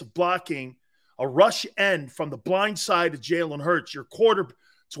chance of blocking a rush end from the blind side of Jalen Hurts, your quarter?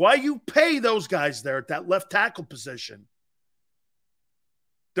 It's why you pay those guys there at that left tackle position.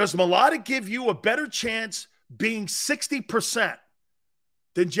 Does Mailata give you a better chance being 60%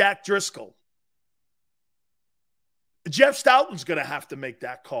 than Jack Driscoll? Jeff Stoutland's going to have to make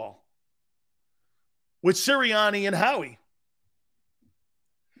that call with Sirianni and Howie.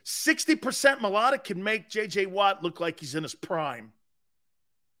 60% Mailata can make J.J. Watt look like he's in his prime.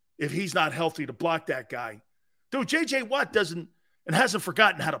 if he's not healthy to block that guy. Dude, J.J. Watt doesn't and hasn't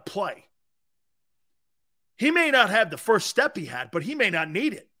forgotten how to play. He may not have the first step he had, but he may not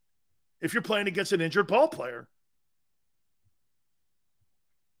need it if you're playing against an injured ball player.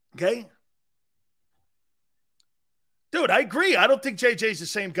 Okay? Dude, I agree. I don't think JJ's the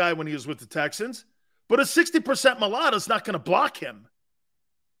same guy when he was with the Texans, but a 60% Mulata is not going to block him.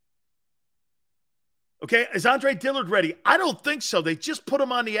 Okay, is Andre Dillard ready? I don't think so. They just put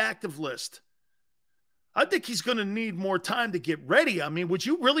him on the active list. I think he's going to need more time to get ready. I mean, would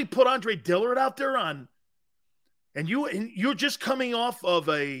you really put Andre Dillard out there on? And you're just coming off of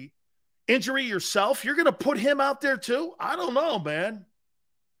a injury yourself. You're going to put him out there too? I don't know, man.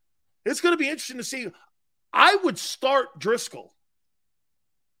 It's going to be interesting to see. I would start Driscoll.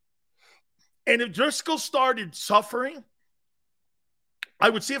 And if Driscoll started suffering, I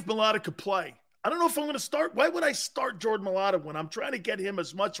would see if Mulata could play. I don't know if I'm going to start. Why would I start Jordan Mulata when I'm trying to get him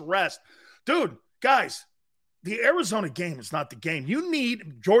as much rest? Dude, guys, the Arizona game is not the game. You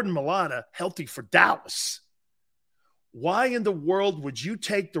need Jordan Mulata healthy for Dallas. Why in the world would you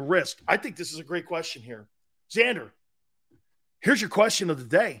take the risk? I think this is a great question here. Xander, here's your question of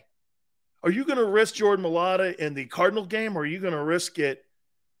the day. Are you going to risk Jordan Mulata in the Cardinal game, or are you going to risk it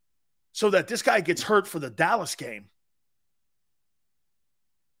so that this guy gets hurt for the Dallas game?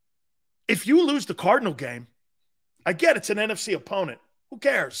 If you lose the Cardinal game, I get it's an NFC opponent. Who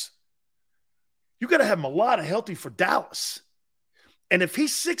cares? You got to have Mulata healthy for Dallas. And if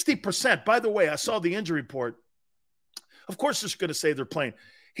he's 60%, by the way, I saw the injury report. Of course, they're going to say they're playing.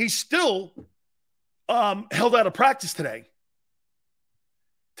 He's still held out of practice today.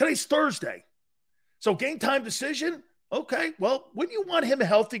 Today's Thursday. So game time decision? Okay, well, wouldn't you want him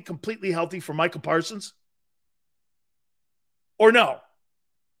healthy, completely healthy for Micah Parsons? Or no?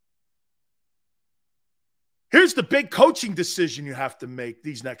 Here's the big coaching decision you have to make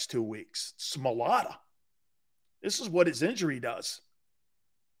these next 2 weeks. It's Mulata. This is what his injury does.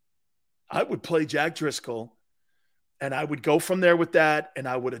 I would play Jack Driscoll, and I would go from there with that, and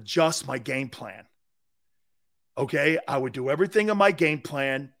I would adjust my game plan. Okay? I would do everything in my game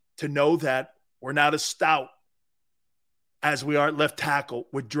plan to know that we're not as stout as we are at left tackle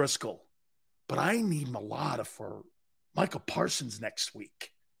with Driscoll. But I need Mulata for Michael Parsons next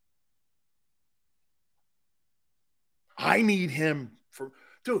week. I need him for,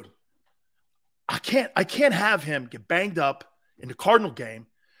 dude, I can't have him get banged up in the Cardinal game.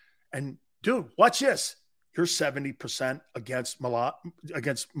 And dude, watch this. You're 70% against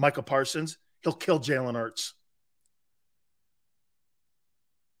Michael Parsons. He'll kill Jalen Hurts.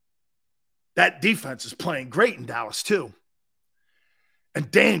 That defense is playing great in Dallas too.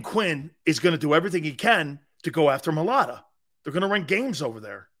 And Dan Quinn is going to do everything he can to go after Mulata. They're going to run games over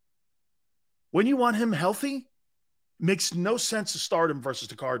there. When you want him healthy, makes no sense to start him versus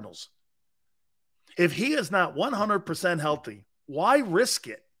the Cardinals. If he is not 100% healthy, why risk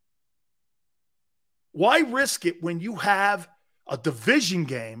it? Why risk it when you have a division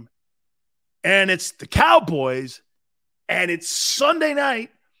game and it's the Cowboys and it's Sunday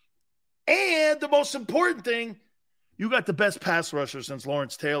night, and the most important thing, you got the best pass rusher since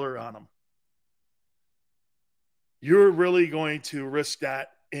Lawrence Taylor on him. You're really going to risk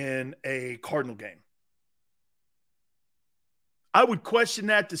that in a Cardinal game. I would question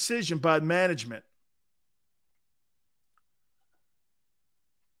that decision by management.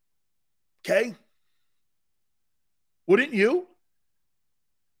 Okay? Wouldn't you?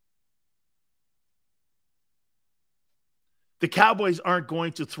 The Cowboys aren't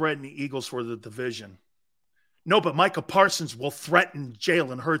going to threaten the Eagles for the division. No, but Micah Parsons will threaten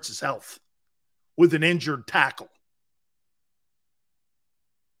Jalen Hurts' health with an injured tackle.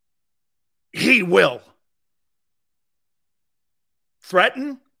 He will.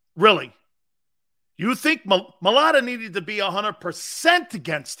 Threaten? Really? You think Mulata needed to be 100%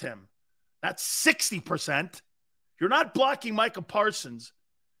 against him? That's 60%. You're not blocking Micah Parsons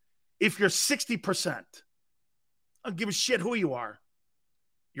if you're 60%. I don't give a shit who you are.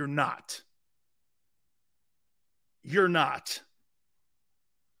 You're not. You're not.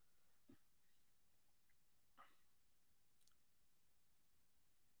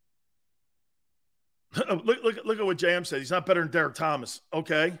 Look at what JM said. He's not better than Derek Thomas.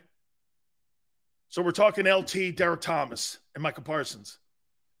 Okay. So we're talking LT, Derek Thomas, and Michael Parsons.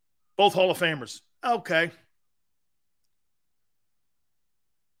 Both Hall of Famers. Okay.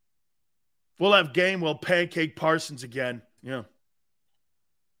 We'll have game. We'll pancake Parsons again. Yeah.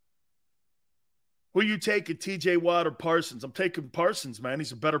 Who you taking, TJ Watt or Parsons? I'm taking Parsons, man.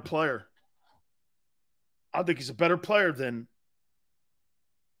 He's a better player. I think he's a better player than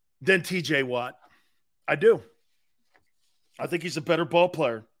TJ Watt. I do. I think he's a better ball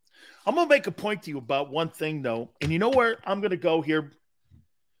player. I'm going to make a point to you about one thing, though. And you know where I'm going to go here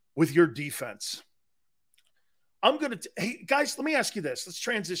with your defense? Hey, guys, let me ask you this. Let's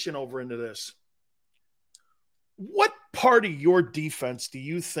transition over into this. What part of your defense do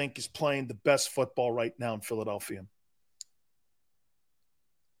you think is playing the best football right now in Philadelphia?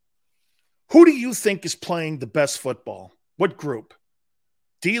 Who do you think is playing the best football? What group?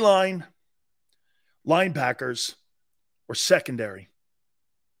 D-line, linebackers, or secondary?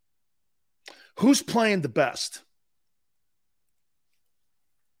 Who's playing the best?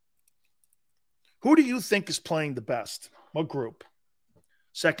 Who do you think is playing the best? What group?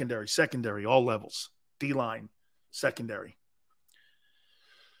 Secondary, all levels. D-line, secondary.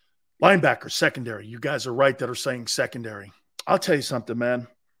 Linebacker, secondary. You guys are right that are saying secondary. I'll tell you something, man.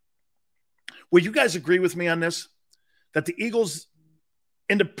 Will you guys agree with me on this? That the Eagles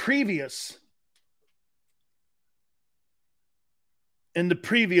in the previous,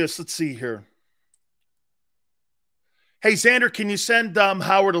 let's see here. Hey, Xander, can you send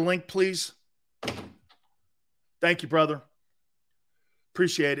Howard a link, please? Thank you, brother.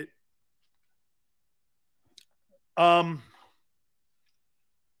 Appreciate it. The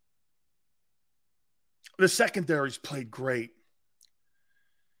secondary's played great.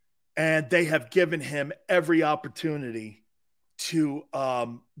 And they have given him every opportunity to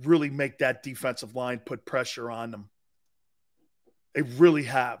really make that defensive line put pressure on them. They really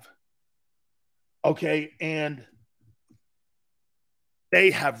have. Okay, and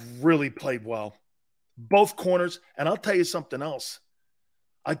they have really played well. Both corners, and I'll tell you something else.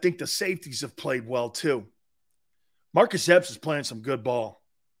 I think the safeties have played well too. Marcus Epps is playing some good ball.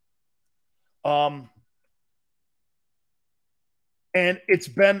 And it's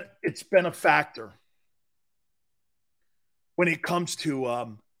been a factor when it comes to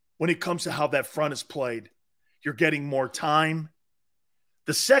how that front is played. You're getting more time.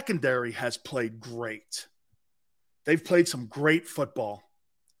 The secondary has played great. They've played some great football.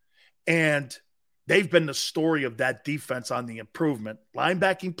 And they've been the story of that defense on the improvement.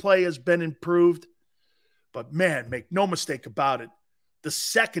 Linebacking play has been improved. But, man, make no mistake about it, the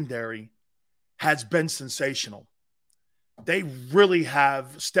secondary has been sensational. They really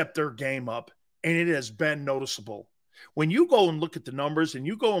have stepped their game up, and it has been noticeable. When you go and look at the numbers and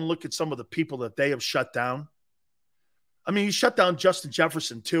you go and look at some of the people that they have shut down, I mean, you shut down Justin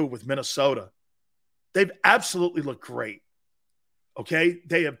Jefferson, too, with Minnesota. They've absolutely looked great, okay?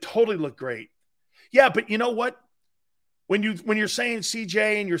 They have totally looked great. Yeah, but you know what? When you're saying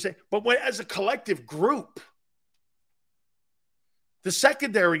CJ and you're saying, but as a collective group, the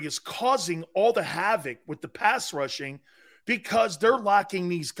secondary is causing all the havoc with the pass rushing because they're locking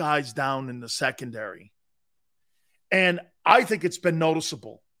these guys down in the secondary. And I think it's been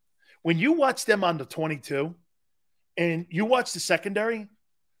noticeable. When you watch them on the 22 and you watch the secondary,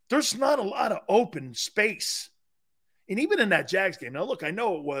 there's not a lot of open space. And even in that Jags game, now look, I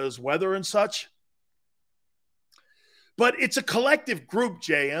know it was weather and such, but it's a collective group,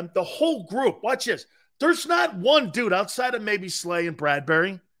 JM. The whole group. Watch this. There's not one dude outside of maybe Slay and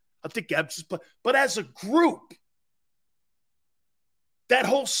Bradbury. I think Epps, but as a group, that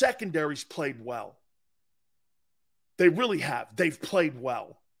whole secondary's played well. They really have. They've played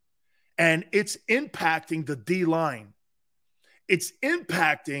well. And it's impacting the D-line. It's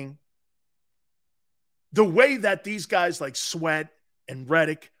impacting the way that these guys like Sweat and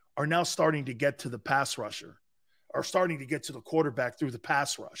Reddick are now starting to get to the pass rusher, are starting to get to the quarterback through the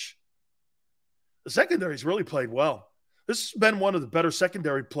pass rush. The secondary's really played well. This has been one of the better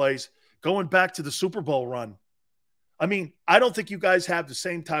secondary plays going back to the Super Bowl run. I mean, I don't think you guys have the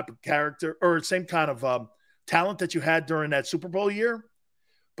same type of character or same kind of talent that you had during that Super Bowl year,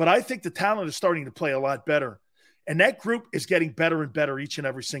 but I think the talent is starting to play a lot better. And that group is getting better and better each and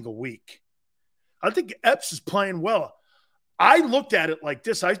every single week. I think Epps is playing well. I looked at it like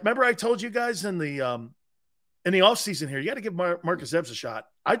this. I remember I told you guys in the offseason here, you got to give Marcus Epps a shot.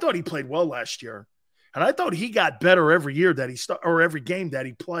 I thought he played well last year. And I thought he got better every year that or every game that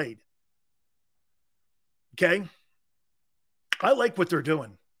he played. Okay? I like what they're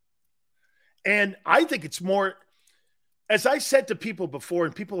doing. And I think it's more, as I said to people before,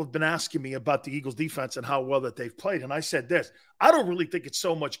 and people have been asking me about the Eagles defense and how well that they've played. And I said this, I don't really think it's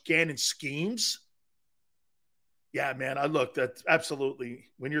so much Gannon schemes. Yeah, man, I looked at absolutely.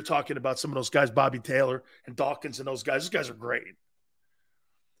 When you're talking about some of those guys, Bobby Taylor and Dawkins and those guys are great.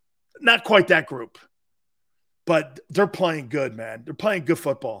 Not quite that group. But they're playing good, man. They're playing good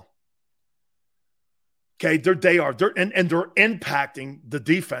football. Okay, they are. They're impacting the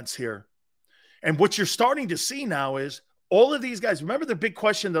defense here. And what you're starting to see now is all of these guys. Remember the big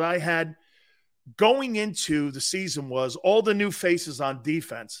question that I had going into the season was all the new faces on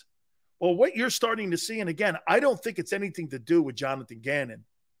defense. Well, what you're starting to see, and again, I don't think it's anything to do with Jonathan Gannon.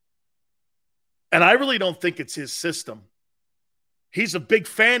 And I really don't think it's his system. He's a big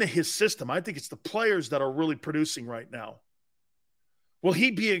fan of his system. I think it's the players that are really producing right now. Will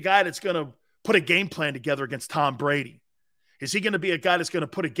he be a guy that's going to put a game plan together against Tom Brady? Is he going to be a guy that's going to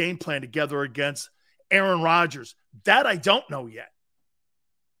put a game plan together against Aaron Rodgers? That I don't know yet.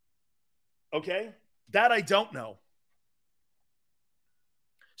 Okay? That I don't know.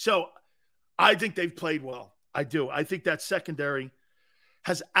 So I think they've played well. I do. I think that secondary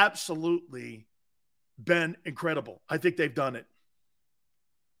has absolutely been incredible. I think they've done it.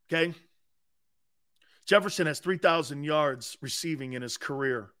 Okay? Jefferson has 3,000 yards receiving in his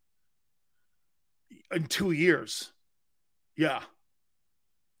career in 2 years. Yeah.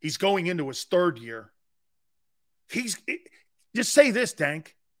 He's going into his third year. Just say this,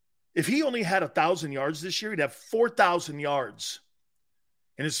 Dank. If he only had 1,000 yards this year, he'd have 4,000 yards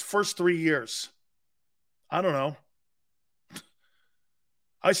in his first 3 years. I don't know.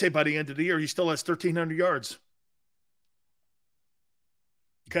 I say by the end of the year, he still has 1,300 yards.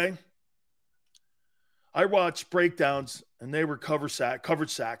 Okay? I watch breakdowns, and they were covered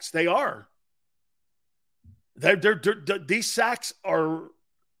sacks. They are. These sacks are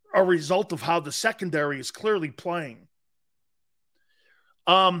a result of how the secondary is clearly playing.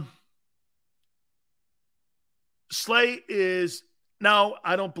 Slay is no,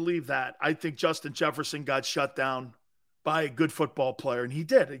 I don't believe that. I think Justin Jefferson got shut down by a good football player, and he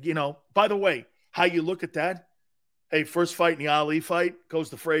did. You know, by the way, how you look at that? Hey, first fight in the Ali fight goes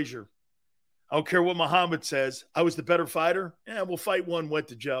to Frazier. I don't care what Muhammad says. I was the better fighter. Yeah, we'll fight one, went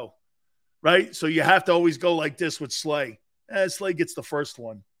to Joe. Right? So you have to always go like this with Slay. Slay gets the first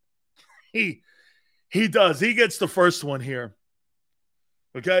one. He does. He gets the first one here.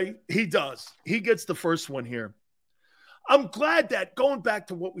 Okay? He does. He gets the first one here. I'm glad that, going back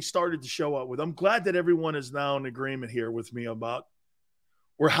to what we started the show out with, I'm glad that everyone is now in agreement here with me about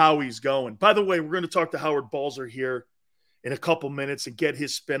where Howie's going. By the way, we're going to talk to Howard Balzer here in a couple minutes and get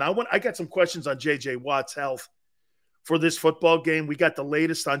his spin. I got some questions on J.J. Watt's health for this football game. We got the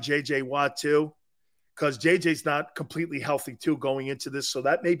latest on J.J. Watt too, because J.J.'s not completely healthy too going into this, so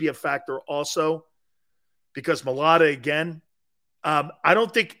that may be a factor also, because Mulata, again,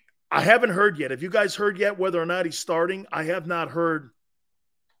 I haven't heard yet. Have you guys heard yet whether or not he's starting? I have not heard.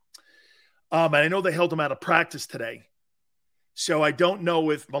 And I know they held him out of practice today. So I don't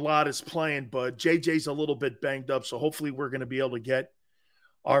know if Mulata's playing, but JJ's a little bit banged up. So hopefully we're going to be able to get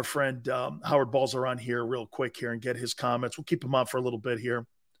our friend Howard Balzer on here real quick here and get his comments. We'll keep him on for a little bit here.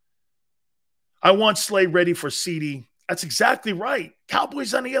 I want Slay ready for CD. That's exactly right.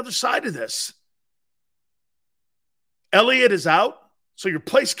 Cowboys on the other side of this. Elliott is out, so your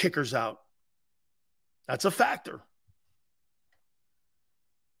place kicker's out. That's a factor.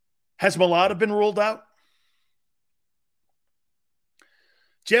 Has Mulata been ruled out?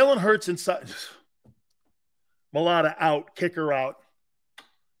 Jalen Hurts inside. Mulata out, kicker out.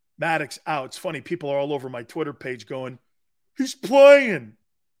 Maddox out. It's funny, people are all over my Twitter page going, he's playing.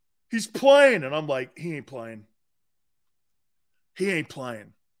 He's playing. And I'm like, he ain't playing. He ain't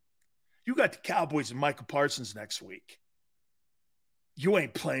playing. You got the Cowboys and Micah Parsons next week. You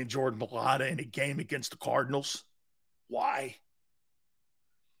ain't playing Jordan Mulata in a game against the Cardinals. Why?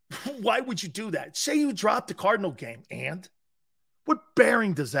 Why would you do that? Say you drop the Cardinal game, and what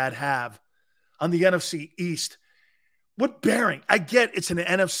bearing does that have on the NFC East? What bearing? I get it's an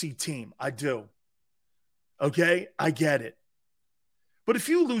NFC team. I do. Okay? I get it. But if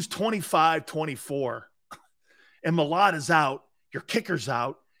you lose 25-24 and Mulata's out, your kicker's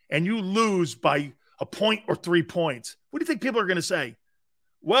out, and you lose by a point or 3 points, what do you think people are going to say?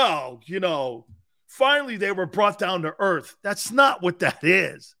 Well, finally they were brought down to earth. That's not what that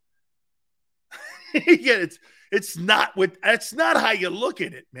is. Yeah, it's not how you look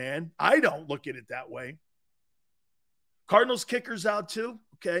at it, man. I don't look at it that way. Cardinals kicker's out too.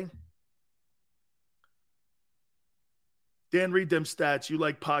 Okay. Dan, read them stats. You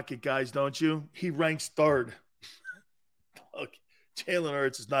like pocket guys, don't you? He ranks third. Look, Jalen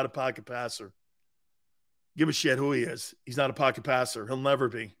Hurts is not a pocket passer. Give a shit who he is. He's not a pocket passer. He'll never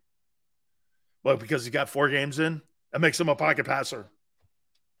be. Well, because he got 4 games in, that makes him a pocket passer.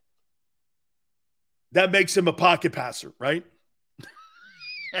 That makes him a pocket passer, right?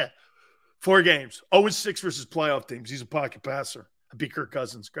 4 games. 0-6 versus playoff teams. He's a pocket passer. I beat Kirk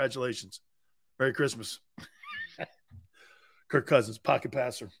Cousins. Congratulations. Merry Christmas. Kirk Cousins, pocket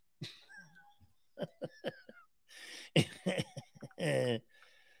passer.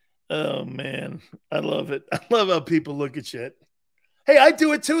 Oh, man. I love it. I love how people look at shit. Hey, I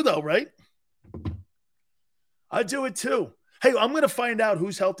do it too, though, right? I do it too. Hey, I'm going to find out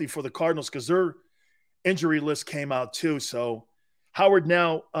who's healthy for the Cardinals because their injury list came out too. So Howard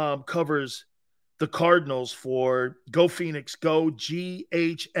now covers the Cardinals for Go Phoenix, go,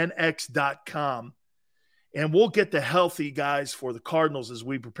 GHNX.com. And we'll get the healthy guys for the Cardinals as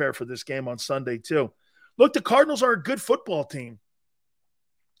we prepare for this game on Sunday too. Look, the Cardinals are a good football team.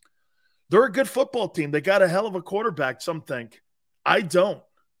 They're a good football team. They got a hell of a quarterback, some think. I don't.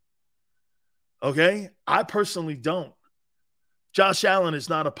 Okay? I personally don't. Josh Allen is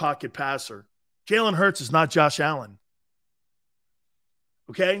not a pocket passer. Jalen Hurts is not Josh Allen.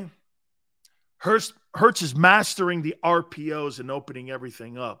 Okay? Hurts is mastering the RPOs and opening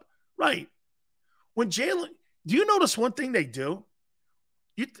everything up. Right. When Jalen, do you notice one thing they do?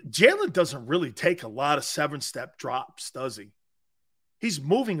 Jalen doesn't really take a lot of 7-step drops, does he? He's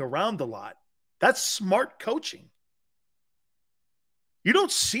moving around a lot. That's smart coaching. You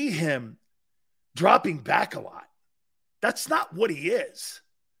don't see him dropping back a lot. That's not what he is.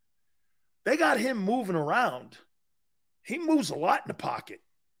 They got him moving around. He moves a lot in the pocket.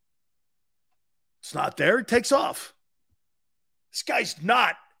 It's not there. He takes off. This guy's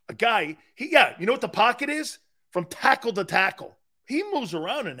not a guy. You know what the pocket is? From tackle to tackle. He moves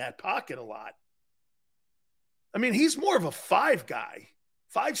around in that pocket a lot. I mean, he's more of a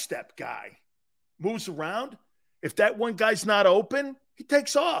 5-step guy. Moves around. If that one guy's not open, he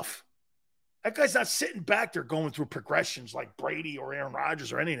takes off. That guy's not sitting back there going through progressions like Brady or Aaron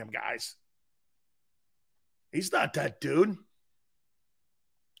Rodgers or any of them guys. He's not that dude.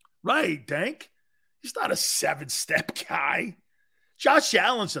 Right, Dank? He's not a 7-step guy. Josh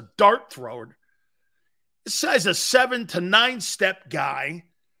Allen's a dart thrower. This guy's a 7 to 9-step guy,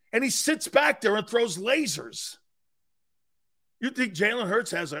 and he sits back there and throws lasers. You think Jalen Hurts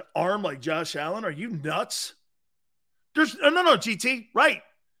has an arm like Josh Allen? Are you nuts? No, GT. Right.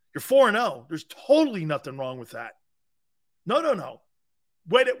 You're 4-0. There's totally nothing wrong with that. No.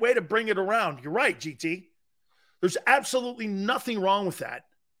 Way to bring it around. You're right, GT. There's absolutely nothing wrong with that.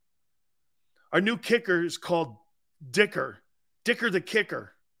 Our new kicker is called Dicker. Dicker the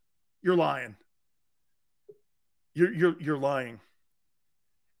kicker. You're lying. You're lying.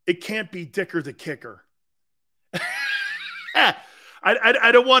 It can't be Dicker the kicker.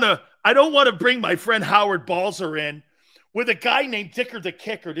 I don't want to bring my friend Howard Balzer in with a guy named Dicker the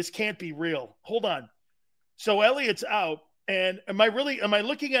kicker. This can't be real. Hold on. So Elliott's out, and am I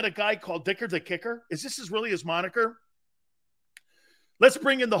looking at a guy called Dicker the kicker? Is this really his moniker? Let's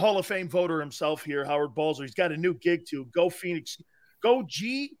bring in the Hall of Fame voter himself here, Howard Balzer. He's got a new gig too. Go Phoenix. Go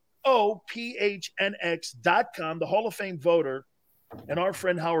GOPHNX.com, the Hall of Fame voter, and our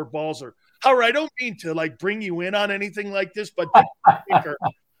friend Howard Balzer. Howard, I don't mean to bring you in on anything like this, but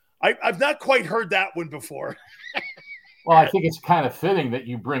I've not quite heard that one before. Well, I think it's kind of fitting that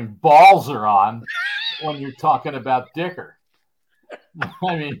you bring Balzer on when you're talking about Dicker.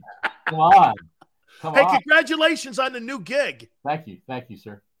 I mean, come on. Hey, congratulations on the new gig. Thank you,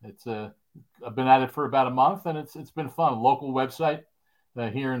 sir. It's I've been at it for about a month, and it's been fun. Local website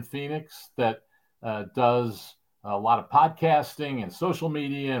here in Phoenix that does a lot of podcasting and social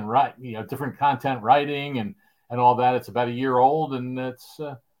media and different content writing and all that. It's about a year old, and it's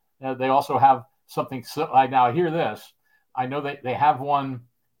they also have something. Now I hear this. I know that they have one.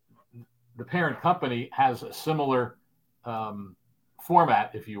 The parent company has a similar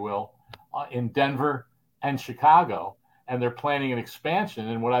format, if you will, in Denver and Chicago, and they're planning an expansion.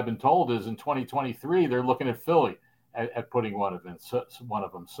 And what I've been told is in 2023 they're looking at Philly at putting one of them. So,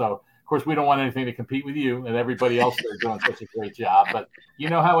 of course, we don't want anything to compete with you and everybody else that are doing such a great job. But you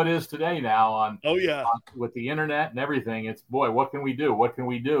know how it is today now on with the internet and everything. It's what can we do? What can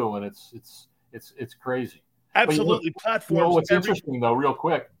we do? And it's crazy. Absolutely, platforms. What's interesting though, real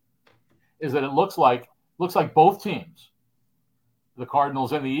quick, is that it looks like both teams, the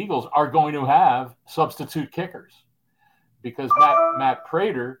Cardinals and the Eagles, are going to have substitute kickers because Matt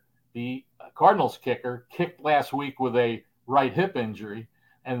Prater, the Cardinals kicker, kicked last week with a right hip injury,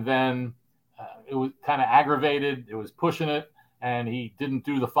 and then it was kind of aggravated. It was pushing it, and he didn't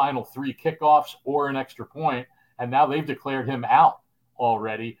do the final 3 kickoffs or an extra point, and now they've declared him out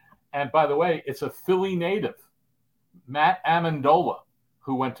already. And by the way, it's a Philly native, Matt Amendola,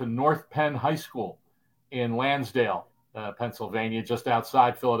 who went to North Penn High School in Lansdale, Pennsylvania, just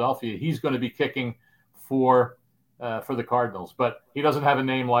outside Philadelphia. He's going to be kicking for the Cardinals, but he doesn't have a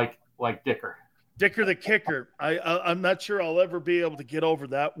name like Dicker. Dicker the kicker. I'm not sure I'll ever be able to get over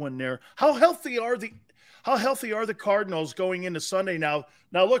that one there. How healthy are the Cardinals going into Sunday now?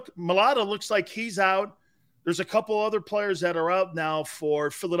 Now look, Mulata looks like he's out. There's a couple other players that are out now for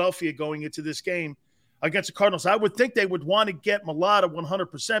Philadelphia going into this game. against the Cardinals. I would think they would want to get Mulata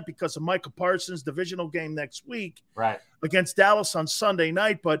 100% because of Michael Parsons' divisional game next week against Dallas on Sunday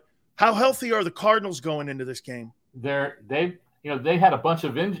night. But how healthy are the Cardinals going into this game? They had a bunch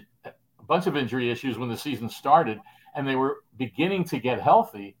of injury issues when the season started, and they were beginning to get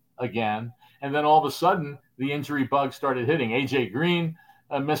healthy again. And then all of a sudden, the injury bug started hitting. A.J. Green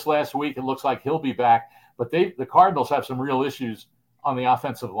missed last week. It looks like he'll be back. But the Cardinals have some real issues on the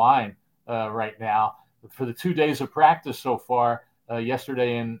offensive line right now. For the 2 days of practice so far,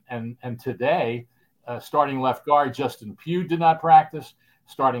 yesterday and today, starting left guard Justin Pugh did not practice.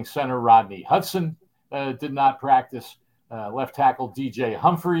 Starting center Rodney Hudson did not practice. Left tackle DJ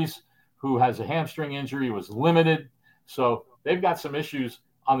Humphreys, who has a hamstring injury, was limited. So they've got some issues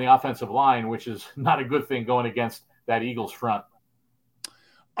on the offensive line, which is not a good thing going against that Eagles front.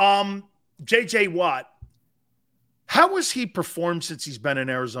 J.J. Watt, how has he performed since he's been in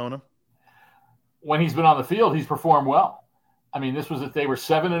Arizona? When he's been on the field, he's performed well. I mean, this was that they were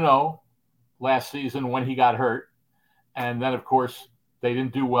 7-0 last season when he got hurt. And then, of course, they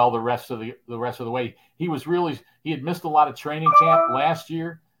didn't do well the rest of the way. He had missed a lot of training camp last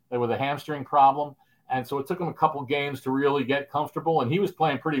year with a hamstring problem. And so it took him a couple games to really get comfortable. And he was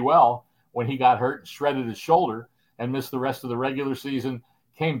playing pretty well when he got hurt and shredded his shoulder and missed the rest of the regular season,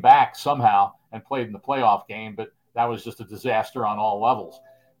 came back somehow and played in the playoff game. But that was just a disaster on all levels.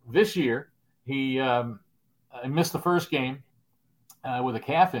 This year, he missed the first game with a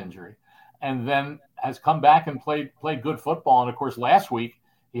calf injury and then has come back and played good football. And, of course, last week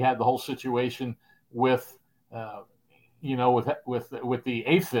he had the whole situation with the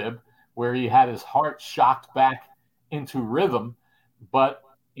AFib, where he had his heart shocked back into rhythm, but,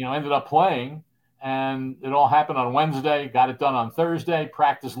 ended up playing. And it all happened on Wednesday, got it done on Thursday,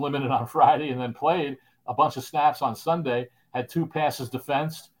 practice limited on Friday, and then played a bunch of snaps on Sunday, had 2 passes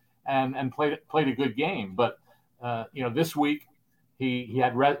defensed, and played a good game. But, this week he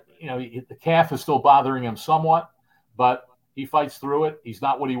had the calf is still bothering him somewhat, but he fights through it. He's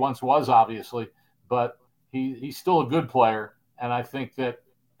not what he once was, obviously, but he's still a good player. And I think that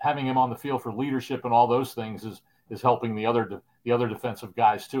having him on the field for leadership and all those things is helping the other defensive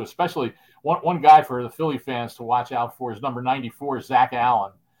guys too. Especially one guy for the Philly fans to watch out for is number 94, Zach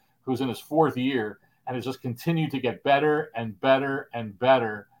Allen, who's in his 4th year and has just continued to get better and better and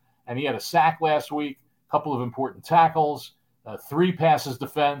better. And he had a sack last week, a couple of important tackles, 3 passes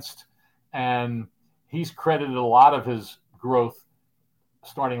defensed, and he's credited a lot of his growth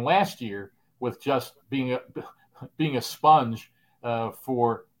starting last year with just being a sponge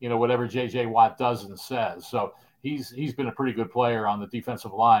for whatever J.J. Watt does and says. So he's been a pretty good player on the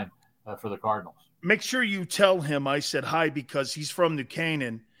defensive line for the Cardinals. Make sure you tell him I said hi, because he's from New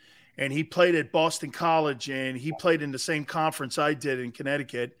Canaan and he played at Boston College and he played in the same conference I did in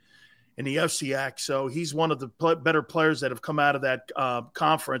Connecticut in the FCAC. So he's one of the better players that have come out of that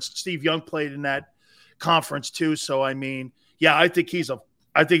conference. Steve Young played in that conference too. So, I mean, yeah, I think he's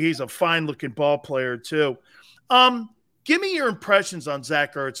a fine looking ball player too. Give me your impressions on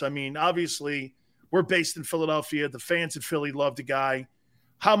Zach Ertz. I mean, obviously we're based in Philadelphia. The fans in Philly love the guy.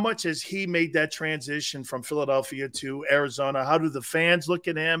 How much has he made that transition from Philadelphia to Arizona? How do the fans look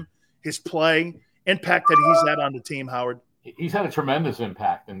at him, his play, impact that he's had on the team, Howard? He's had a tremendous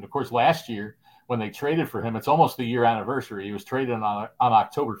impact. And, of course, last year when they traded for him, it's almost the year anniversary. He was traded on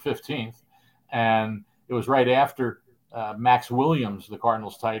October 15th, and it was right after Max Williams, the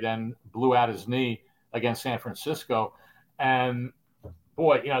Cardinals tight end, blew out his knee against San Francisco. And,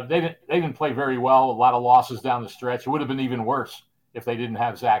 boy, they didn't play very well, a lot of losses down the stretch. It would have been even worse if they didn't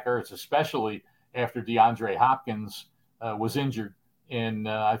have Zach Ertz, especially after DeAndre Hopkins was injured in,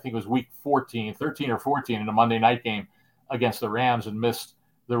 I think it was week 13 or 14 in a Monday night game against the Rams and missed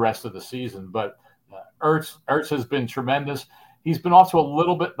the rest of the season. But Ertz has been tremendous. He's been off to a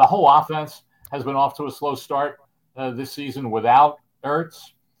little bit – the whole offense has been off to a slow start this season without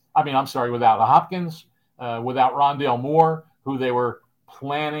without Hopkins, without Rondale Moore, who they were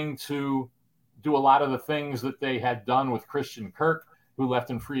planning to do a lot of the things that they had done with Christian Kirk, who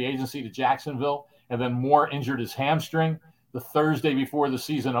left in free agency to Jacksonville, and then Moore injured his hamstring the Thursday before the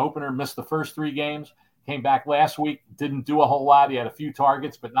season opener, missed the first 3 games, came back last week, didn't do a whole lot. He had a few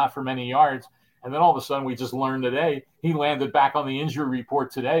targets, but not for many yards. And then all of a sudden, we just learned today, he landed back on the injury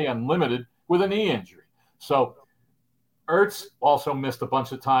report today, unlimited, with a knee injury. So Ertz also missed a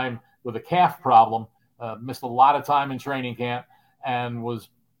bunch of time with a calf problem, missed a lot of time in training camp, and was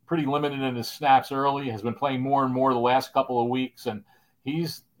pretty limited in his snaps early, has been playing more and more the last couple of weeks. And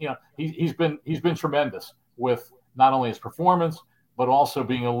he's been tremendous with not only his performance, but also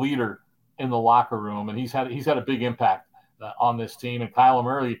being a leader in the locker room. And he's had a big impact on this team. And Kyler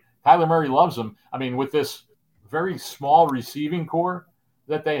Murray Kyler Murray loves him. I mean, with this very small receiving core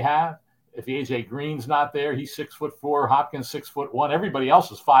that they have, if AJ Green's not there, he's 6'4", Hopkins 6'1". Everybody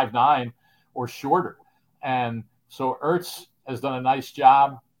else is 5'9" or shorter. And so Ertz has done a nice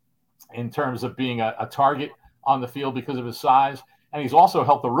job in terms of being a target on the field because of his size. And he's also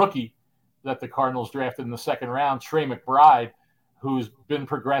helped the rookie that the Cardinals drafted in the second round, Trey McBride, who's been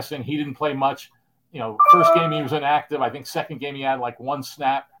progressing. He didn't play much. First game he was inactive. I think second game he had like 1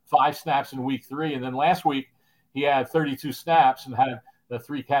 snap, 5 snaps in week 3. And then last week he had 32 snaps and had the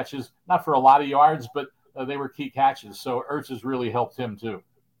 3 catches, not for a lot of yards, but they were key catches. So Ertz has really helped him too.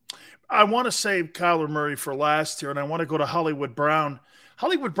 I want to save Kyler Murray for last here, and I want to go to Hollywood Brown.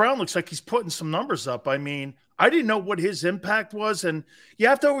 Hollywood Brown looks like he's putting some numbers up. I mean, I didn't know what his impact was. And you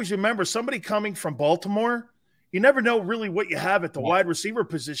have to always remember, somebody coming from Baltimore, you never know really what you have at the wide receiver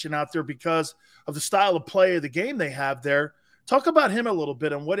position out there because of the style of play of the game they have there. Talk about him a little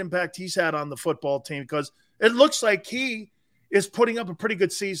bit and what impact he's had on the football team, because it looks like he is putting up a pretty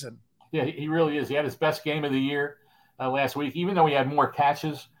good season. Yeah, he really is. He had his best game of the year last week, even though he had more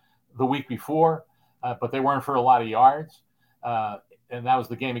catches the week before, but they weren't for a lot of yards. And that was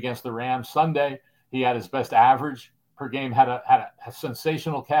the game against the Rams. Sunday, he had his best average per game, had a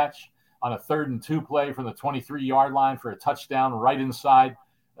sensational catch on a 3rd and 2 play from the 23-yard line for a touchdown right inside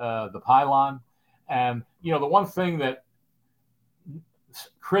the pylon. And, the one thing that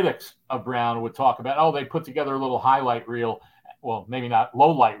critics of Brown would talk about, they put together a little highlight reel, well, maybe not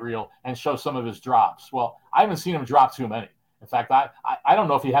low light reel, and show some of his drops. Well, I haven't seen him drop too many. In fact, I don't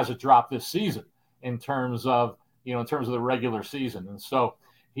know if he has a drop this season in terms of the regular season. And so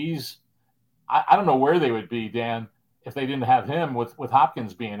I don't know where they would be, Dan, if they didn't have him with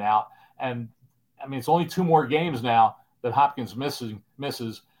Hopkins being out. And I mean, it's only 2 more games now that Hopkins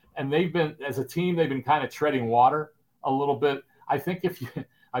misses. And they've been, as a team, they've been kind of treading water a little bit. I think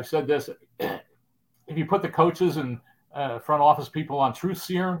I've said this, if you put the coaches and front office people on truth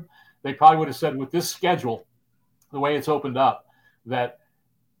serum, they probably would have said with this schedule, the way it's opened up, that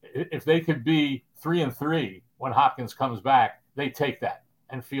if they could be 3-3 when Hopkins comes back, they take that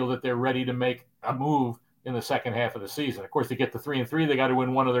and feel that they're ready to make a move in the second half of the season. Of course, to get to 3-3, they got to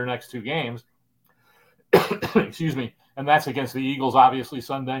win one of their next 2 games. Excuse me. And that's against the Eagles, obviously,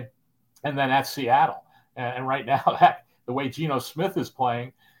 Sunday, and then at Seattle. And right now, the way Geno Smith is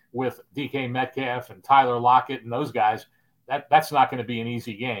playing with DK Metcalf and Tyler Lockett and those guys, that's not going to be an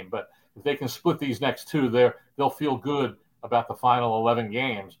easy game. But if they can split these next 2, they'll feel good about the final 11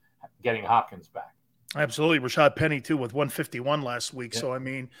 games getting Hopkins back. Absolutely. Rashad Penny, too, with 151 last week. Yeah. So, I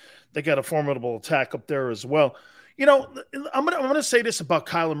mean, they got a formidable attack up there as well. I'm gonna say this about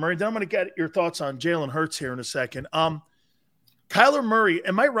Kyler Murray. Then I'm going to get your thoughts on Jalen Hurts here in a second. Kyler Murray,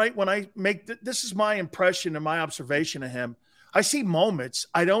 am I right when I make this is my impression and my observation of him? I see moments.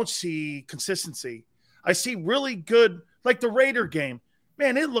 I don't see consistency. I see really good, like the Raider game.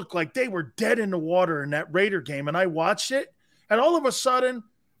 Man, it looked like they were dead in the water in that Raider game, and I watched it, and all of a sudden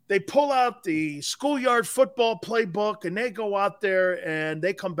they pull out the schoolyard football playbook, and they go out there, and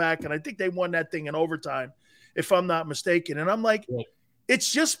they come back, and I think they won that thing in overtime, if I'm not mistaken. And I'm like,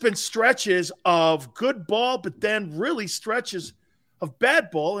 it's just been stretches of good ball, but then really stretches of bad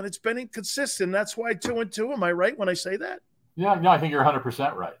ball, and it's been inconsistent. That's why 2-2. Am I right when I say that? Yeah, no, I think you're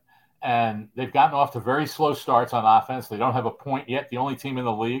 100% right. And they've gotten off to very slow starts on offense. They don't have a point yet. The only team in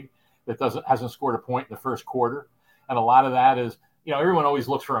the league that hasn't scored a point in the first quarter. And a lot of that is, everyone always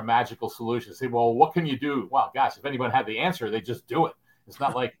looks for a magical solution. Say, well, what can you do? Well, gosh, if anyone had the answer, they just do it. It's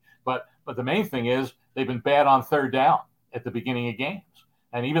not like, but the main thing is they've been bad on third down at the beginning of games.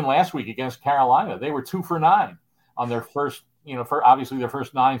 And even last week against Carolina, they were 2 for 9 on their first, for obviously their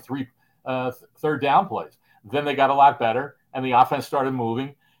first 9 third down plays. Then they got a lot better, and the offense started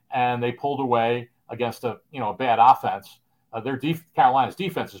moving, and they pulled away against a bad offense. Carolina's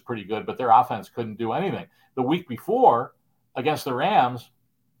defense is pretty good, but their offense couldn't do anything. The week before against the Rams,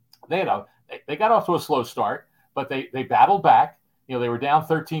 they got off to a slow start, but they battled back. They were down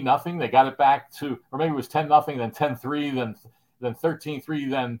 13-0. They got it back to, or maybe it was 10-0, then 10-3, then 13-3,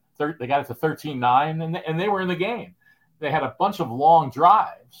 then they got it to 13-9, and they were in the game. They had a bunch of long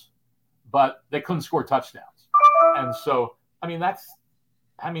drives, but they couldn't score touchdowns. And so, how many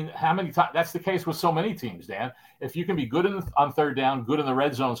times? That's the case with so many teams, Dan. If you can be good on third down, good in the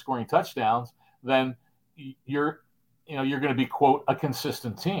red zone, scoring touchdowns, then you're going to be, quote, a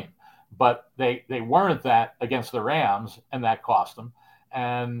consistent team. But they weren't that against the Rams, and that cost them.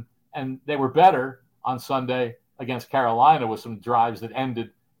 And they were better on Sunday against Carolina with some drives that ended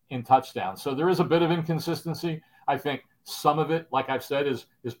in touchdowns. So there is a bit of inconsistency. I think some of it, like I've said, is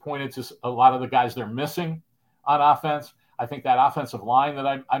pointed to a lot of the guys they're missing on offense. I think that offensive line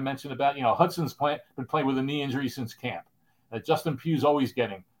that I mentioned about, Hudson's been playing with a knee injury since camp. Justin Pugh's always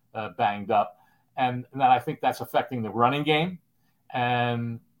getting banged up. And then I think that's affecting the running game.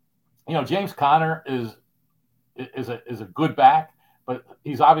 And, James Conner is a good back, but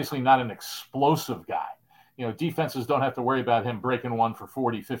he's obviously not an explosive guy. Defenses don't have to worry about him breaking one for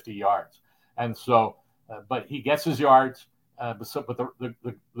 40, 50 yards. And so, but he gets his yards, but the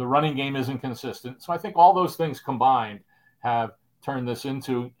running game isn't consistent. So I think all those things combined have turned this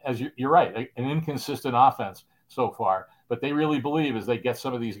into, as you're right, an inconsistent offense so far. But they really believe as they get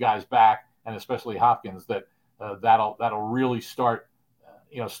some of these guys back, and especially Hopkins, that that'll really start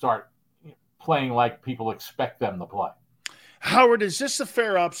playing like people expect them to play. Howard, is this a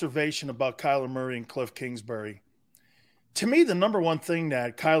fair observation about Kyler Murray and Cliff Kingsbury? To me, the number one thing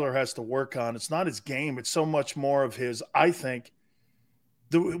that Kyler has to work on, it's not his game. It's so much more of his, I think,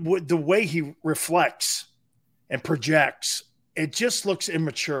 the way he reflects and projects. It just looks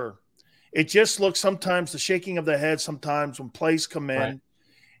immature. It just looks sometimes the shaking of the head, sometimes when plays come in. Right.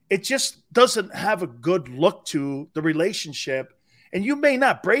 It just doesn't have a good look to the relationship. And you may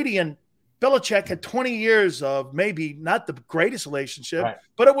not. Brady and Belichick had 20 years of maybe not the greatest relationship, right,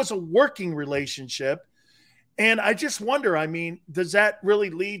 but it was a working relationship. And I just wonder, I mean, does that really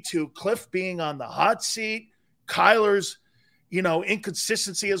lead to Cliff being on the hot seat, Kyler's,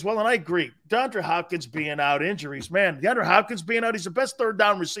 inconsistency as well? And I agree. DeAndre Hopkins being out, injuries, man, DeAndre Hopkins being out, he's the best third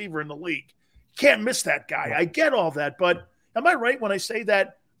down receiver in the league. Can't miss that guy. I get all that. But am I right when I say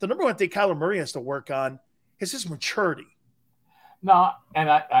that the number one thing Kyler Murray has to work on is his maturity? No, and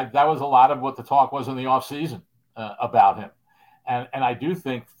I that was a lot of what the talk was in the offseason about him. And I do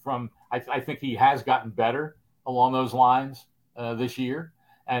think I think he has gotten better along those lines this year.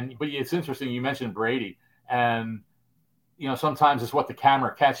 But it's interesting, you mentioned Brady, and sometimes it's what the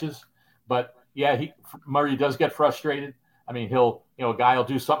camera catches. But yeah, Murray does get frustrated. I mean, a guy will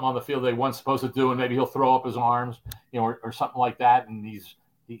do something on the field they weren't supposed to do, and maybe he'll throw up his arms, or something like that, and he's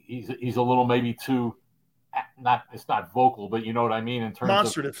a little maybe too. It's not vocal, but you know what I mean in terms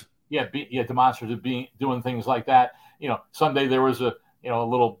demonstrative. Of demonstrative, doing things like that. Sunday there was a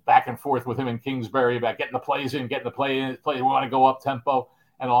little back and forth with him and Kingsbury about getting the plays in, we want to go up tempo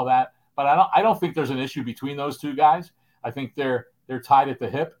and all that. But I don't think there's an issue between those two guys. I think they're tied at the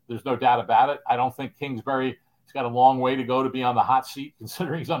hip. There's no doubt about it. I don't think Kingsbury's got a long way to go to be on the hot seat,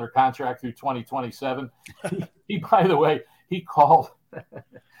 considering he's under contract through 2027. He by the way, he called.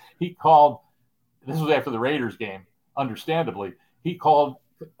 This was after the Raiders game, understandably. He called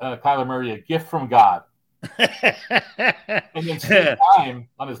Kyler Murray a gift from God. And then Steve Keim,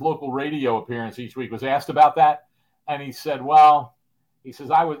 on his local radio appearance each week, was asked about that. And he said,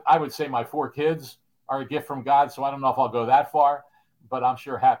 I would say my 4 kids are a gift from God, so I don't know if I'll go that far, but I'm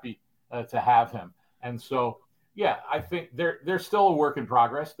sure happy to have him. And so, yeah, I think they're still a work in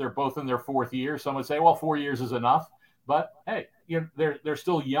progress. They're both in their 4th year. Some would say, 4 years is enough. But, hey, they're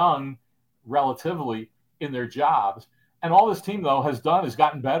still young relatively in their jobs. And all this team, though, has done is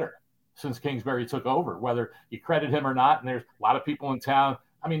gotten better since Kingsbury took over, whether you credit him or not. And there's a lot of people in town.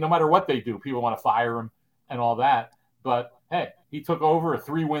 I mean, no matter what they do, people want to fire him and all that. But, hey, he took over a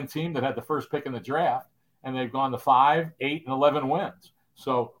 3-win team that had the first pick in the draft, and they've gone to 5, 8, and 11 wins.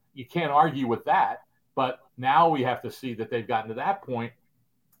 So you can't argue with that. But now we have to see that they've gotten to that point,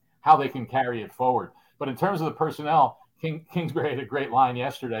 how they can carry it forward. But in terms of the personnel, Kingsbury had a great line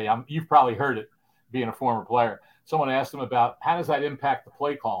yesterday. You've probably heard it, being a former player. Someone asked him about how does that impact the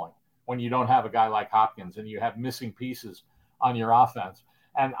play calling when you don't have a guy like Hopkins and you have missing pieces on your offense.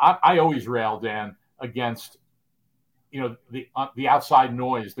 And I always rail, Dan, against the outside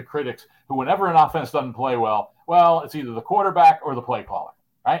noise, the critics, who whenever an offense doesn't play well, it's either the quarterback or the play caller,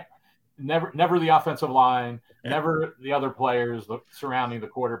 right? Never the offensive line, never the other players surrounding the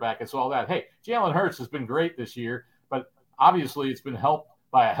quarterback. It's all that. Hey, Jalen Hurts has been great this year, but obviously it's been helped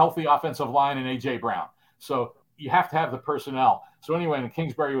by a healthy offensive line and A.J. Brown. So you have to have the personnel. So anyway, when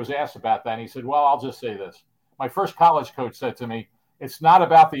Kingsbury was asked about that, and he said, I'll just say this. My first college coach said to me, it's not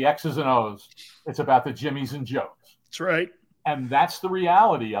about the X's and O's. It's about the Jimmies and Joes. That's right. And that's the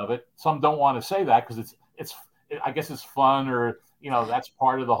reality of it. Some don't want to say that because I guess it's fun, or, that's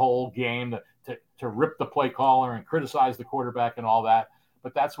part of the whole game to rip the play caller and criticize the quarterback and all that.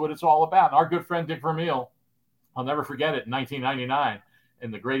 But that's what it's all about. And our good friend Dick Vermeil, I'll never forget it, in 1999,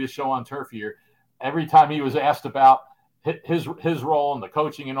 in the greatest show on turf year, every time he was asked about his role in the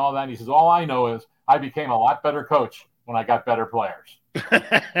coaching and all that, he says, all I know is I became a lot better coach when I got better players.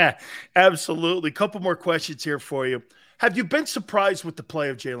 Absolutely. Couple more questions here for you. Have you been surprised with the play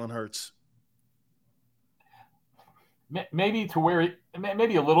of Jalen Hurts? Maybe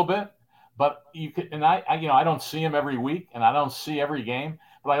maybe a little bit, But you could, and I don't see him every week, and I don't see every game.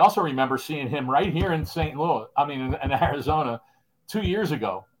 But I also remember seeing him right here in St. Louis. In Arizona, 2 years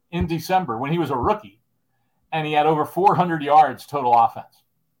ago in December when he was a rookie, and he had over 400 yards total offense,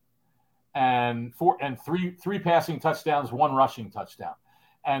 and three passing touchdowns, 1 rushing touchdown,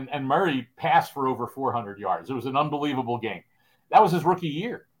 and Murray passed for over 400 yards. It was an unbelievable game. That was his rookie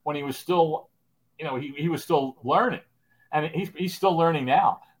year when he was still, he was still learning, and he's still learning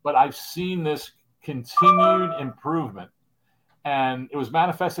now. But I've seen this continued improvement, and it was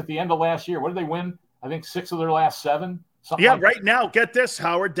manifest at the end of last year. What did they win? I think 6 of their last 7. Right now, get this,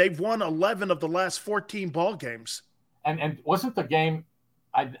 Howard. They've won 11 of the last 14 ball games. And wasn't the game?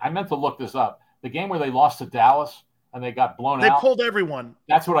 I meant to look this up. The game where they lost to Dallas and they got blown out. They pulled everyone.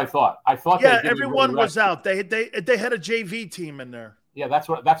 That's what I thought. Everyone was out. They had a JV team in there. Yeah, that's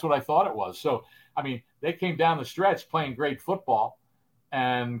what I thought it was. So they came down the stretch playing great football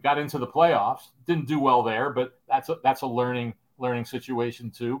and got into the playoffs. Didn't do well there, but that's a learning situation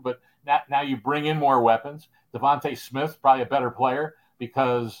too. But now you bring in more weapons. Devontae Smith's probably a better player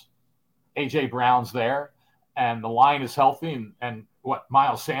because A.J. Brown's there and the line is healthy. And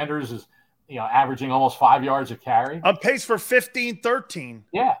Miles Sanders is, averaging almost 5 yards a carry. On pace for 15-13.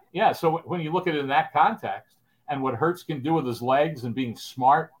 Yeah. So when you look at it in that context and what Hurts can do with his legs and being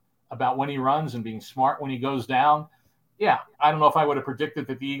smart about when he runs and being smart when he goes down, I don't know if I would have predicted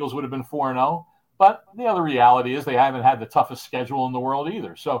that the Eagles would have been 4-0. But the other reality is they haven't had the toughest schedule in the world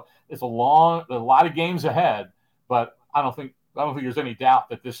either. So it's a lot of games ahead, but I don't think there's any doubt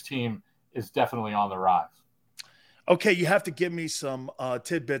that this team is definitely on the rise. Okay, you have to give me some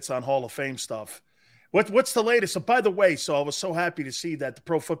tidbits on Hall of Fame stuff. What's the latest? So by the way, I was so happy to see that the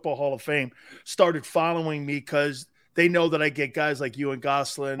Pro Football Hall of Fame started following me because they know that I get guys like you and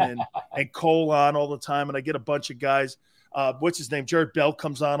Goslin and Cole on all the time, and I get a bunch of guys. What's his name? Jared Bell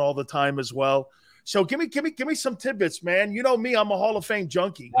comes on all the time as well. So give me some tidbits, man. You know me, I'm a Hall of Fame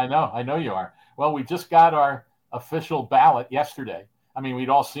junkie. I know you are. Well, we just got our official ballot yesterday. We'd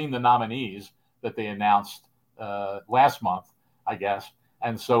all seen the nominees that they announced last month, I guess.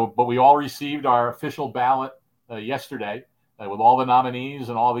 And so, but we all received our official ballot yesterday with all the nominees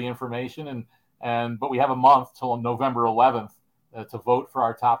and all the information. But we have a month till November 11th to vote for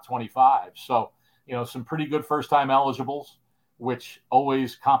our top 25. So, some pretty good first-time eligibles, which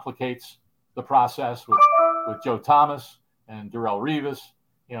always complicates the process with Joe Thomas and Darrelle Revis,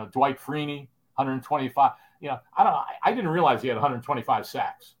 Dwight Freeney, 125. I didn't realize he had 125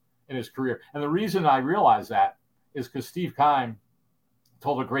 sacks in his career. And the reason I realized that is because Steve Keim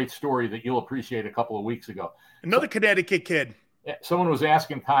told a great story that you'll appreciate a couple of weeks ago. Another Connecticut kid. Someone was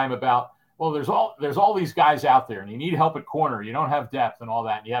asking Keim about, well, there's all these guys out there and you need help at corner. You don't have depth and all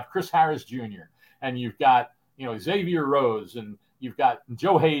that. And you have Chris Harris Jr. and you've got, Xavier Rhodes and you've got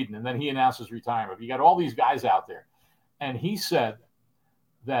Joe Hayden, and then he announces retirement. You got all these guys out there. And he said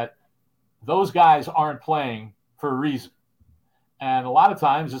that those guys aren't playing for a reason. And a lot of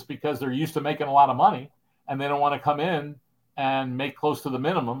times it's because they're used to making a lot of money and they don't want to come in and make close to the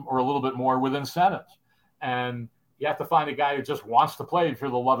minimum or a little bit more with incentives. And you have to find a guy who just wants to play for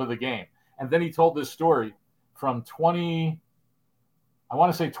the love of the game. And then he told this story from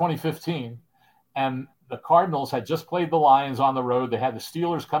 2015. And the Cardinals had just played the Lions on the road. They had the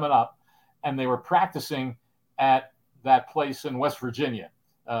Steelers coming up, and they were practicing at that place in West Virginia.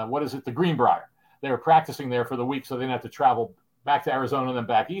 The Greenbrier. They were practicing there for the week so they didn't have to travel back to Arizona and then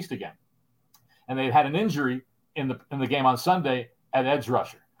back east again. And they had an injury in the game on Sunday at edge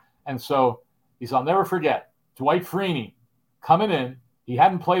rusher. And so I'll never forget, Dwight Freeney coming in. He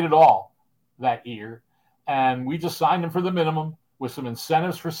hadn't played at all that year, and we just signed him for the minimum with some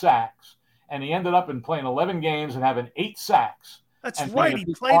incentives for sacks. And he ended up playing 11 games and having 8 sacks. That's right. He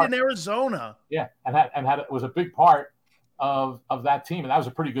played in Arizona. Yeah, and was a big part of that team. And that was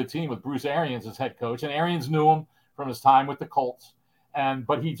a pretty good team with Bruce Arians as head coach. And Arians knew him from his time with the Colts.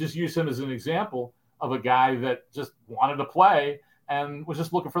 But he just used him as an example of a guy that just wanted to play and was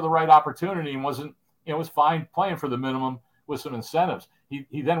just looking for the right opportunity and wasn't, was fine playing for the minimum with some incentives.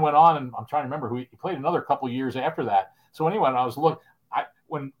 He then went on, and I'm trying to remember who he played another couple of years after that. So anyway, I was looking.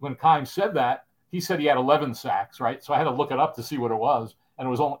 When Keim said that, he said he had 11 sacks, right? So I had to look it up to see what it was, and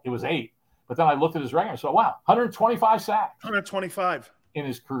it was 8. But then I looked at his record, so wow, 125 sacks. 125 in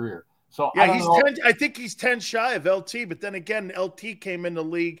his career. So yeah, I think he's 10 shy of LT. But then again, LT came in the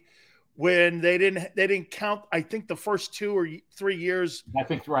league when they didn't count. I think the first 2 or 3 years. I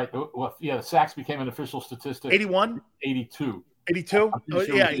think right. Well, yeah, the sacks became an official statistic. 81, 82. Oh,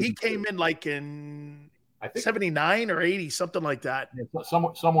 yeah, he came in like in. I think 79 or 80, something like that.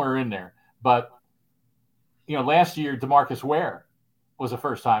 Somewhere in there. But, last year, DeMarcus Ware was a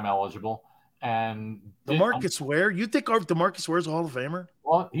first-time eligible. And DeMarcus Ware, you think DeMarcus Ware's a Hall of Famer?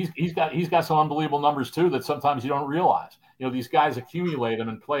 Well, he's got some unbelievable numbers too that sometimes you don't realize. These guys accumulate them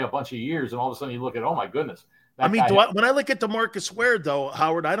and play a bunch of years, and all of a sudden you look at, oh my goodness. When I look at DeMarcus Ware, though,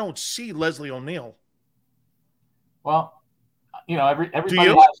 Howard, I don't see Leslie O'Neal. Well, everybody. Do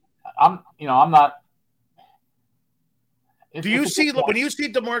you? I'm not. When you see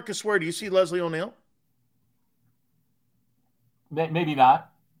DeMarcus Ware, do you see Leslie O'Neal? Maybe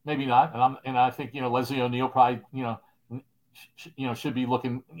not. And I think Leslie O'Neal probably should be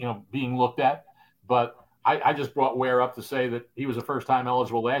being looked at. But I just brought Ware up to say that he was a first-time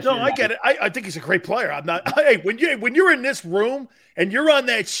eligible last year. No, I get it. I think he's a great player. I'm not. Hey, when you're in this room and you're on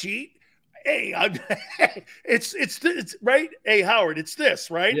that sheet, hey, it's right. Hey, Howard, it's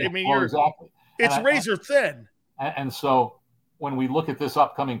this, right? Yeah, I mean, exactly. It's razor thin. And so when we look at this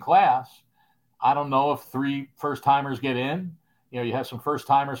upcoming class, I don't know if 3 first-timers get in. You have some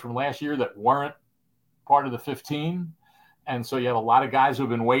first-timers from last year that weren't part of the 15. And so you have a lot of guys who have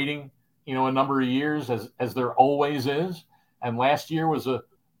been waiting, a number of years, as there always is. And last year was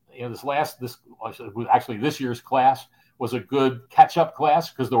this year's class was a good catch-up class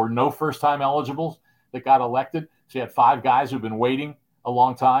because there were no first-time eligibles that got elected. So you had 5 guys who've been waiting a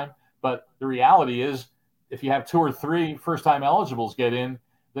long time. But the reality is, if you have 2 or 3 first-time eligibles get in,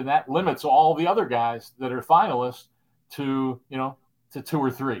 then that limits all the other guys that are finalists to 2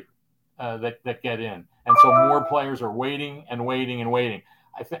 or 3 that get in. And so more players are waiting and waiting and waiting.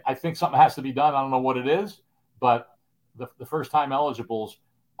 I think something has to be done. I don't know what it is, but the first-time eligibles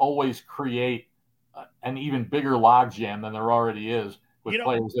always create an even bigger logjam than there already is with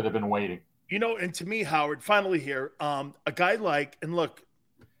players that have been waiting. And to me, Howard, finally here, a guy like, and look,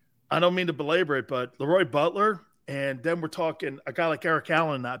 I don't mean to belabor it, but Leroy Butler, and then we're talking a guy like Eric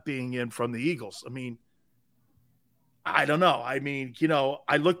Allen not being in from the Eagles. I mean, I don't know. I mean,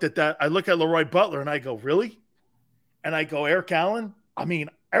 I looked at that. I look at Leroy Butler and I go, really? And I go, Eric Allen? I mean,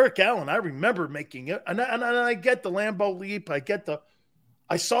 Eric Allen, I remember making it. And I get the Lambeau leap.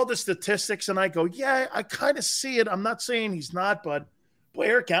 I saw the statistics and I go, yeah, I kind of see it. I'm not saying he's not, but boy,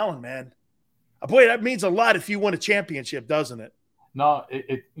 Eric Allen, man. Boy, that means a lot if you win a championship, doesn't it? No,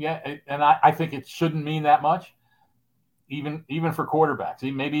 and I think it shouldn't mean that much, even for quarterbacks,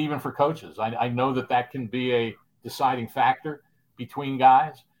 maybe even for coaches. I know that can be a deciding factor between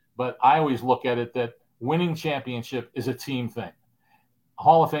guys, but I always look at it that winning championship is a team thing.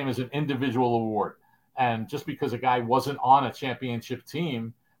 Hall of Fame is an individual award. And just because a guy wasn't on a championship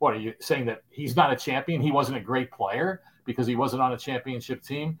team, what are you saying, that he's not a champion? He wasn't a great player because he wasn't on a championship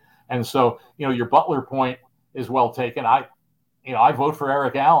team? And so, your Butler point is well taken. I vote for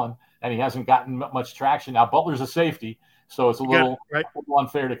Eric Allen, and he hasn't gotten much traction. Now, Butler's a safety, so it's a little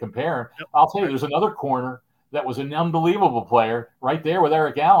unfair to compare him. Yep. I'll tell you, there's another corner that was an unbelievable player right there with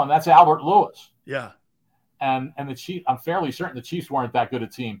Eric Allen. That's Albert Lewis. Yeah. And the Chiefs, I'm fairly certain the Chiefs weren't that good a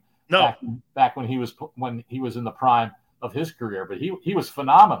team back when he was in the prime of his career, but he was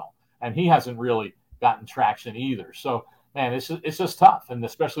phenomenal, and he hasn't really gotten traction either. So, man, it's just tough, and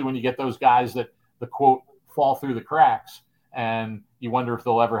especially when you get those guys that the quote fall through the cracks, and you wonder if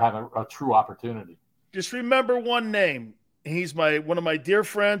they'll ever have a true opportunity. Just remember one name. He's one of my dear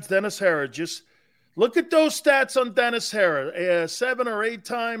friends, Dennis Hara. Just look at those stats on Dennis Hara. A 7 or 8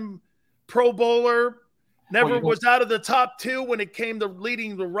 time Pro Bowler. Never was out of the top 2 when it came to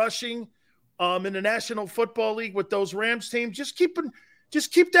leading the rushing in the National Football League with those Rams teams. Just keep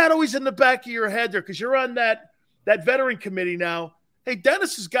that always in the back of your head there, because you're on that veteran committee now. Hey,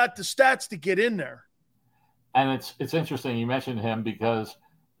 Dennis has got the stats to get in there. And it's interesting you mentioned him, because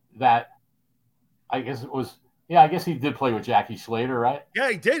I guess he did play with Jackie Slater, right? Yeah,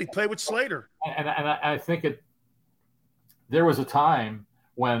 he did. He played with Slater. And I think there was a time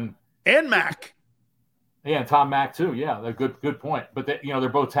when – and Mack. Yeah, and Tom Mack too. Yeah, a good point. But they're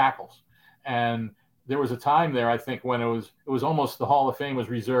both tackles, and there was a time there, I think, when it was almost the Hall of Fame was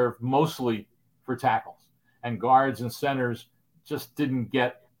reserved mostly for tackles, and guards and centers just didn't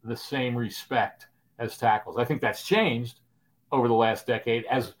get the same respect as tackles. I think that's changed over the last decade,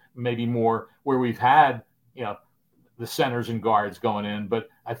 as maybe more where we've had the centers and guards going in, but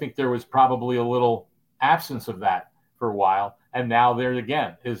I think there was probably a little absence of that for a while. And now there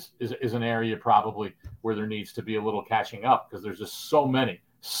again is an area probably where there needs to be a little catching up, because there's just so many,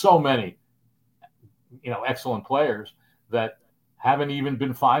 excellent players that haven't even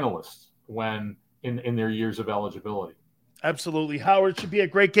been finalists when in their years of eligibility. Absolutely. Howard, should be a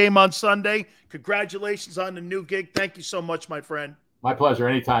great game on Sunday. Congratulations on the new gig. Thank you so much, my friend. My pleasure.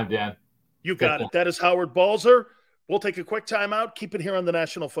 Anytime, Dan. You got it. That is Howard Balzer. We'll take a quick timeout. Keep it here on the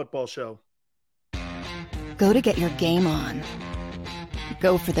National Football Show. Go to get your game on.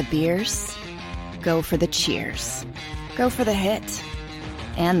 Go for the beers. Go for the cheers. Go for the hit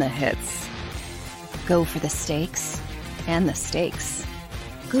and the hits. Go for the steaks and the steaks.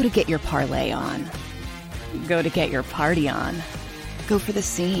 Go to get your parlay on. Go to get your party on. Go for the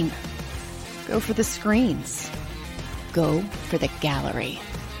scene. Go for the screens. Go for the gallery.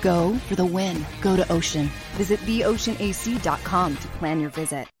 Go for the win. Go to Ocean. Visit theoceanac.com to plan your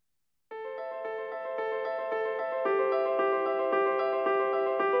visit.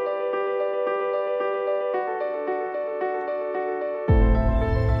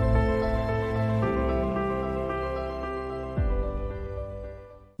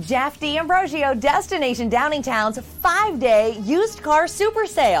 Jeff D'Ambrosio, Destination Downingtown's 5-day used car super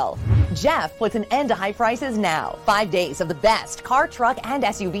sale. Jeff puts an end to high prices now. 5 days of the best car, truck, and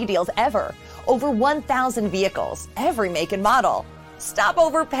SUV deals ever. Over 1,000 vehicles, every make and model. Stop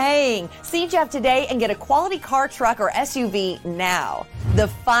overpaying. See Jeff today and get a quality car, truck, or SUV now. The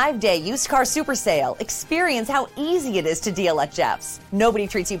 5-day used car super sale. Experience how easy it is to deal at Jeff's. Nobody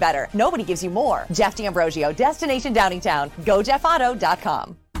treats you better. Nobody gives you more. Jeff D'Ambrosio, Destination Downingtown.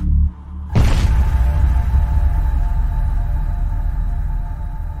 GoJeffAuto.com.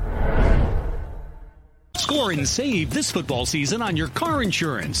 Score and save this football season on your car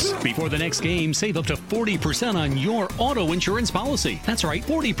insurance. Before the next game, save up to 40% on your auto insurance policy. That's right,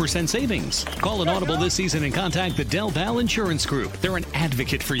 40% savings. Call an Audible this season and contact the Del Val Insurance Group. They're an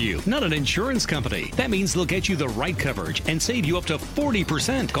advocate for you, not an insurance company. That means they'll get you the right coverage and save you up to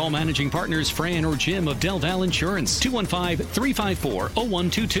 40%. Call managing partners Fran or Jim of Del Val Insurance,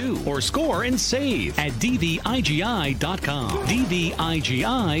 215-354-0122, or score and save at dvigi.com.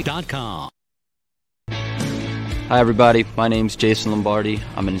 dvigi.com. Hi everybody, my name's Jason Lombardi.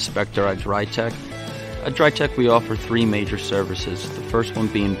 I'm an inspector at DryTech. At DryTech we offer three major services, the first one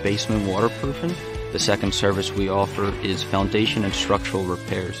being basement waterproofing. The second service we offer is foundation and structural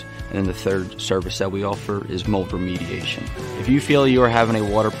repairs. And then the third service that we offer is mold remediation. If you feel you are having a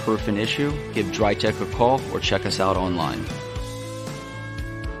waterproofing issue, give DryTech a call or check us out online.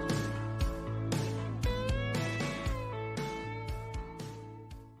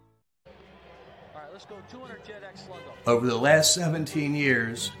 Over the last 17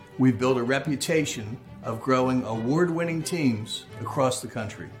 years, we've built a reputation of growing award-winning teams across the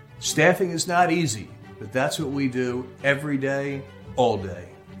country. Staffing is not easy, but that's what we do every day, all day.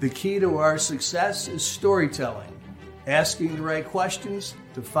 The key to our success is storytelling, asking the right questions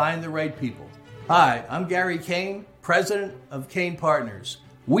to find the right people. Hi, I'm Gary Kane, president of Kane Partners.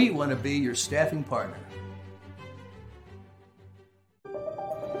 We want to be your staffing partner.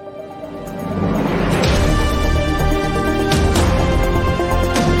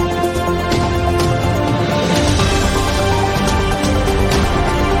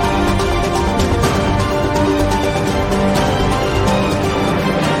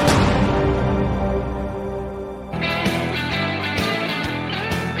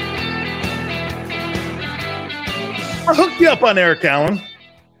 I'll hook you up on Eric Allen.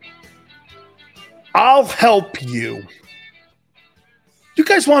 I'll help you. You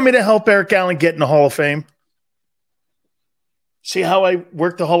guys want me to help Eric Allen get in the Hall of Fame? See how I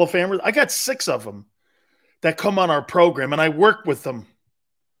work the Hall of Famers? I got 6 of them that come on our program, and I work with them.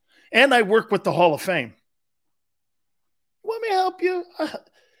 And I work with the Hall of Fame. Want me to help you?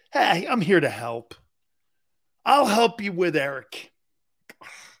 Hey, I'm here to help. I'll help you with Eric.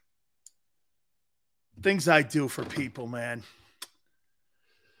 Things I do for people, man.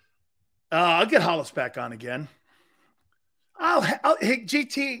 I'll get Hollis back on again. Hey,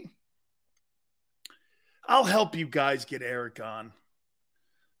 GT, I'll help you guys get Eric on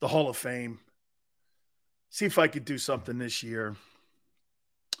the Hall of Fame. See if I could do something this year.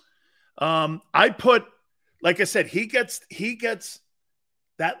 I put, like I said, he gets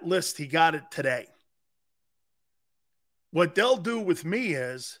that list. He got it today. What they'll do with me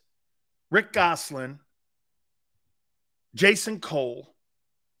is Rick Gosselin, Jason Cole,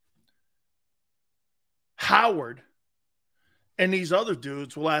 Howard, and these other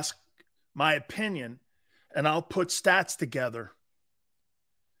dudes will ask my opinion, and I'll put stats together.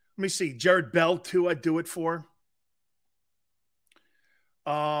 Let me see. Jared Bell, too, I do it for.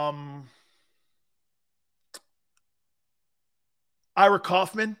 Ira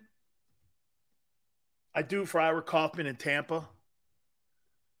Kaufman. I do for Ira Kaufman in Tampa.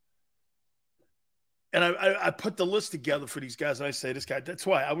 And I put the list together for these guys. And I say, this guy, that's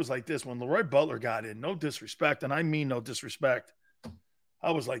why I was like this. When Leroy Butler got in, no disrespect, and I mean no disrespect,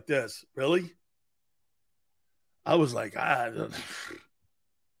 I was like this. Really? I was like, how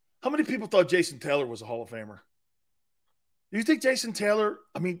many people thought Jason Taylor was a Hall of Famer? Do you think Jason Taylor,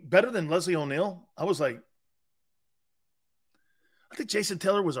 better than Leslie O'Neal? I was like, I think Jason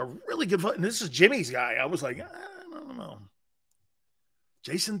Taylor was a really good football. And this is Jimmy's guy. I was like, I don't know.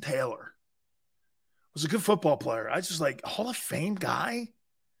 Jason Taylor was a good football player. I was just like, Hall of Fame guy?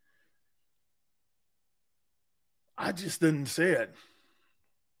 I just didn't see it.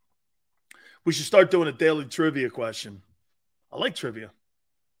 We should start doing a daily trivia question. I like trivia.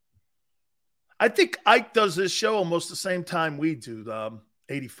 I think Ike does this show almost the same time we do,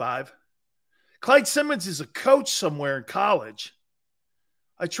 85. Clyde Simmons is a coach somewhere in college.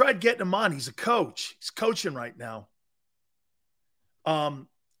 I tried getting him on. He's a coach. He's coaching right now.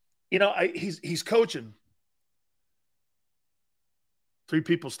 He's coaching. 3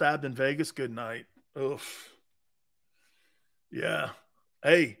 people stabbed in Vegas. Good night. Oof. Yeah.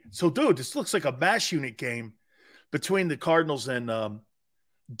 Hey, so dude, this looks like a mash unit game between the Cardinals and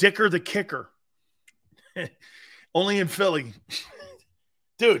Dicker the Kicker. Only in Philly.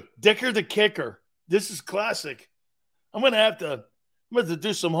 Dude, Dicker the Kicker. This is classic. I'm going to have to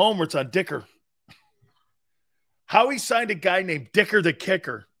do some homework on Dicker. How he signed a guy named Dicker the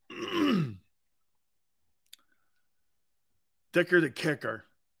Kicker. Dicker the Kicker.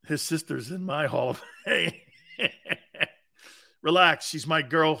 His sister's in my Hall of Fame. Relax. She's my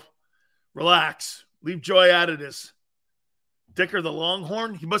girl. Relax. Leave Joy out of this. Dicker the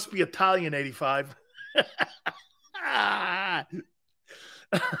Longhorn. He must be Italian, 85.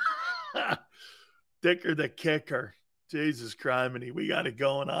 Dicker the Kicker. Jesus criminy. We got it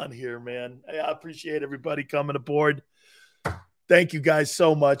going on here, man. Hey, I appreciate everybody coming aboard. Thank you guys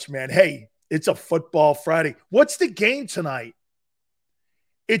so much, man. Hey, it's a football Friday. What's the game tonight?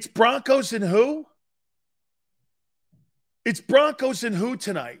 It's Broncos and who? It's Broncos and who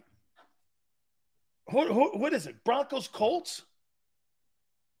tonight? What is it? Broncos Colts?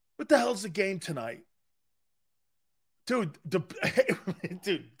 What the hell's the game tonight? Dude,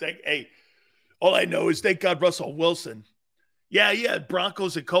 hey, all I know is thank God Russell Wilson. Yeah,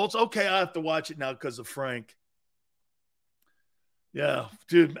 Broncos and Colts. Okay, I have to watch it now because of Frank. Yeah,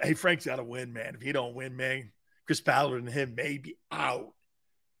 dude, hey, Frank's got to win, man. If he don't win, man, Chris Ballard and him may be out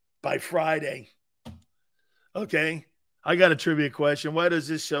by Friday. Okay, I got a trivia question. Why does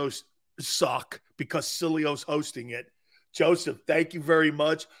this show suck? Because Sileo's hosting it. Joseph, thank you very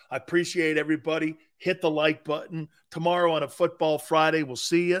much. I appreciate everybody. Hit the like button. Tomorrow on a Football Friday, we'll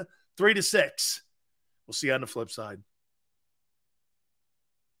see you 3 to 6. We'll see you on the flip side.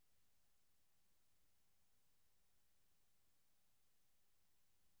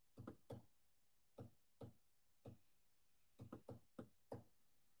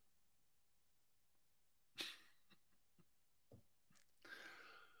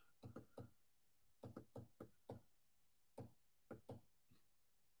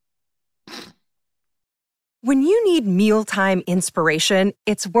 When you need mealtime inspiration,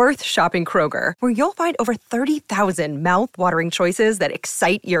 it's worth shopping Kroger, where you'll find over 30,000 mouth-watering choices that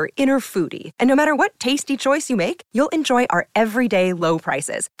excite your inner foodie. And no matter what tasty choice you make, you'll enjoy our everyday low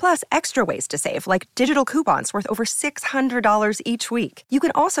prices, plus extra ways to save, like digital coupons worth over $600 each week. You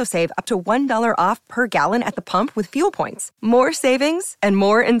can also save up to $1 off per gallon at the pump with fuel points. More savings and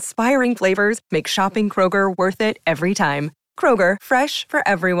more inspiring flavors make shopping Kroger worth it every time. Kroger, fresh for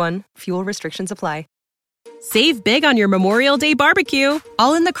everyone. Fuel restrictions apply. Save big on your Memorial Day barbecue,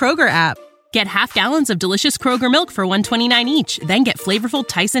 all in the Kroger app. Get half gallons of delicious Kroger milk for $1.29 each. Then get flavorful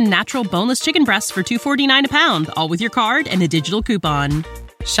Tyson natural boneless chicken breasts for $2.49 a pound, all with your card and a digital coupon.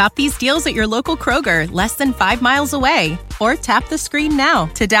 Shop these deals at your local Kroger, less than 5 miles away. Or tap the screen now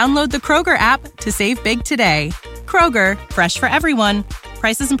to download the Kroger app to save big today. Kroger, fresh for everyone.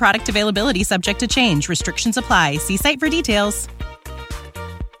 Prices and product availability subject to change. Restrictions apply. See site for details.